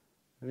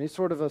 Any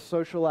sort of a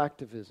social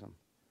activism.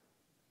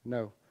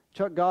 No.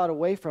 Chuck God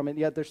away from it,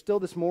 yet there's still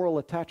this moral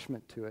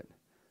attachment to it.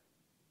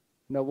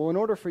 No, well, in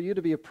order for you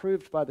to be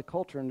approved by the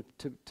culture and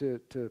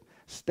to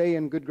stay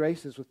in good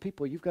graces with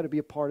people, you've got to be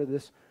a part of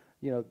this,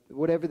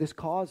 whatever this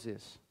cause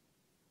is.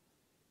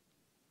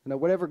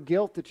 Whatever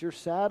guilt that you're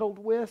saddled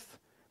with,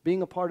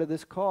 being a part of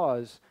this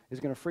cause is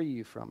going to free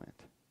you from it.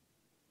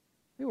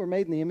 We're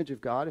made in the image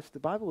of God. If the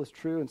Bible is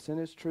true and sin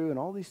is true and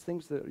all these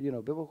things that,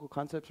 biblical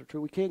concepts are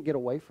true, we can't get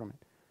away from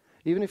it.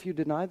 Even if you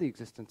deny the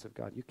existence of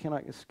God, you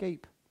cannot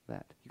escape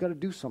that. You've got to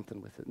do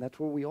something with it, and that's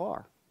where we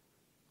are.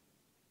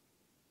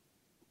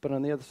 But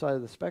on the other side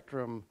of the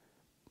spectrum,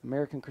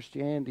 American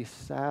Christianity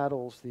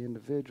saddles the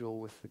individual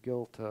with the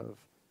guilt of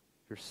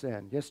your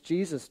sin. Yes,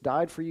 Jesus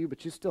died for you,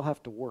 but you still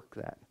have to work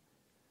that.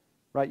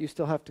 Right? You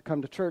still have to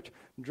come to church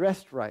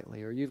dressed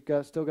rightly, or you've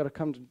still got to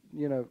come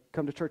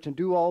to church and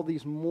do all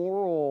these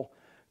moral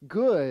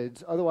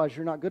goods. Otherwise,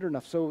 you're not good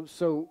enough.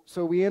 So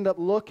we end up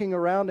looking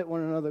around at one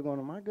another, going,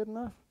 "Am I good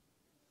enough?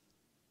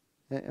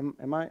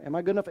 Am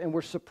I good enough?" And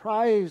we're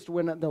surprised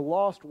when the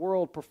lost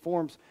world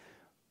performs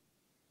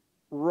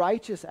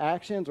righteous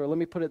actions, or let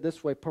me put it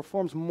this way,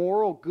 performs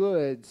moral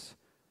goods,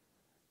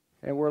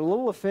 and we're a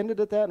little offended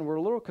at that, and we're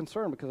a little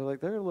concerned because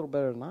they're a little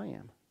better than I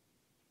am.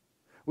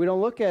 We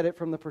don't look at it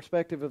from the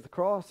perspective of the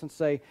cross and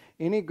say,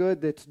 any good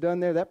that's done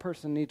there, that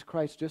person needs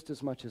Christ just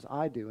as much as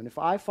I do. And if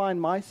I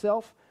find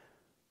myself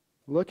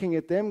looking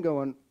at them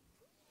going,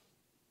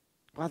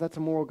 wow, that's a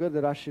moral good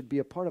that I should be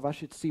a part of, I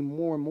should see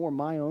more and more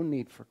my own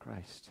need for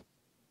Christ.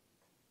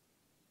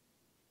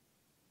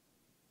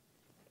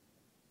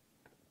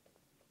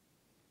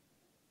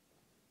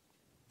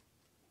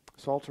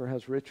 This altar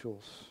has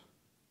rituals,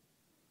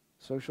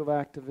 social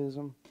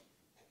activism,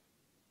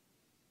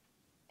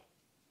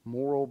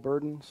 moral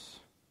burdens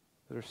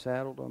that are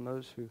saddled on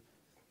those who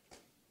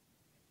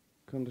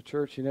come to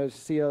church.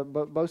 See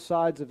both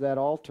sides of that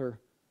altar.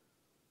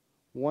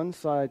 One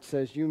side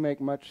says you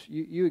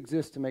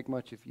exist to make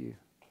much of you.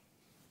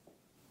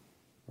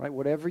 Right?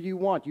 Whatever you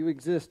want, you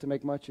exist to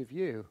make much of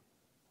you.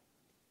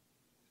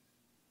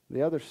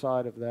 The other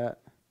side of that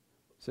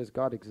says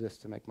God exists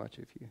to make much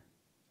of you.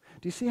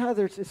 Do you see how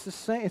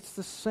it's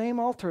the same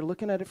altar,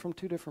 looking at it from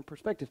two different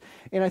perspectives?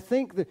 And I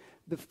think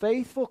the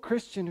faithful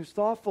Christian who's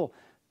thoughtful,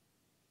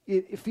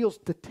 it feels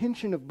the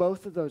tension of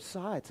both of those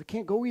sides. It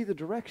can't go either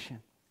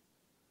direction.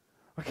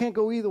 Or can't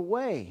go either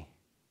way.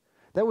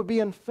 That would be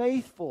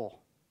unfaithful.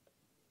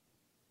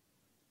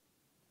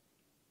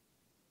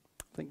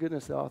 Thank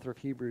goodness the author of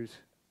Hebrews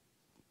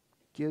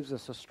gives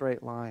us a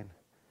straight line.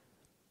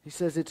 He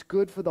says it's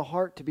good for the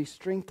heart to be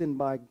strengthened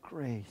by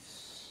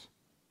grace,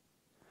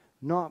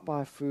 not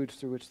by foods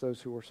through which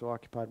those who were so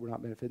occupied would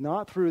not benefit.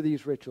 Not through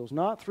these rituals,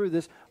 not through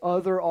this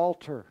other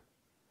altar.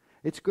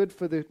 It's good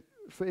for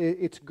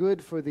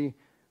the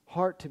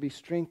heart to be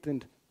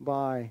strengthened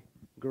by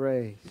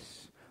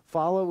grace.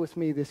 Follow with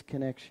me this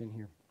connection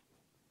here.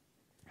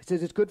 It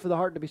says it's good for the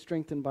heart to be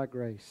strengthened by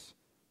grace.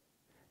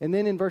 And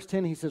then in verse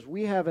 10 he says,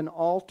 we have an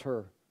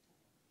altar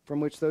from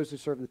which those who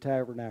serve the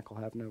tabernacle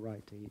have no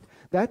right to eat.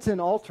 That's an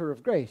altar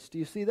of grace. Do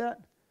you see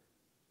that?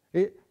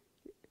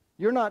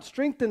 You're not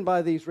strengthened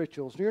by these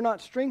rituals. You're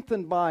not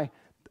strengthened by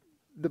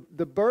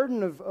the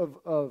burden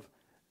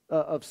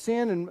of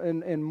sin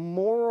and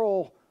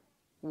moral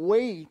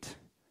weight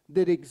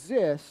that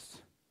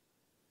exists.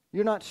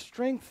 You're not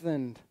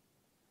strengthened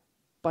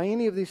by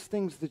any of these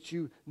things that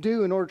you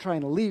do in order to try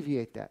and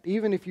alleviate that.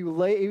 Even if you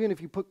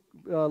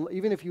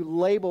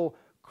label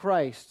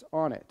Christ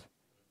on it.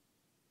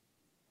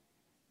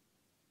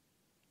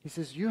 He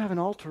says you have an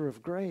altar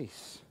of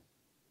grace.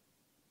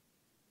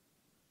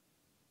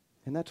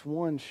 And that's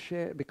one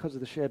shed because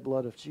of the shed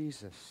blood of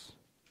Jesus.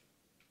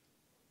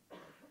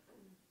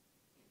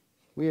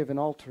 We have an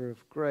altar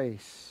of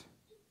grace.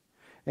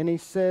 And he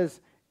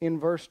says in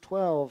verse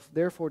 12,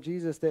 therefore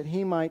Jesus, that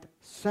he might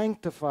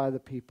sanctify the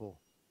people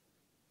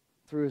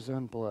through his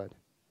own blood.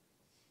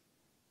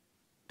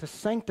 To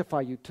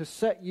sanctify you, to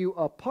set you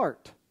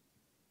apart.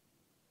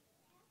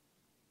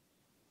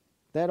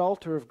 That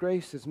altar of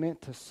grace is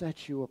meant to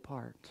set you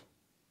apart.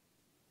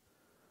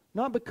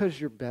 Not because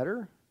you're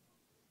better.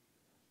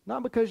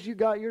 Not because you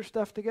got your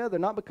stuff together.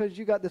 Not because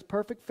you got this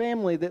perfect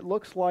family that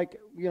looks like,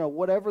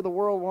 whatever the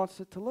world wants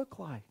it to look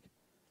like.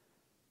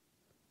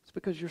 It's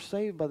because you're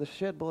saved by the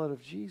shed blood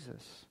of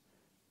Jesus.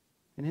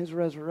 And his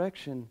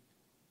resurrection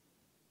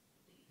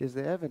is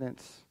the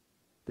evidence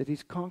that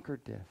he's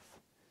conquered death.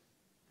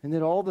 And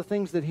that all the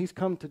things that he's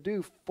come to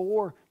do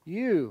for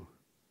you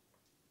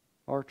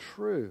are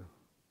true.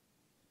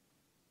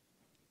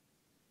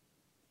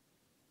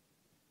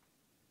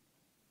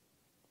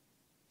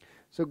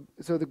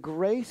 So the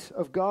grace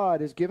of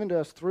God is given to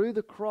us through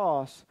the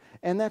cross,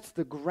 and that's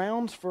the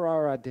grounds for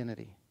our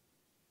identity.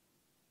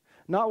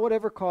 Not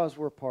whatever cause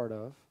we're part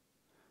of.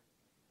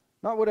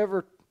 Not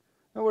whatever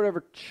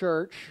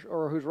church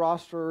or whose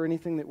roster or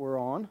anything that we're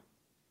on.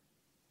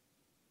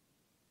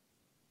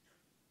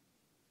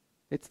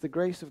 It's the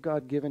grace of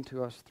God given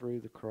to us through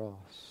the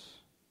cross.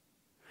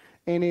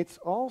 And it's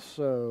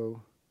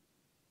also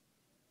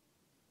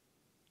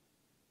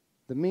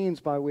the means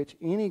by which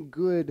any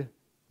good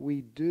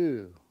we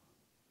do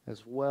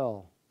as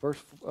well.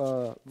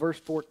 Verse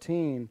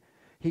 14,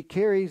 he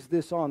carries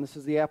this on. This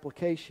is the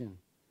application.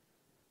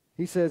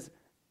 He says,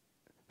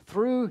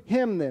 through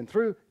him then,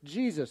 through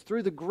Jesus,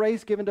 through the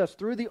grace given to us,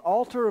 through the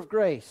altar of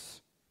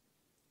grace,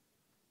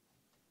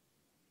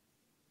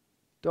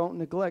 don't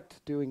neglect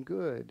doing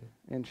good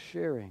and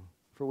sharing,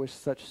 for which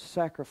such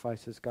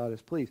sacrifices God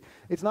is pleased.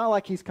 It's not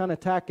like he's kind of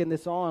tacking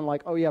this on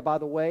like, oh yeah, by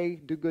the way,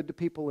 do good to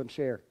people and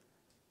share.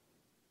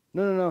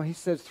 No. He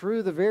says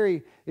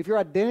if your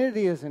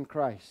identity is in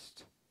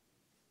Christ,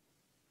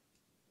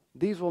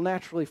 these will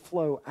naturally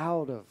flow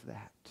out of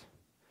that.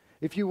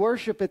 If you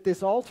worship at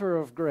this altar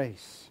of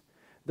grace,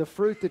 the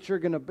fruit that you're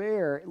going to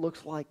bear, it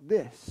looks like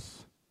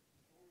this.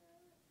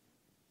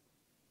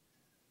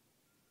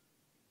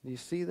 Do you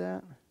see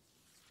that?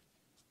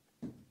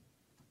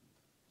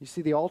 You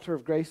see, the altar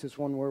of grace is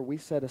one where we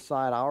set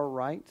aside our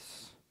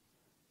rights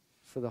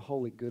for the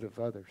holy good of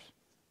others,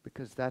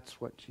 because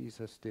that's what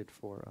Jesus did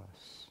for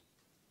us.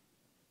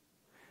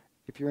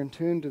 If you're in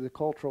tune to the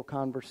cultural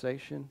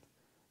conversation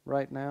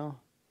right now,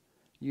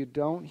 you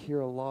don't hear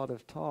a lot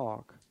of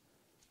talk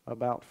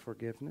about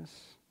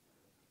forgiveness,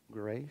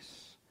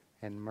 grace,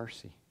 and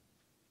mercy.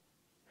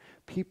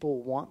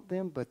 People want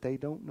them, but they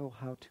don't know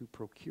how to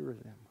procure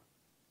them.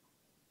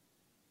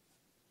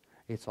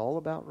 It's all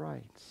about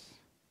rights.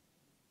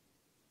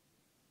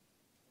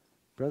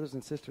 Brothers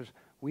and sisters,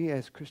 we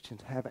as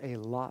Christians have a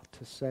lot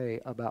to say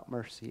about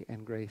mercy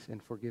and grace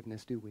and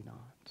forgiveness, do we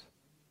not?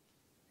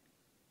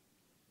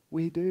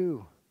 We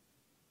do.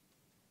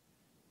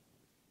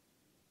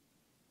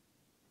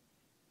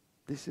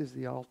 This is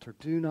the altar.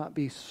 Do not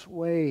be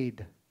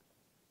swayed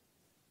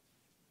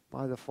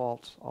by the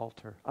false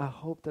altar. I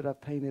hope that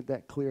I've painted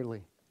that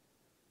clearly.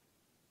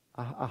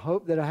 I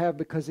hope that I have,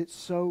 because it's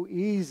so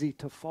easy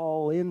to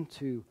fall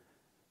into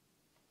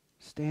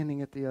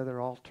standing at the other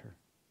altar,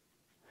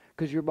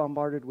 because you're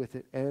bombarded with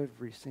it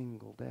every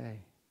single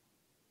day.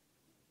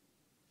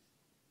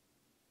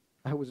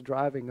 I was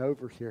driving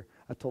over here.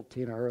 I told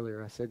Tina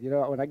earlier, I said,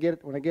 when I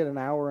get an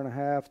hour and a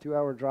half,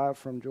 2-hour drive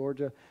from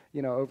Georgia,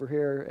 over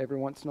here every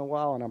once in a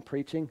while, and I'm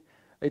preaching,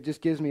 it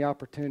just gives me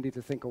opportunity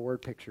to think of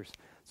word pictures.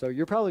 So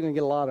you're probably going to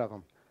get a lot of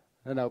them.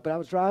 I know. But I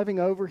was driving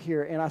over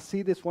here, and I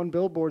see this one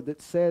billboard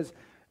that says,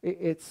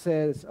 it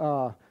says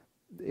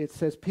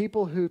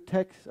people who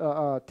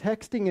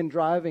texting and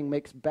driving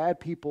makes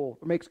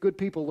good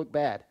people look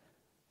bad.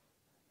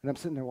 And I'm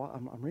sitting there,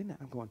 I'm reading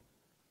that, I'm going,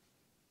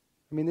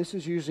 this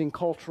is using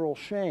cultural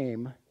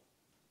shame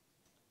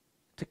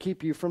to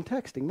keep you from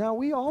texting. Now,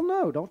 we all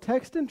know, don't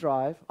text and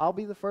drive. I'll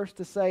be the first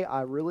to say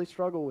I really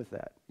struggle with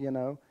that,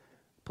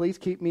 Please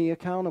keep me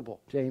accountable,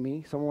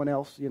 Jamie. Someone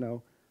else,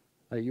 you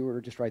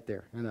were just right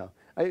there, I know.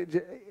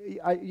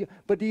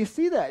 But do you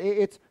see that?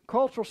 It's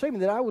cultural shame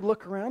that I would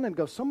look around and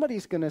go,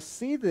 somebody's going to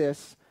see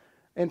this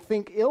and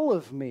think ill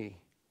of me.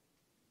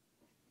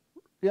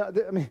 Yeah,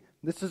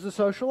 this is a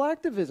social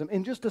activism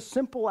in just a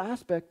simple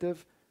aspect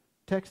of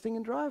texting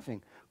and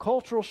driving.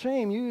 Cultural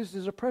shame used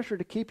as a pressure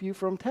to keep you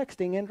from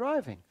texting and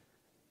driving.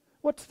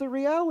 What's the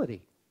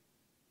reality?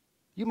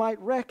 You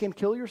might wreck and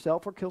kill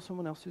yourself or kill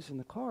someone else who's in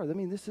the car.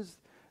 This is,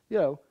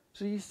 so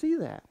you see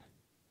that.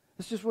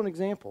 It's just one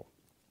example.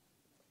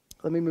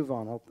 Let me move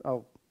on.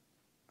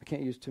 I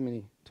can't use too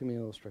many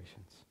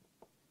illustrations.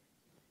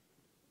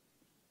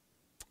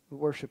 We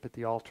worship at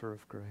the altar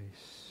of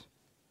grace.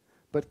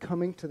 But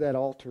coming to that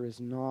altar is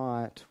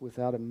not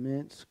without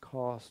immense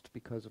cost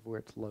because of where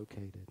it's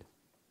located.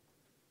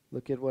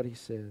 Look at what he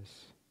says.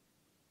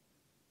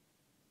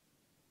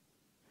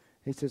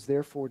 He says,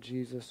 therefore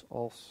Jesus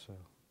also,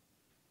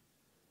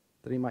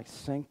 that he might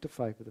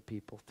sanctify the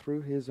people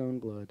through his own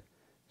blood,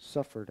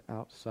 suffered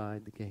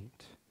outside the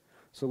gate.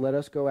 So let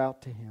us go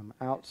out to him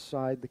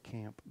outside the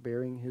camp,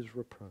 bearing his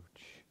reproach.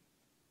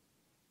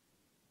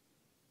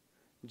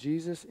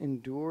 Jesus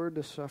endured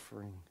the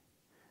suffering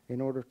in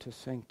order to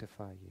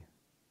sanctify you.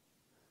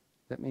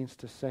 That means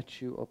to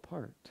set you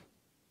apart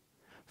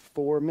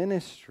for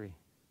ministry,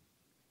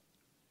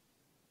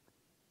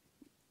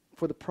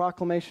 for the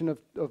proclamation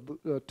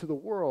to the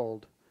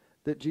world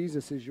that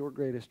Jesus is your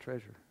greatest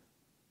treasure,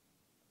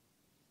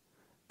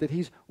 that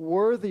he's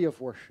worthy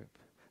of worship,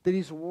 that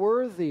he's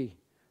worthy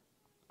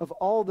of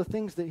all the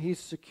things that he's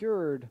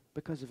secured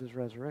because of his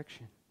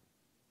resurrection.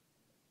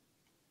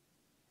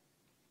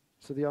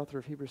 So the author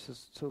of Hebrews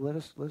says, so let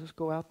us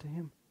go out to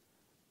him.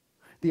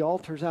 The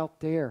altar's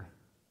out there.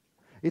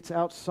 It's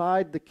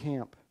outside the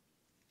camp.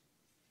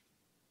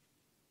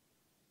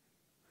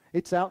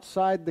 It's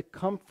outside the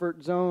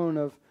comfort zone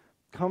of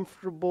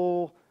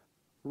comfortable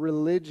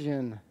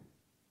religion,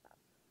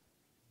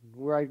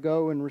 where I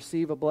go and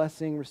receive a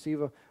blessing,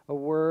 receive a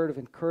word of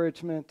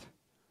encouragement,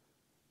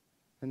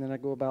 and then I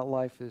go about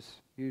life as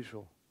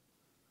usual,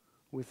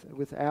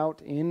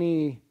 without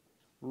any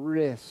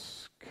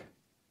risk.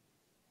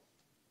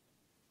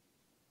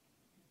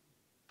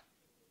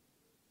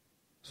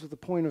 This is the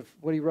point of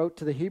what he wrote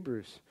to the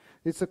Hebrews.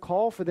 It's a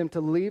call for them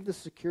to leave the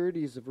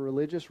securities of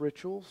religious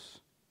rituals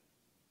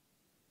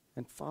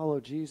and follow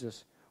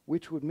Jesus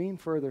which would mean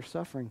further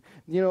suffering.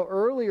 You know,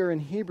 earlier in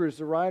Hebrews,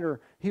 the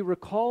writer, he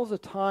recalls a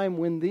time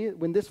when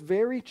this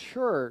very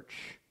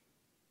church,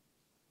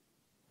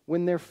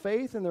 when their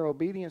faith and their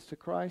obedience to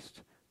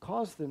Christ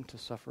caused them to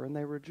suffer, and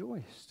they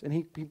rejoiced. And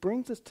he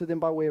brings this to them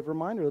by way of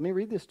reminder. Let me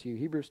read this to you,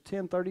 Hebrews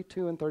 10,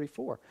 32 and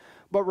 34.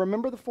 But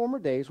remember the former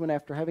days when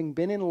after having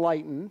been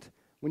enlightened,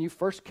 when you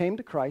first came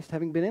to Christ,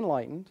 having been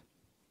enlightened,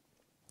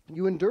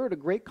 you endured a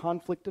great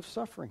conflict of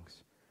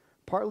sufferings,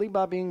 partly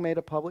by being made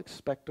a public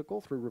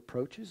spectacle through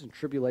reproaches and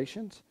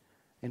tribulations,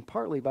 and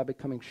partly by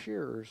becoming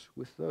sharers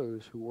with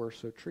those who were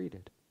so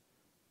treated.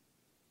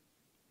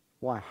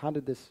 Why? How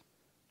did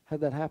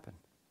that happen?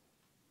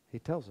 He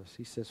tells us,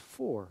 he says,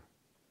 for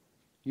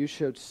you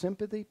showed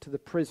sympathy to the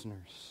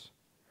prisoners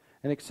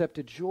and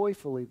accepted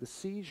joyfully the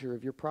seizure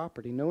of your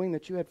property, knowing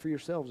that you had for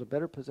yourselves a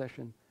better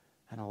possession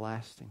and a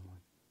lasting one.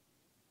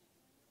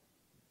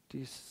 Do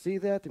you see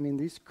that? I mean,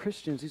 these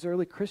Christians, these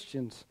early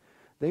Christians,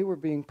 they were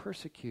being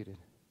persecuted.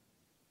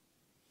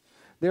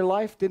 Their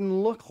life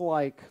didn't look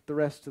like the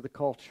rest of the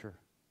culture.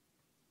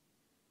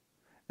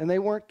 And they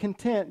weren't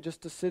content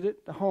just to sit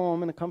at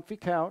home in a comfy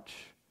couch,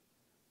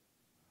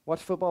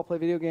 watch football, play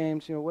video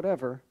games,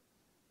 whatever.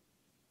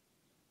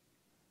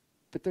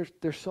 But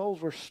their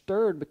souls were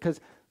stirred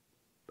because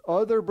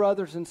other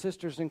brothers and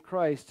sisters in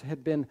Christ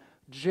had been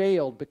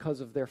jailed because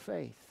of their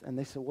faith. And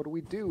they said, what do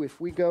we do if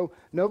we go?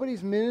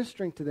 Nobody's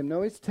ministering to them.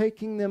 Nobody's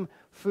taking them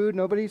food.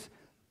 Nobody's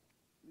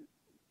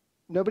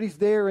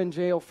there in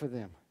jail for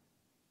them.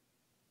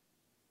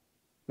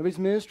 Nobody's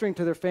ministering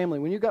to their family.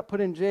 When you got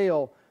put in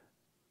jail,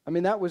 I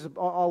mean, that was a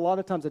lot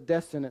of times a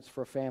death sentence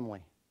for a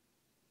family.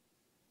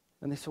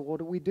 And they said, what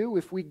do we do?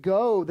 If we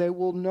go, they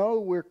will know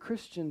we're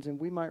Christians and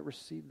we might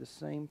receive the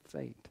same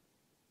fate.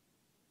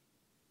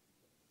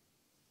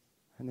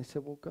 And they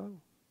said, well, go.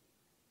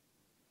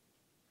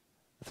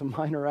 It's a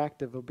minor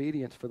act of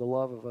obedience for the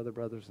love of other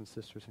brothers and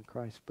sisters in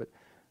Christ, but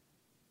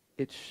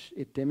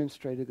it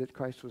demonstrated that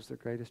Christ was their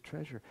greatest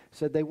treasure. It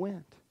said they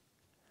went,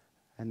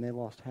 and they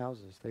lost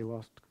houses. They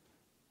lost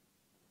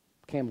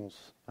camels.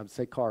 I would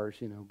say cars,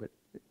 but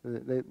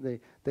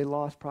they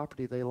lost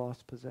property. They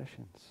lost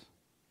possessions.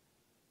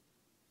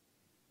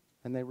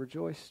 And they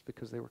rejoiced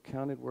because they were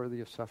counted worthy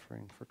of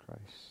suffering for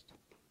Christ.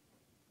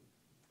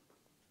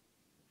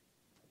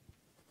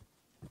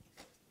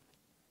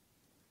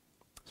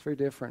 It's very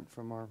different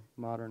from our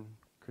modern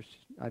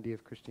idea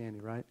of Christianity,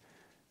 right?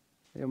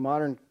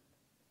 Modern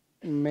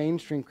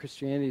mainstream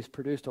Christianity has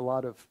produced a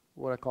lot of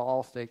what I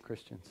call Allstate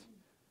Christians.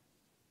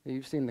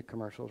 You've seen the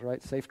commercials,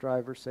 right? Safe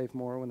drivers save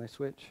more when they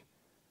switch.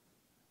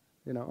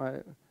 They're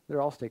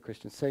Allstate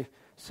Christians.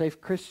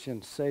 Safe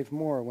Christians save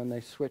more when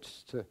they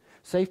switch to...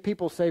 Safe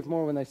people save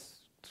more when they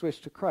switch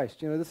to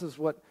Christ. This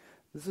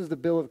is the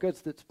bill of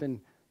goods that's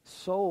been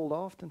sold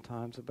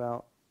oftentimes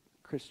about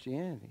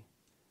Christianity.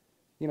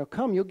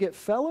 Come, you'll get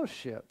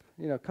fellowship.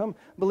 Come,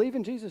 believe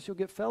in Jesus, you'll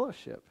get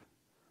fellowship,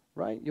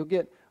 right?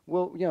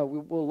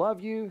 We'll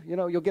love you.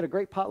 You'll get a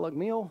great potluck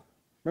meal.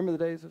 Remember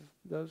the days of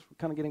those? We're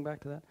kind of getting back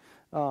to that.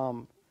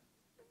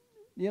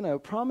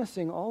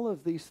 Promising all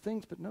of these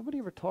things, but nobody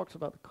ever talks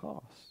about the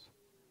cost,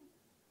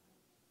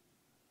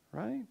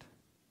 right?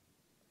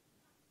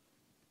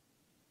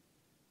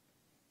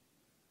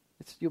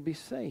 You'll be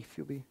safe.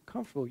 You'll be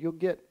comfortable. You'll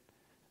get,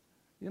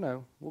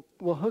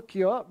 we'll hook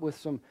you up with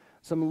some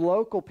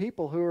local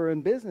people who are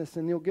in business,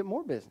 and you'll get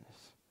more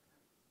business.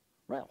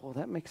 Right? Well,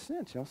 that makes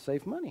sense.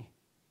 Save money.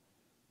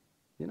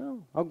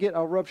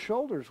 I'll rub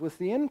shoulders with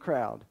the in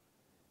crowd.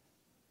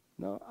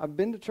 I've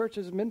been to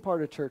churches and been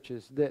part of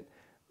churches that,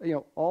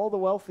 all the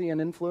wealthy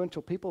and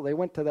influential people, they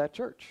went to that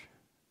church.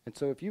 And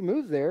so if you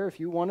moved there, if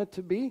you wanted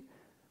to be,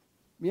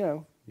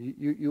 you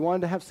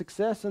wanted to have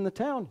success in the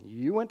town,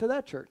 you went to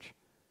that church.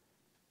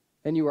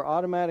 And you were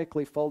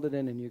automatically folded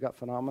in and you got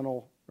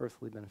phenomenal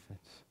earthly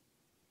benefits.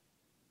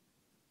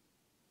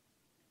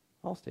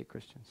 Allstate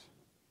Christians.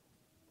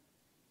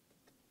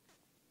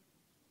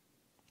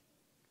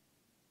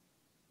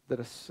 That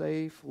a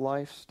safe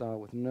lifestyle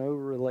with no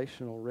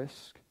relational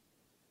risk,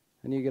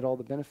 and you get all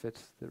the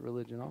benefits that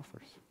religion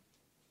offers.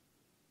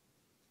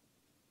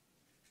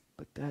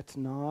 But that's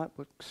not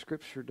what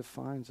Scripture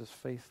defines as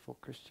faithful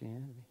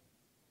Christianity.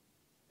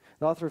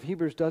 The author of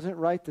Hebrews doesn't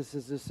write this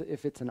as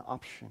if it's an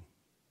option.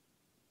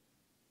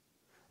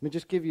 Let me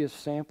just give you a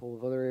sample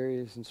of other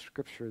areas in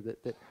Scripture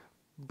that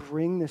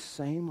bring the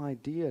same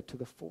idea to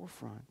the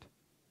forefront.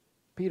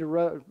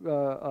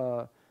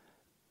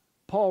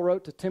 Paul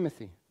wrote to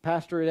Timothy,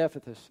 pastor at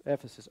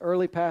Ephesus,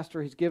 early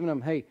pastor. He's given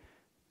him, hey,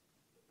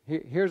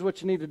 here's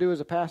what you need to do as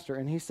a pastor.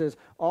 And he says,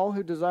 all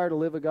who desire to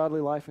live a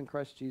godly life in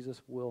Christ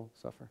Jesus will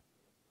suffer.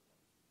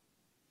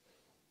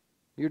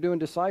 You're doing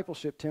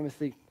discipleship,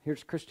 Timothy.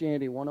 Here's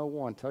Christianity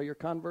 101. Tell your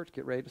converts,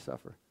 get ready to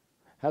suffer.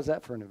 How's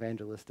that for an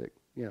evangelistic,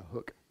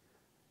 hook?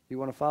 You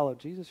want to follow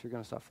Jesus, you're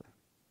going to suffer.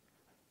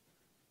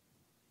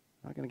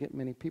 Not going to get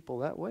many people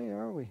that way,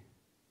 are we?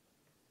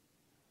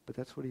 But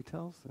that's what he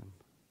tells them.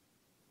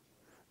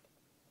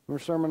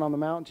 Remember Sermon on the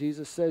Mount,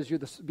 Jesus says,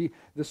 be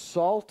the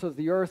salt of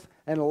the earth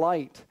and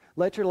light.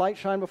 Let your light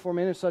shine before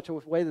men in such a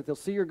way that they'll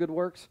see your good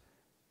works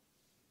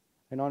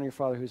and honor your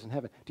Father who's in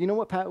heaven. Do you know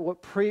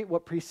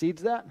what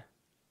precedes that?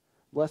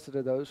 Blessed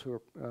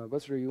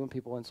are you when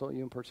people insult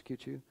you and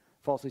persecute you,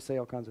 falsely say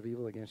all kinds of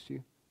evil against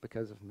you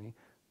because of me.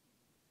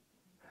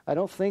 I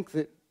don't think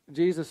that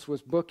Jesus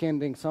was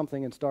bookending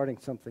something and starting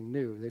something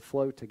new. They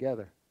flow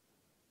together.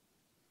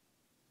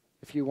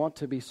 If you want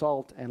to be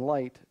salt and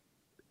light,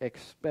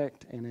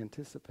 expect and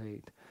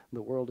anticipate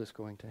the world is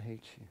going to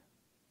hate you.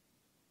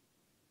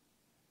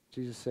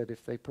 Jesus said,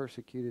 if they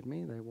persecuted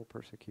me, they will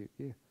persecute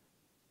you.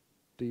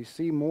 Do you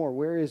see more?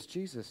 Where is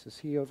Jesus? Is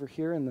he over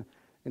here in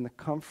the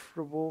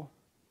comfortable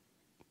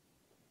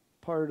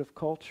part of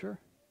culture?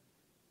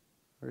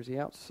 Or is he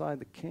outside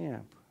the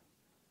camp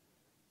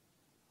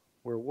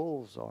where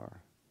wolves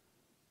are?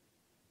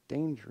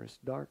 Dangerous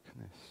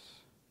darkness.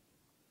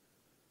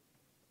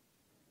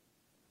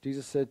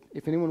 Jesus said,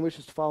 if anyone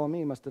wishes to follow me,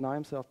 he must deny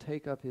himself,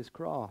 take up his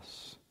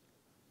cross,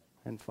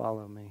 and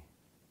follow me.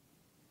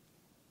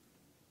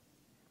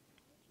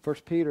 1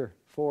 Peter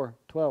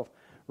 4:12.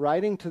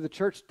 Writing to the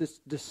church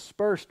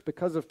dispersed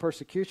because of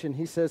persecution,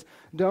 he says,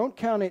 don't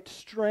count it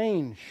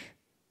strange,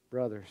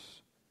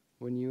 brothers,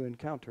 when you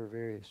encounter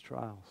various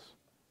trials.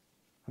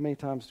 How many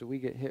times do we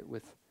get hit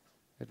with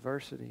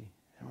adversity?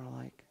 And we're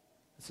like,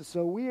 this is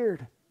so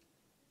weird.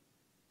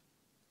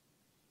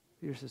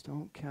 Peter says,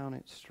 don't count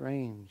it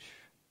strange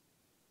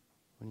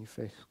when you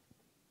face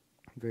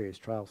various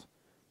trials.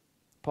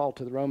 Paul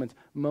to the Romans,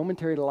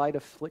 momentary light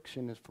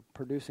affliction is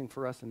producing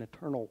for us an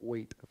eternal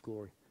weight of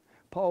glory.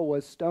 Paul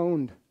was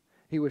stoned.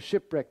 He was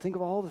shipwrecked. Think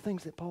of all the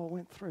things that Paul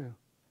went through.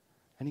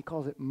 And he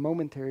calls it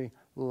momentary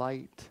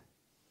light.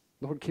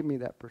 Lord, give me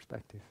that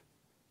perspective.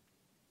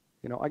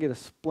 You know, I get a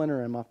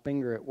splinter in my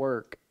finger at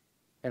work,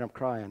 and I'm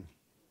crying.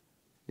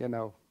 You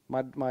know,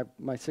 my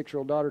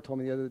 6-year-old daughter told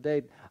me the other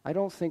day, I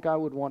don't think I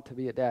would want to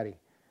be a daddy.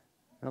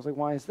 And I was like,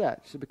 why is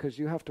that? She said, because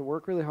you have to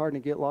work really hard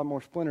and get a lot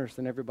more splinters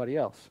than everybody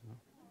else.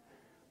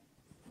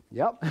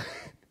 Yep.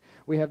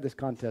 We have this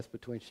contest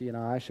between she and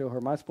I. I show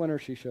her my splinter.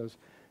 She shows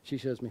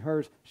me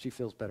hers. She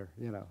feels better.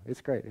 You know,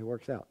 it's great. It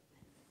works out.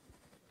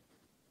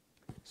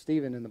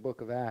 Stephen in the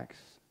book of Acts,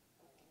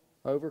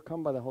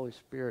 overcome by the Holy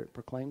Spirit,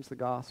 proclaims the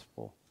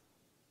gospel,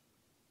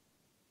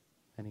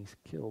 and he's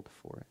killed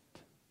for it.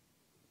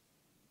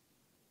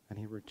 And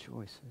he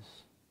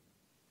rejoices.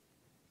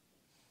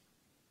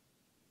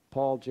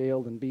 Paul,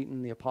 jailed and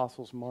beaten, the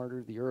apostles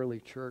martyred, the early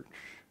church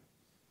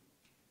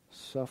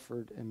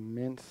suffered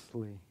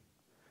immensely,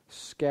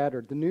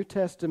 scattered. The New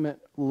Testament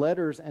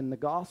letters and the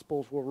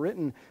Gospels were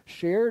written,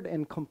 shared,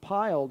 and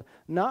compiled,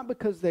 not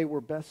because they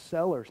were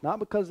bestsellers, not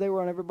because they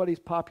were on everybody's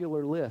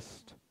popular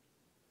list,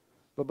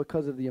 but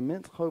because of the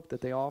immense hope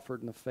that they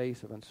offered in the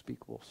face of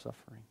unspeakable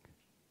suffering.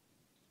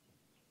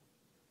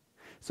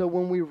 So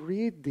when we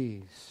read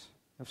these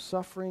of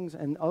sufferings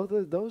and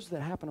those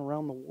that happen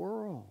around the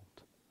world,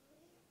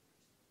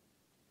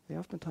 they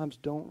oftentimes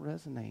don't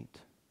resonate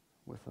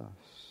with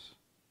us.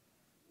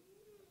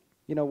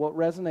 You know, what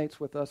resonates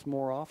with us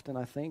more often,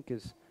 I think,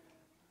 is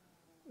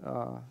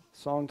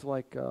songs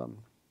like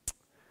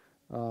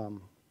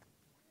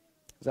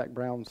Zach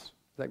Brown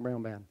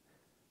Band,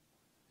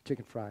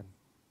 Chicken Fried.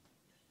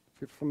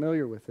 If you're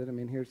familiar with it, I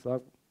mean, here's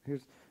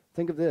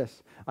think of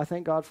this. I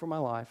thank God for my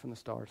life and the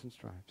stars and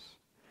stripes.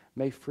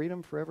 May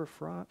freedom forever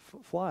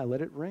fly,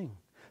 let it ring.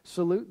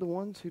 Salute the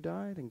ones who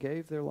died and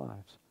gave their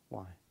lives.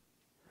 Why?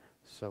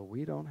 So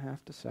we don't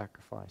have to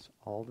sacrifice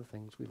all the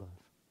things we love,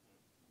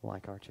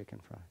 like our chicken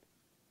fried.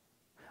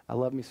 I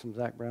love me some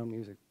Zach Brown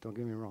music, don't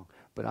get me wrong,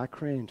 but I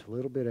cringe a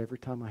little bit every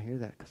time I hear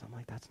that because I'm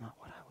like, that's not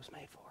what I was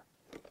made for.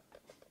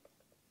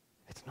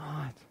 It's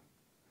not.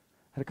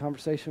 I had a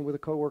conversation with a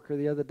coworker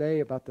the other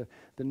day about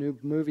the new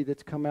movie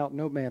that's come out,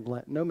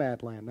 Nomadland.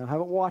 Now, I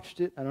haven't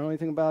watched it. I don't know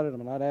anything about it.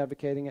 I'm not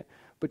advocating it.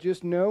 But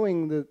just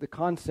knowing the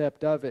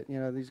concept of it, you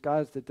know, these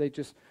guys that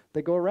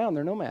they go around,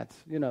 they're nomads,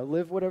 you know,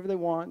 live whatever they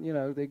want, you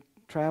know, they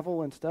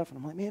travel and stuff. And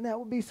I'm like, man, that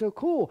would be so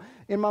cool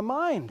in my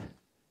mind.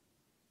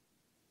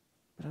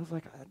 But I was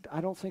like, I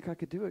don't think I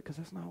could do it because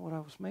that's not what I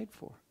was made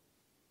for.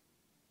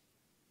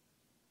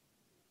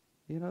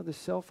 You know, the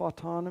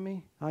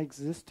self-autonomy, I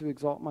exist to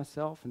exalt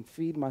myself and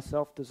feed my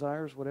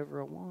self-desires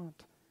whatever I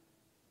want.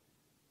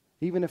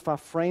 Even if I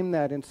frame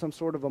that in some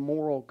sort of a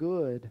moral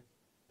good,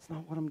 it's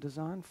not what I'm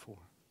designed for.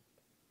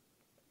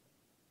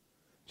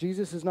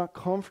 Jesus is not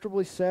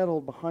comfortably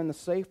settled behind the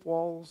safe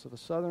walls of a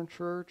southern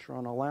church or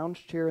on a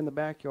lounge chair in the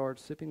backyard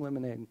sipping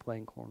lemonade and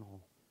playing cornhole.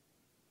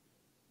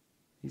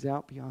 He's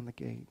out beyond the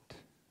gate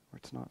where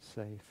it's not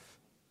safe.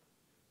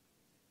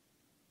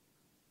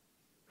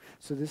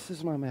 So this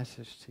is my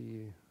message to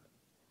you.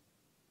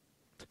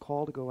 It's a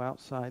call to go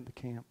outside the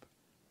camp.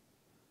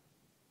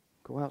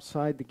 Go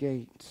outside the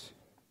gates.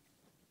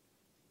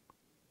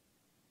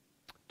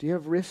 Do you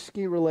have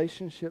risky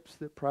relationships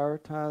that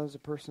prioritize a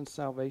person's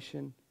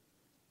salvation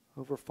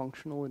over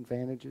functional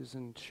advantages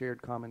and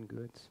shared common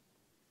goods?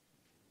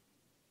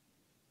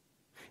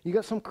 You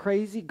got some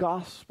crazy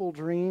gospel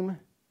dream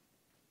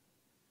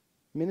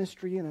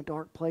ministry in a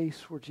dark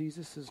place where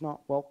Jesus is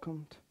not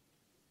welcomed?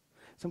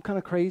 some kind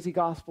of crazy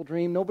gospel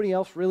dream. Nobody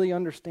else really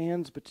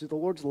understands, but the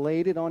Lord's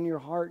laid it on your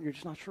heart and you're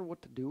just not sure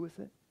what to do with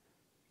it.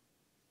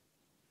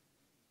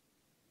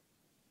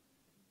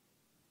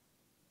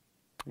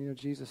 You know,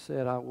 Jesus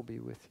said, I will be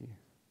with you.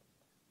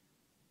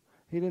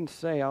 He didn't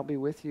say, I'll be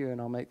with you and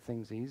I'll make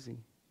things easy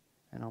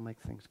and I'll make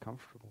things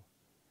comfortable.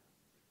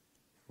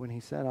 When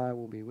he said, I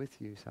will be with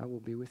you, he said, I will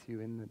be with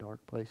you in the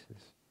dark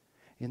places,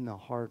 in the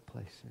hard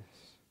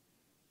places.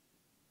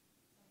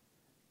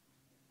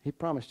 He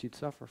promised you'd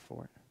suffer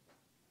for it.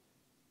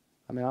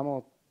 I mean,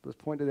 let's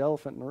point to the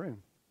elephant in the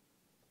room.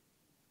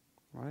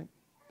 Right?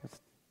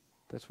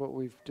 That's what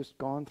we've just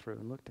gone through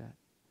and looked at.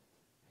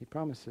 He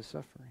promises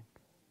suffering.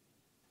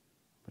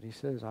 But he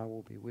says, I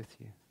will be with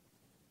you.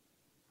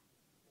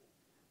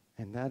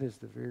 And that is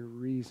the very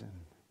reason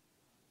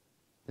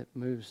that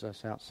moves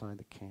us outside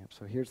the camp.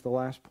 So here's the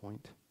last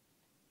point.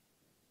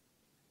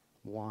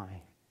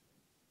 Why?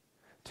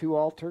 2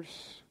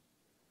 altars.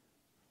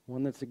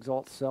 One that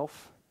exalts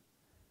self,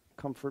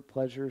 comfort,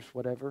 pleasures,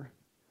 whatever.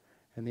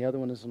 And the other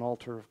one is an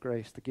altar of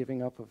grace, the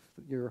giving up of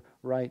your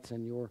rights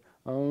and your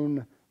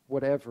own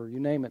whatever, you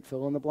name it,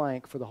 fill in the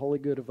blank, for the holy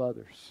good of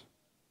others.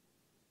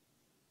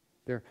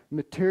 They're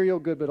material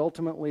good, but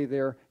ultimately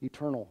they're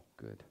eternal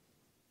good.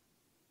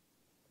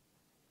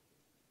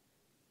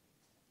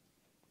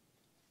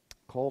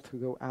 Call to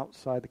go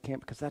outside the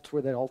camp, because that's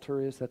where that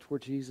altar is, that's where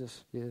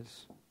Jesus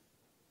is.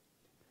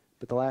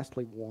 But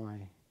lastly,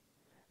 why?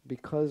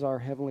 Because our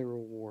heavenly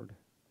reward,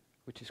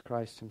 which is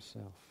Christ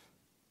himself.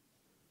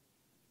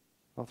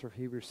 Author of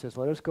Hebrews says,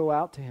 let us go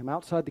out to him,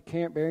 outside the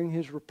camp, bearing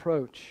his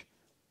reproach.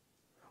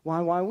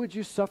 Why would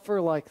you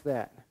suffer like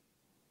that?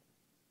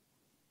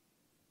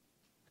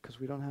 Because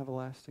we don't have a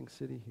lasting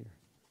city here.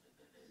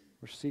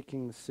 We're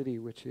seeking the city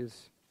which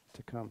is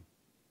to come.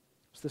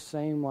 It's the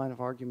same line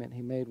of argument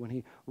he made when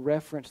he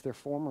referenced their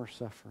former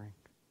suffering.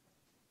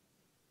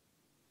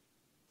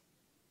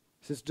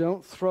 He says,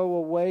 don't throw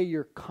away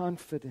your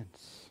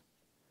confidence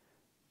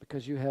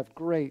because you have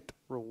great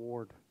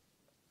reward.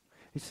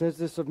 He says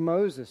this of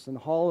Moses in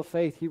the Hall of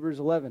Faith, Hebrews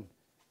 11.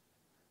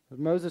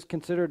 Moses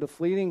considered the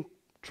fleeting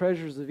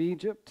treasures of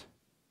Egypt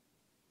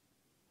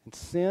and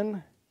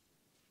sin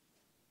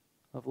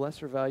of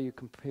lesser value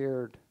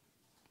compared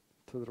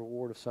to the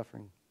reward of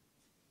suffering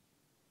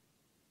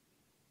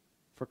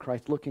for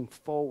Christ, looking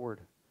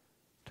forward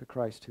to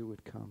Christ who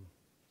would come.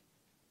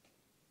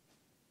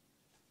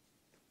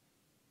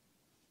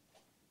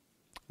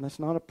 And that's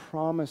not a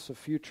promise of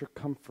future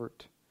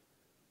comfort,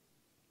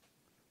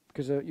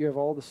 because you have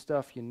all the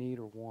stuff you need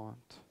or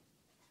want.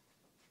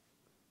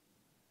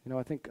 You know,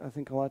 I think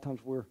a lot of times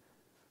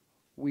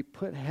we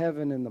put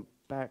heaven in the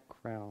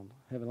background.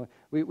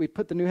 We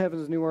put the new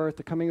heavens, new earth,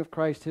 the coming of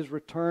Christ, his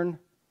return,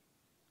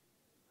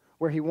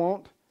 where he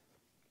won't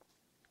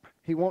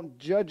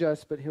judge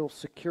us, but he'll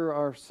secure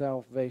our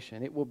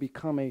salvation. It will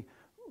become a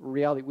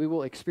reality. We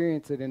will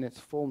experience it in its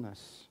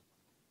fullness.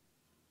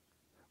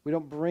 We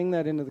don't bring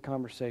that into the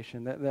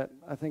conversation. That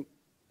I think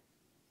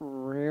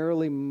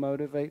rarely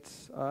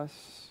motivates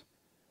us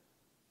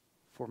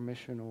for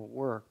missional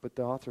work, but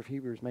the author of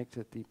Hebrews makes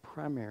it the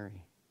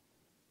primary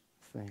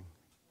thing.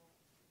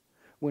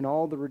 When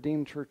all the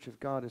redeemed church of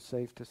God is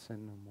saved to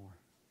sin no more.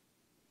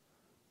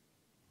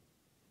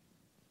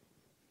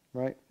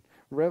 Right?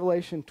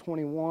 Revelation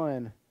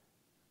 21,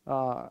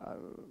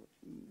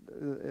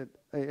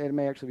 it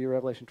may actually be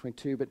Revelation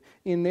 22, but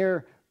in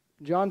there,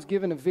 John's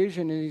given a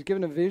vision, and he's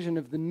given a vision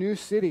of the new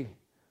city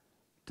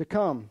to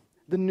come,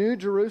 the new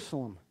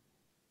Jerusalem.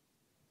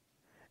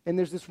 And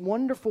there's this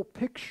wonderful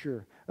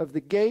picture of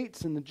the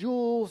gates and the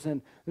jewels,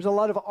 and there's a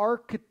lot of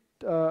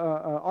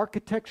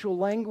architectural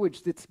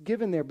language that's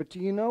given there. But do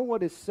you know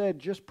what is said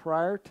just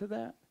prior to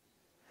that?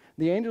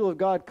 The angel of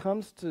God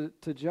comes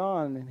to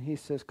John, and he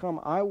says, come,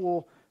 I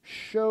will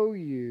show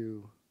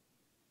you.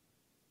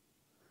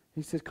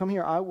 He says, come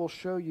here, I will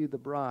show you the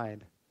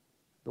bride,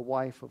 the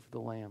wife of the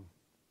Lamb.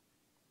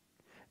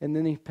 And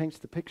then he paints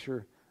the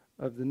picture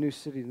of the new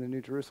city, the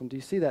new Jerusalem. Do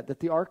you see that? That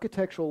the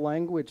architectural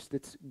language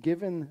that's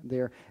given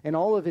there, and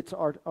all of its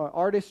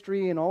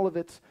artistry and all of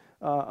its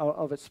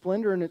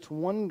splendor and its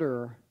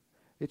wonder,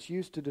 it's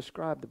used to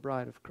describe the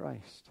bride of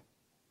Christ.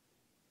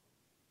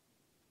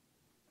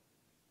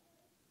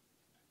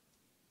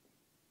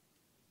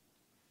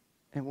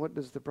 And what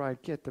does the bride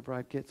get? The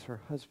bride gets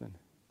her husband.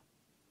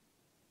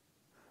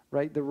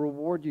 Right? The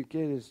reward you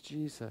get is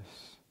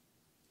Jesus.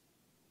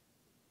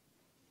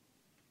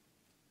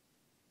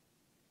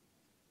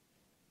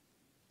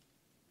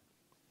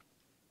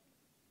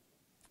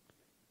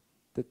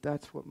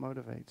 That's what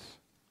motivates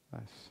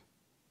us.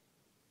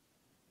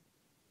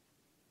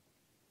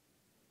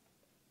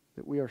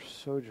 That we are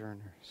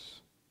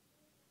sojourners.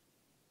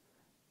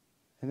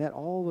 And that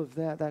all of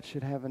that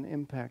should have an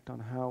impact on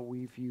how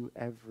we view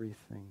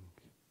everything.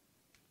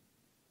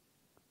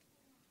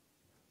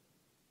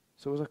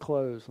 So as I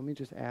close, let me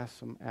just ask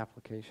some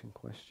application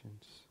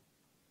questions.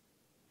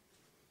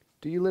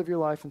 Do you live your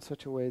life in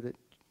such a way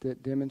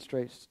that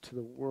demonstrates to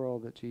the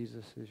world that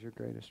Jesus is your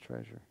greatest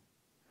treasure?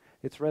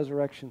 It's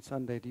Resurrection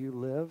Sunday. Do you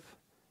live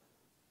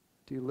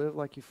Do you live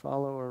like you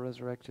follow a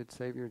resurrected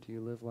Savior? Do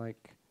you live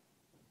like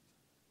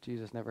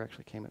Jesus never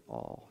actually came at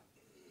all?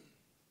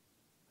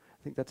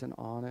 I think that's an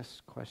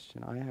honest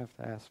question I have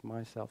to ask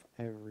myself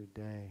every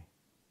day.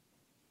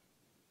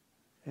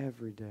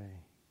 Every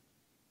day.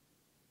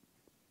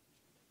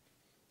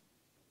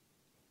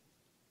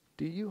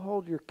 Do you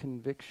hold your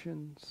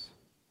convictions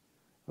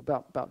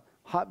about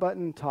hot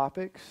button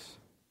topics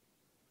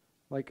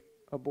like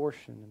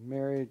abortion and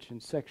marriage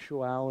and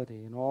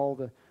sexuality and all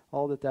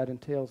that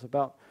entails,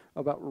 about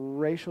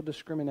racial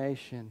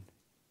discrimination?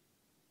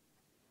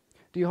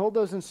 Do you hold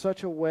those in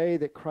such a way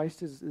that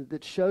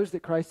that shows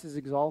that Christ is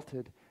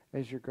exalted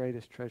as your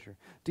greatest treasure?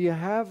 Do you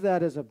have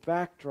that as a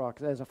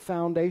backdrop, as a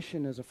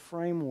foundation, as a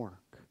framework?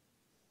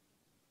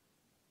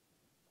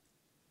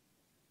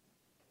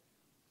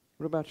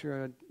 What about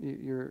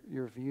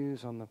your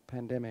views on the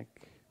pandemic,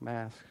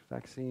 mask,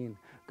 vaccine,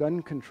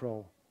 gun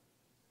control,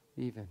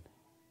 even?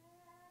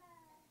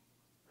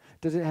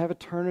 Does it have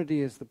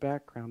eternity as the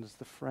background, as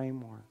the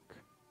framework?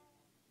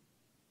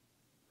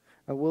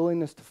 A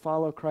willingness to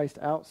follow Christ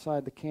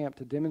outside the camp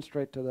to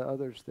demonstrate to the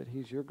others that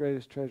he's your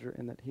greatest treasure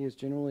and that he is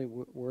genuinely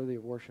worthy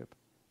of worship.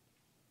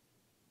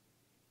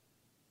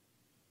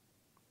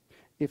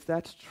 If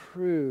that's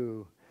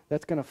true,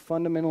 that's going to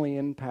fundamentally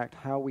impact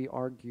how we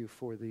argue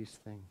for these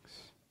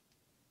things.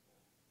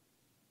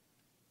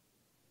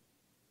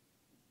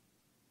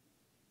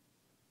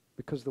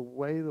 Because the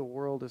way the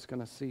world is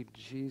going to see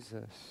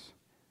Jesus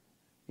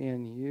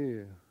in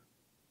you,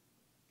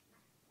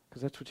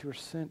 because that's what you were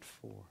sent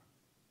for.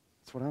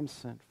 That's what I'm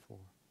sent for.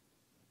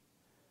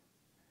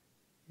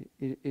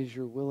 Is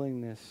your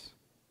willingness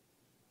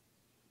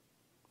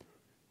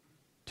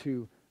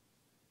to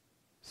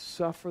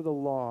suffer the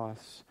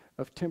loss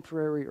of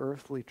temporary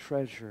earthly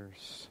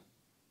treasures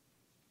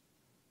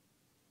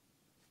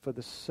for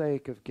the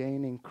sake of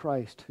gaining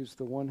Christ, who's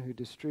the one who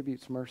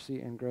distributes mercy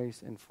and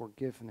grace and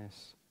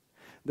forgiveness.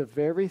 The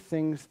very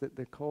things that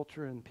the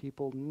culture and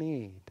people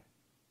need,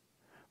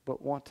 but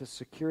want to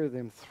secure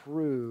them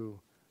through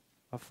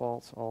a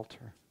false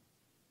altar.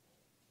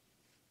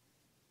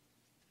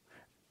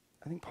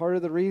 I think part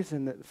of the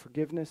reason that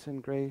forgiveness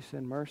and grace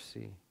and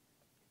mercy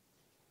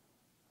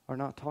are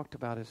not talked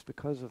about is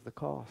because of the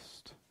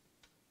cost.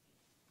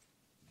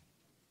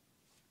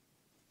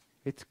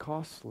 It's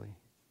costly.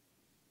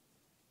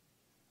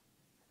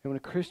 And when a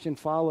Christian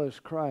follows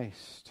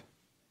Christ,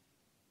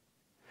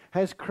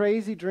 has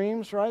crazy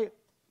dreams, right?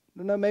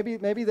 No,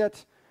 maybe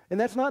that's, and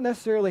that's not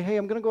necessarily, hey,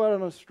 I'm going to go out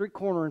on a street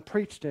corner and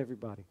preach to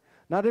everybody.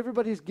 Not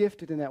everybody's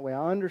gifted in that way.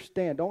 I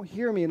understand. Don't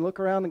hear me and look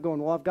around and going,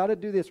 well, I've got to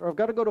do this, or I've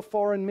got to go to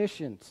foreign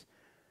missions.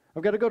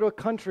 I've got to go to a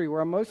country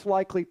where I'm most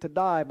likely to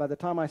die by the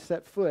time I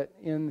set foot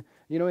in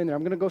there. I'm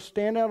going to go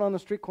stand out on the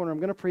street corner. I'm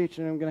going to preach,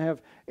 and I'm going to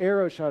have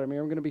arrows shot at me,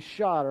 or I'm going to be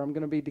shot, or I'm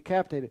going to be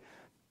decapitated.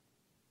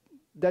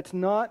 That's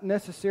not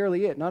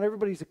necessarily it. Not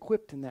everybody's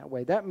equipped in that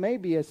way. That may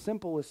be as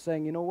simple as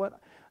saying, you know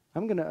what?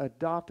 I'm going to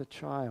adopt a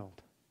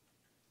child.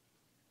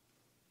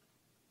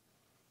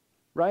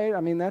 Right?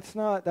 I mean,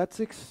 that's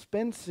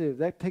expensive.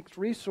 That takes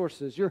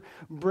resources. You're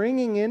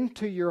bringing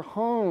into your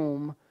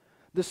home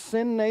the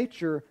sin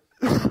nature,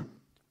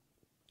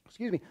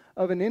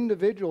 of an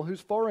individual who's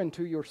foreign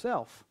to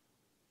yourself.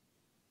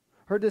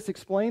 Heard this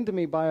explained to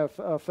me by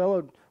a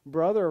fellow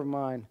brother of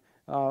mine,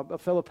 a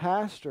fellow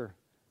pastor.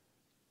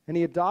 And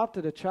he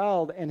adopted a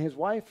child, and he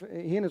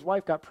and his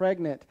wife got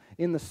pregnant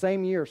in the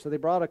same year. So they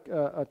brought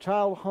a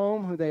child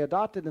home who they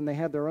adopted, and they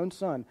had their own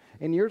son.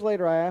 And years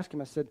later, I asked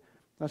him, I said,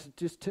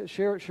 just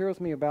share with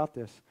me about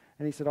this.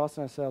 And he said,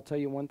 Austin, I'll tell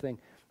you one thing.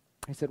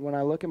 He said, when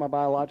I look at my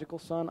biological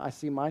son, I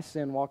see my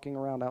sin walking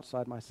around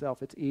outside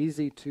myself. It's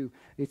easy to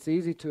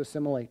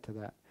assimilate to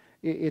that.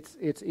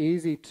 It's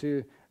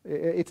easier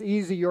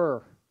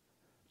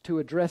to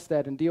address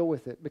that and deal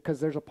with it because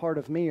there's a part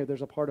of me or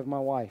there's a part of my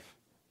wife.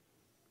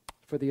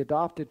 For the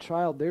adopted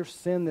child, there's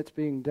sin that's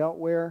being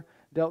dealt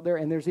there,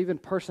 and there's even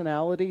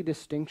personality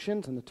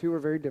distinctions, and the two are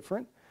very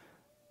different,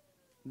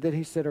 that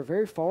he said are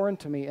very foreign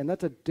to me, and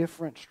that's a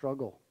different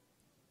struggle.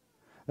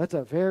 That's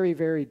a very,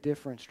 very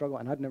different struggle,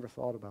 and I'd never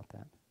thought about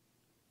that.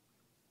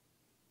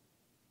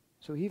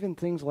 So even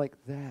things like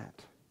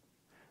that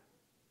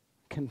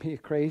can be a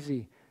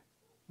crazy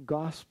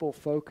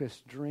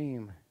gospel-focused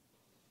dream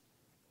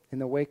in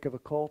the wake of a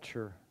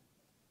culture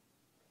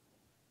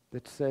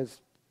that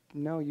says,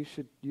 no, you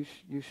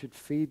should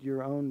feed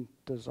your own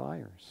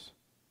desires.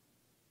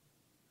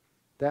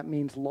 That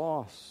means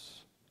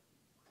loss.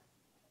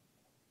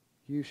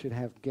 You should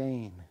have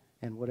gain,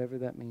 and whatever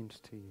that means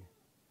to you.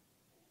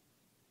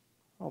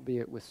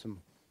 Albeit with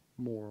some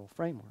moral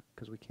framework,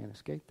 because we can't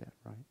escape that,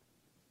 right?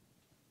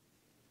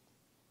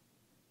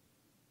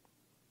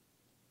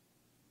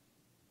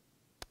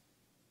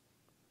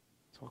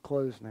 So I'll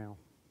close now.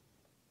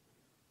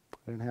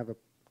 I didn't have a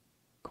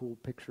cool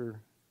picture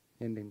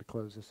ending to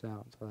close this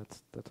out, so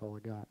that's all I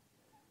got.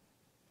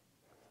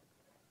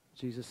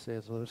 Jesus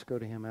says, let us go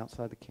to him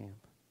outside the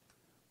camp,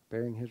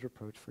 bearing his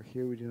reproach, for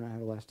here we do not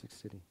have a lasting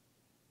city.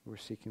 We're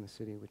seeking the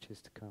city which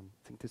is to come.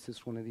 I think this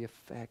is one of the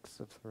effects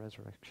of the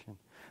resurrection.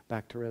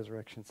 Back to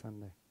Resurrection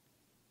Sunday.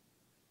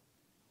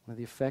 One of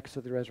the effects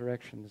of the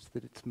resurrection is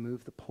that it's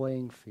moved the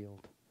playing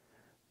field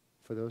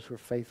for those who are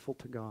faithful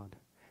to God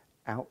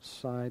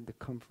outside the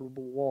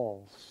comfortable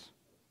walls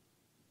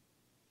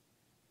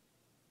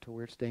to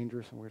where it's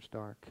dangerous and where it's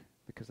dark,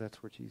 because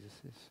that's where Jesus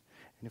is.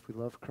 And if we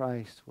love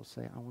Christ, we'll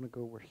say, I want to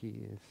go where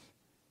he is,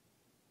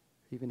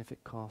 even if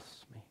it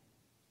costs me.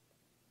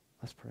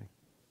 Let's pray.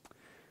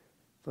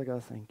 Father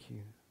God, thank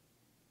you.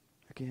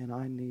 Again,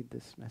 I need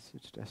this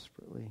message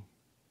desperately.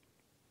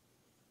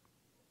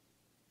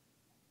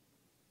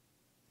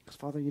 Because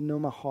Father, you know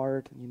my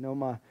heart and you know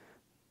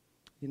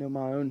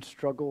my own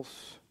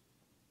struggles.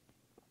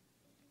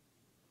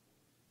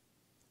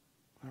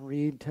 I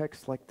read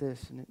texts like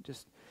this and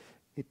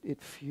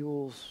it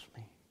fuels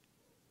me.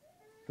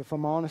 If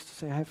I'm honest to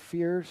say I have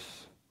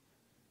fears,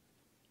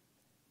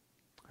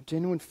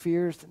 genuine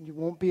fears that you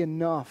won't be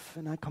enough,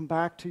 and I come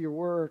back to your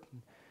word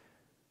and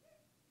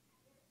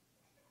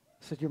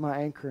I said, you're my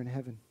anchor in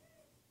heaven.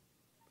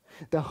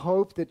 The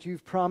hope that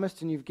you've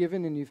promised and you've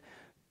given and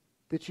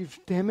that you've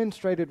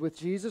demonstrated with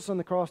Jesus on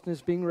the cross and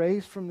is being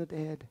raised from the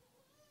dead.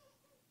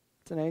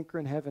 It's an anchor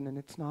in heaven, and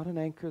it's not an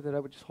anchor that I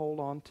would just hold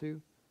on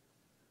to.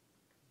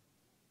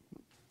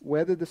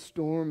 Weather the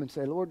storm and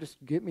say, Lord, just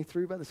get me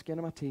through by the skin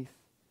of my teeth.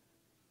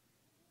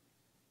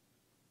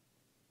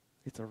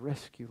 It's a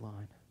rescue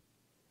line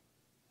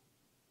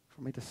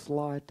for me to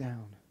slide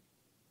down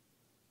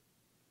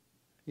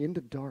into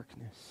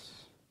darkness.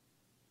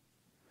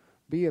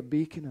 Be a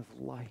beacon of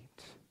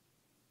light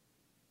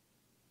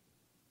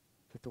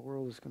that the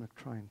world is going to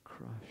try and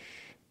crush.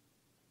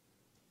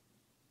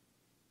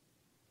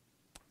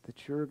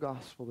 That your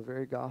gospel, the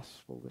very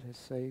gospel that has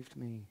saved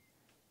me,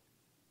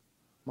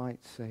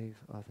 might save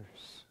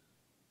others.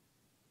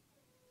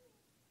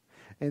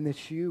 And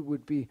that you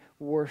would be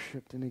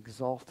worshipped and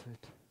exalted,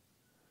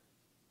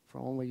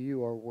 for only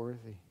you are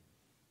worthy.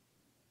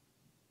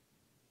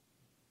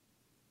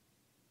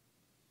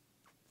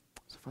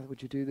 So Father,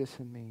 would you do this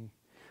in me?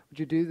 Would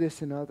you do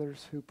this in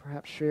others who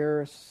perhaps share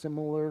a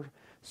similar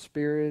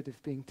spirit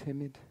of being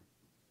timid?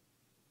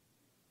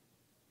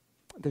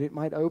 That it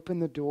might open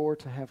the door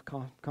to have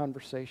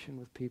conversation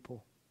with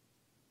people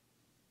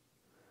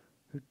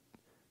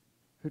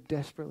who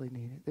desperately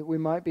need it. That we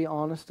might be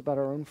honest about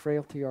our own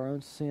frailty, our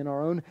own sin,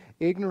 our own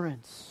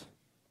ignorance.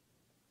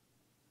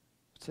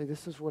 Say,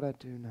 this is what I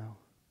do know.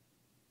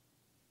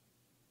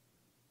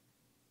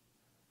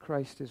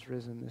 Christ is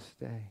risen this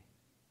day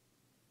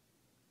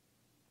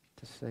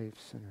to save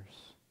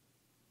sinners.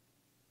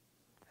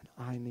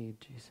 And I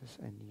need Jesus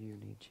and you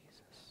need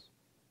Jesus.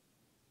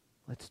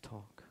 Let's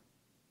talk.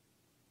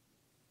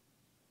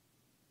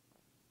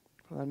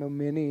 Well, I know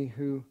many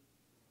who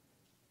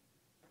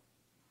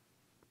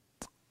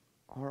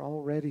are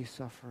already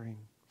suffering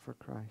for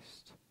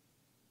Christ.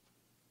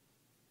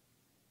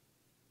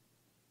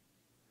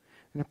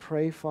 And I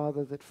pray,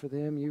 Father, that for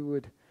them you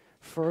would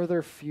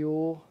further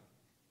fuel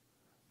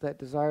that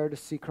desire to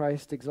see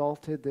Christ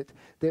exalted,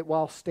 that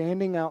while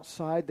standing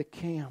outside the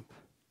camp,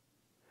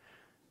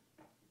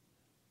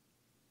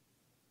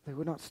 they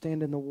would not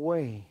stand in the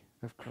way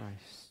of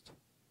Christ,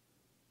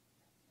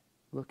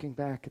 looking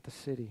back at the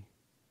city,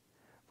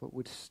 but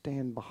would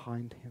stand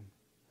behind him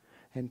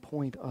and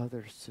point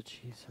others to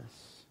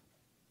Jesus.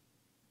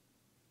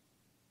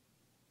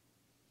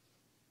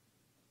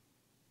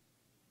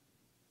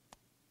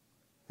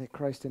 That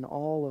Christ, in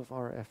all of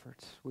our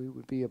efforts, we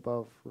would be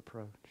above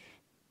reproach.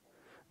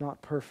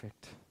 Not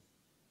perfect.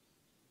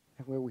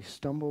 And where we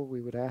stumble,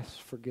 we would ask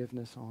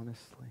forgiveness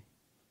honestly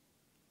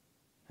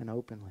and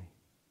openly.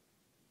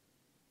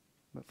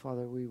 But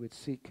Father, we would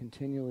seek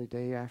continually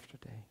day after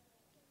day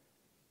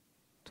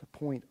to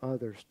point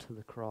others to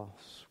the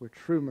cross where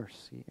true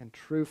mercy and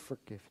true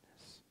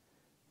forgiveness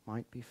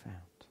might be found.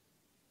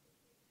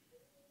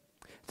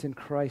 It's in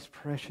Christ's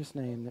precious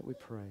name that we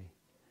pray.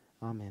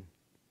 Amen.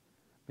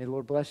 May the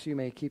Lord bless you,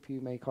 may he keep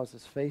you, may he cause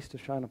his face to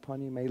shine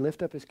upon you, may he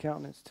lift up his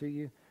countenance to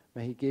you,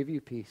 may he give you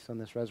peace on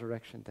this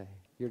resurrection day.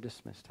 You're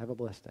dismissed. Have a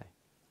blessed day.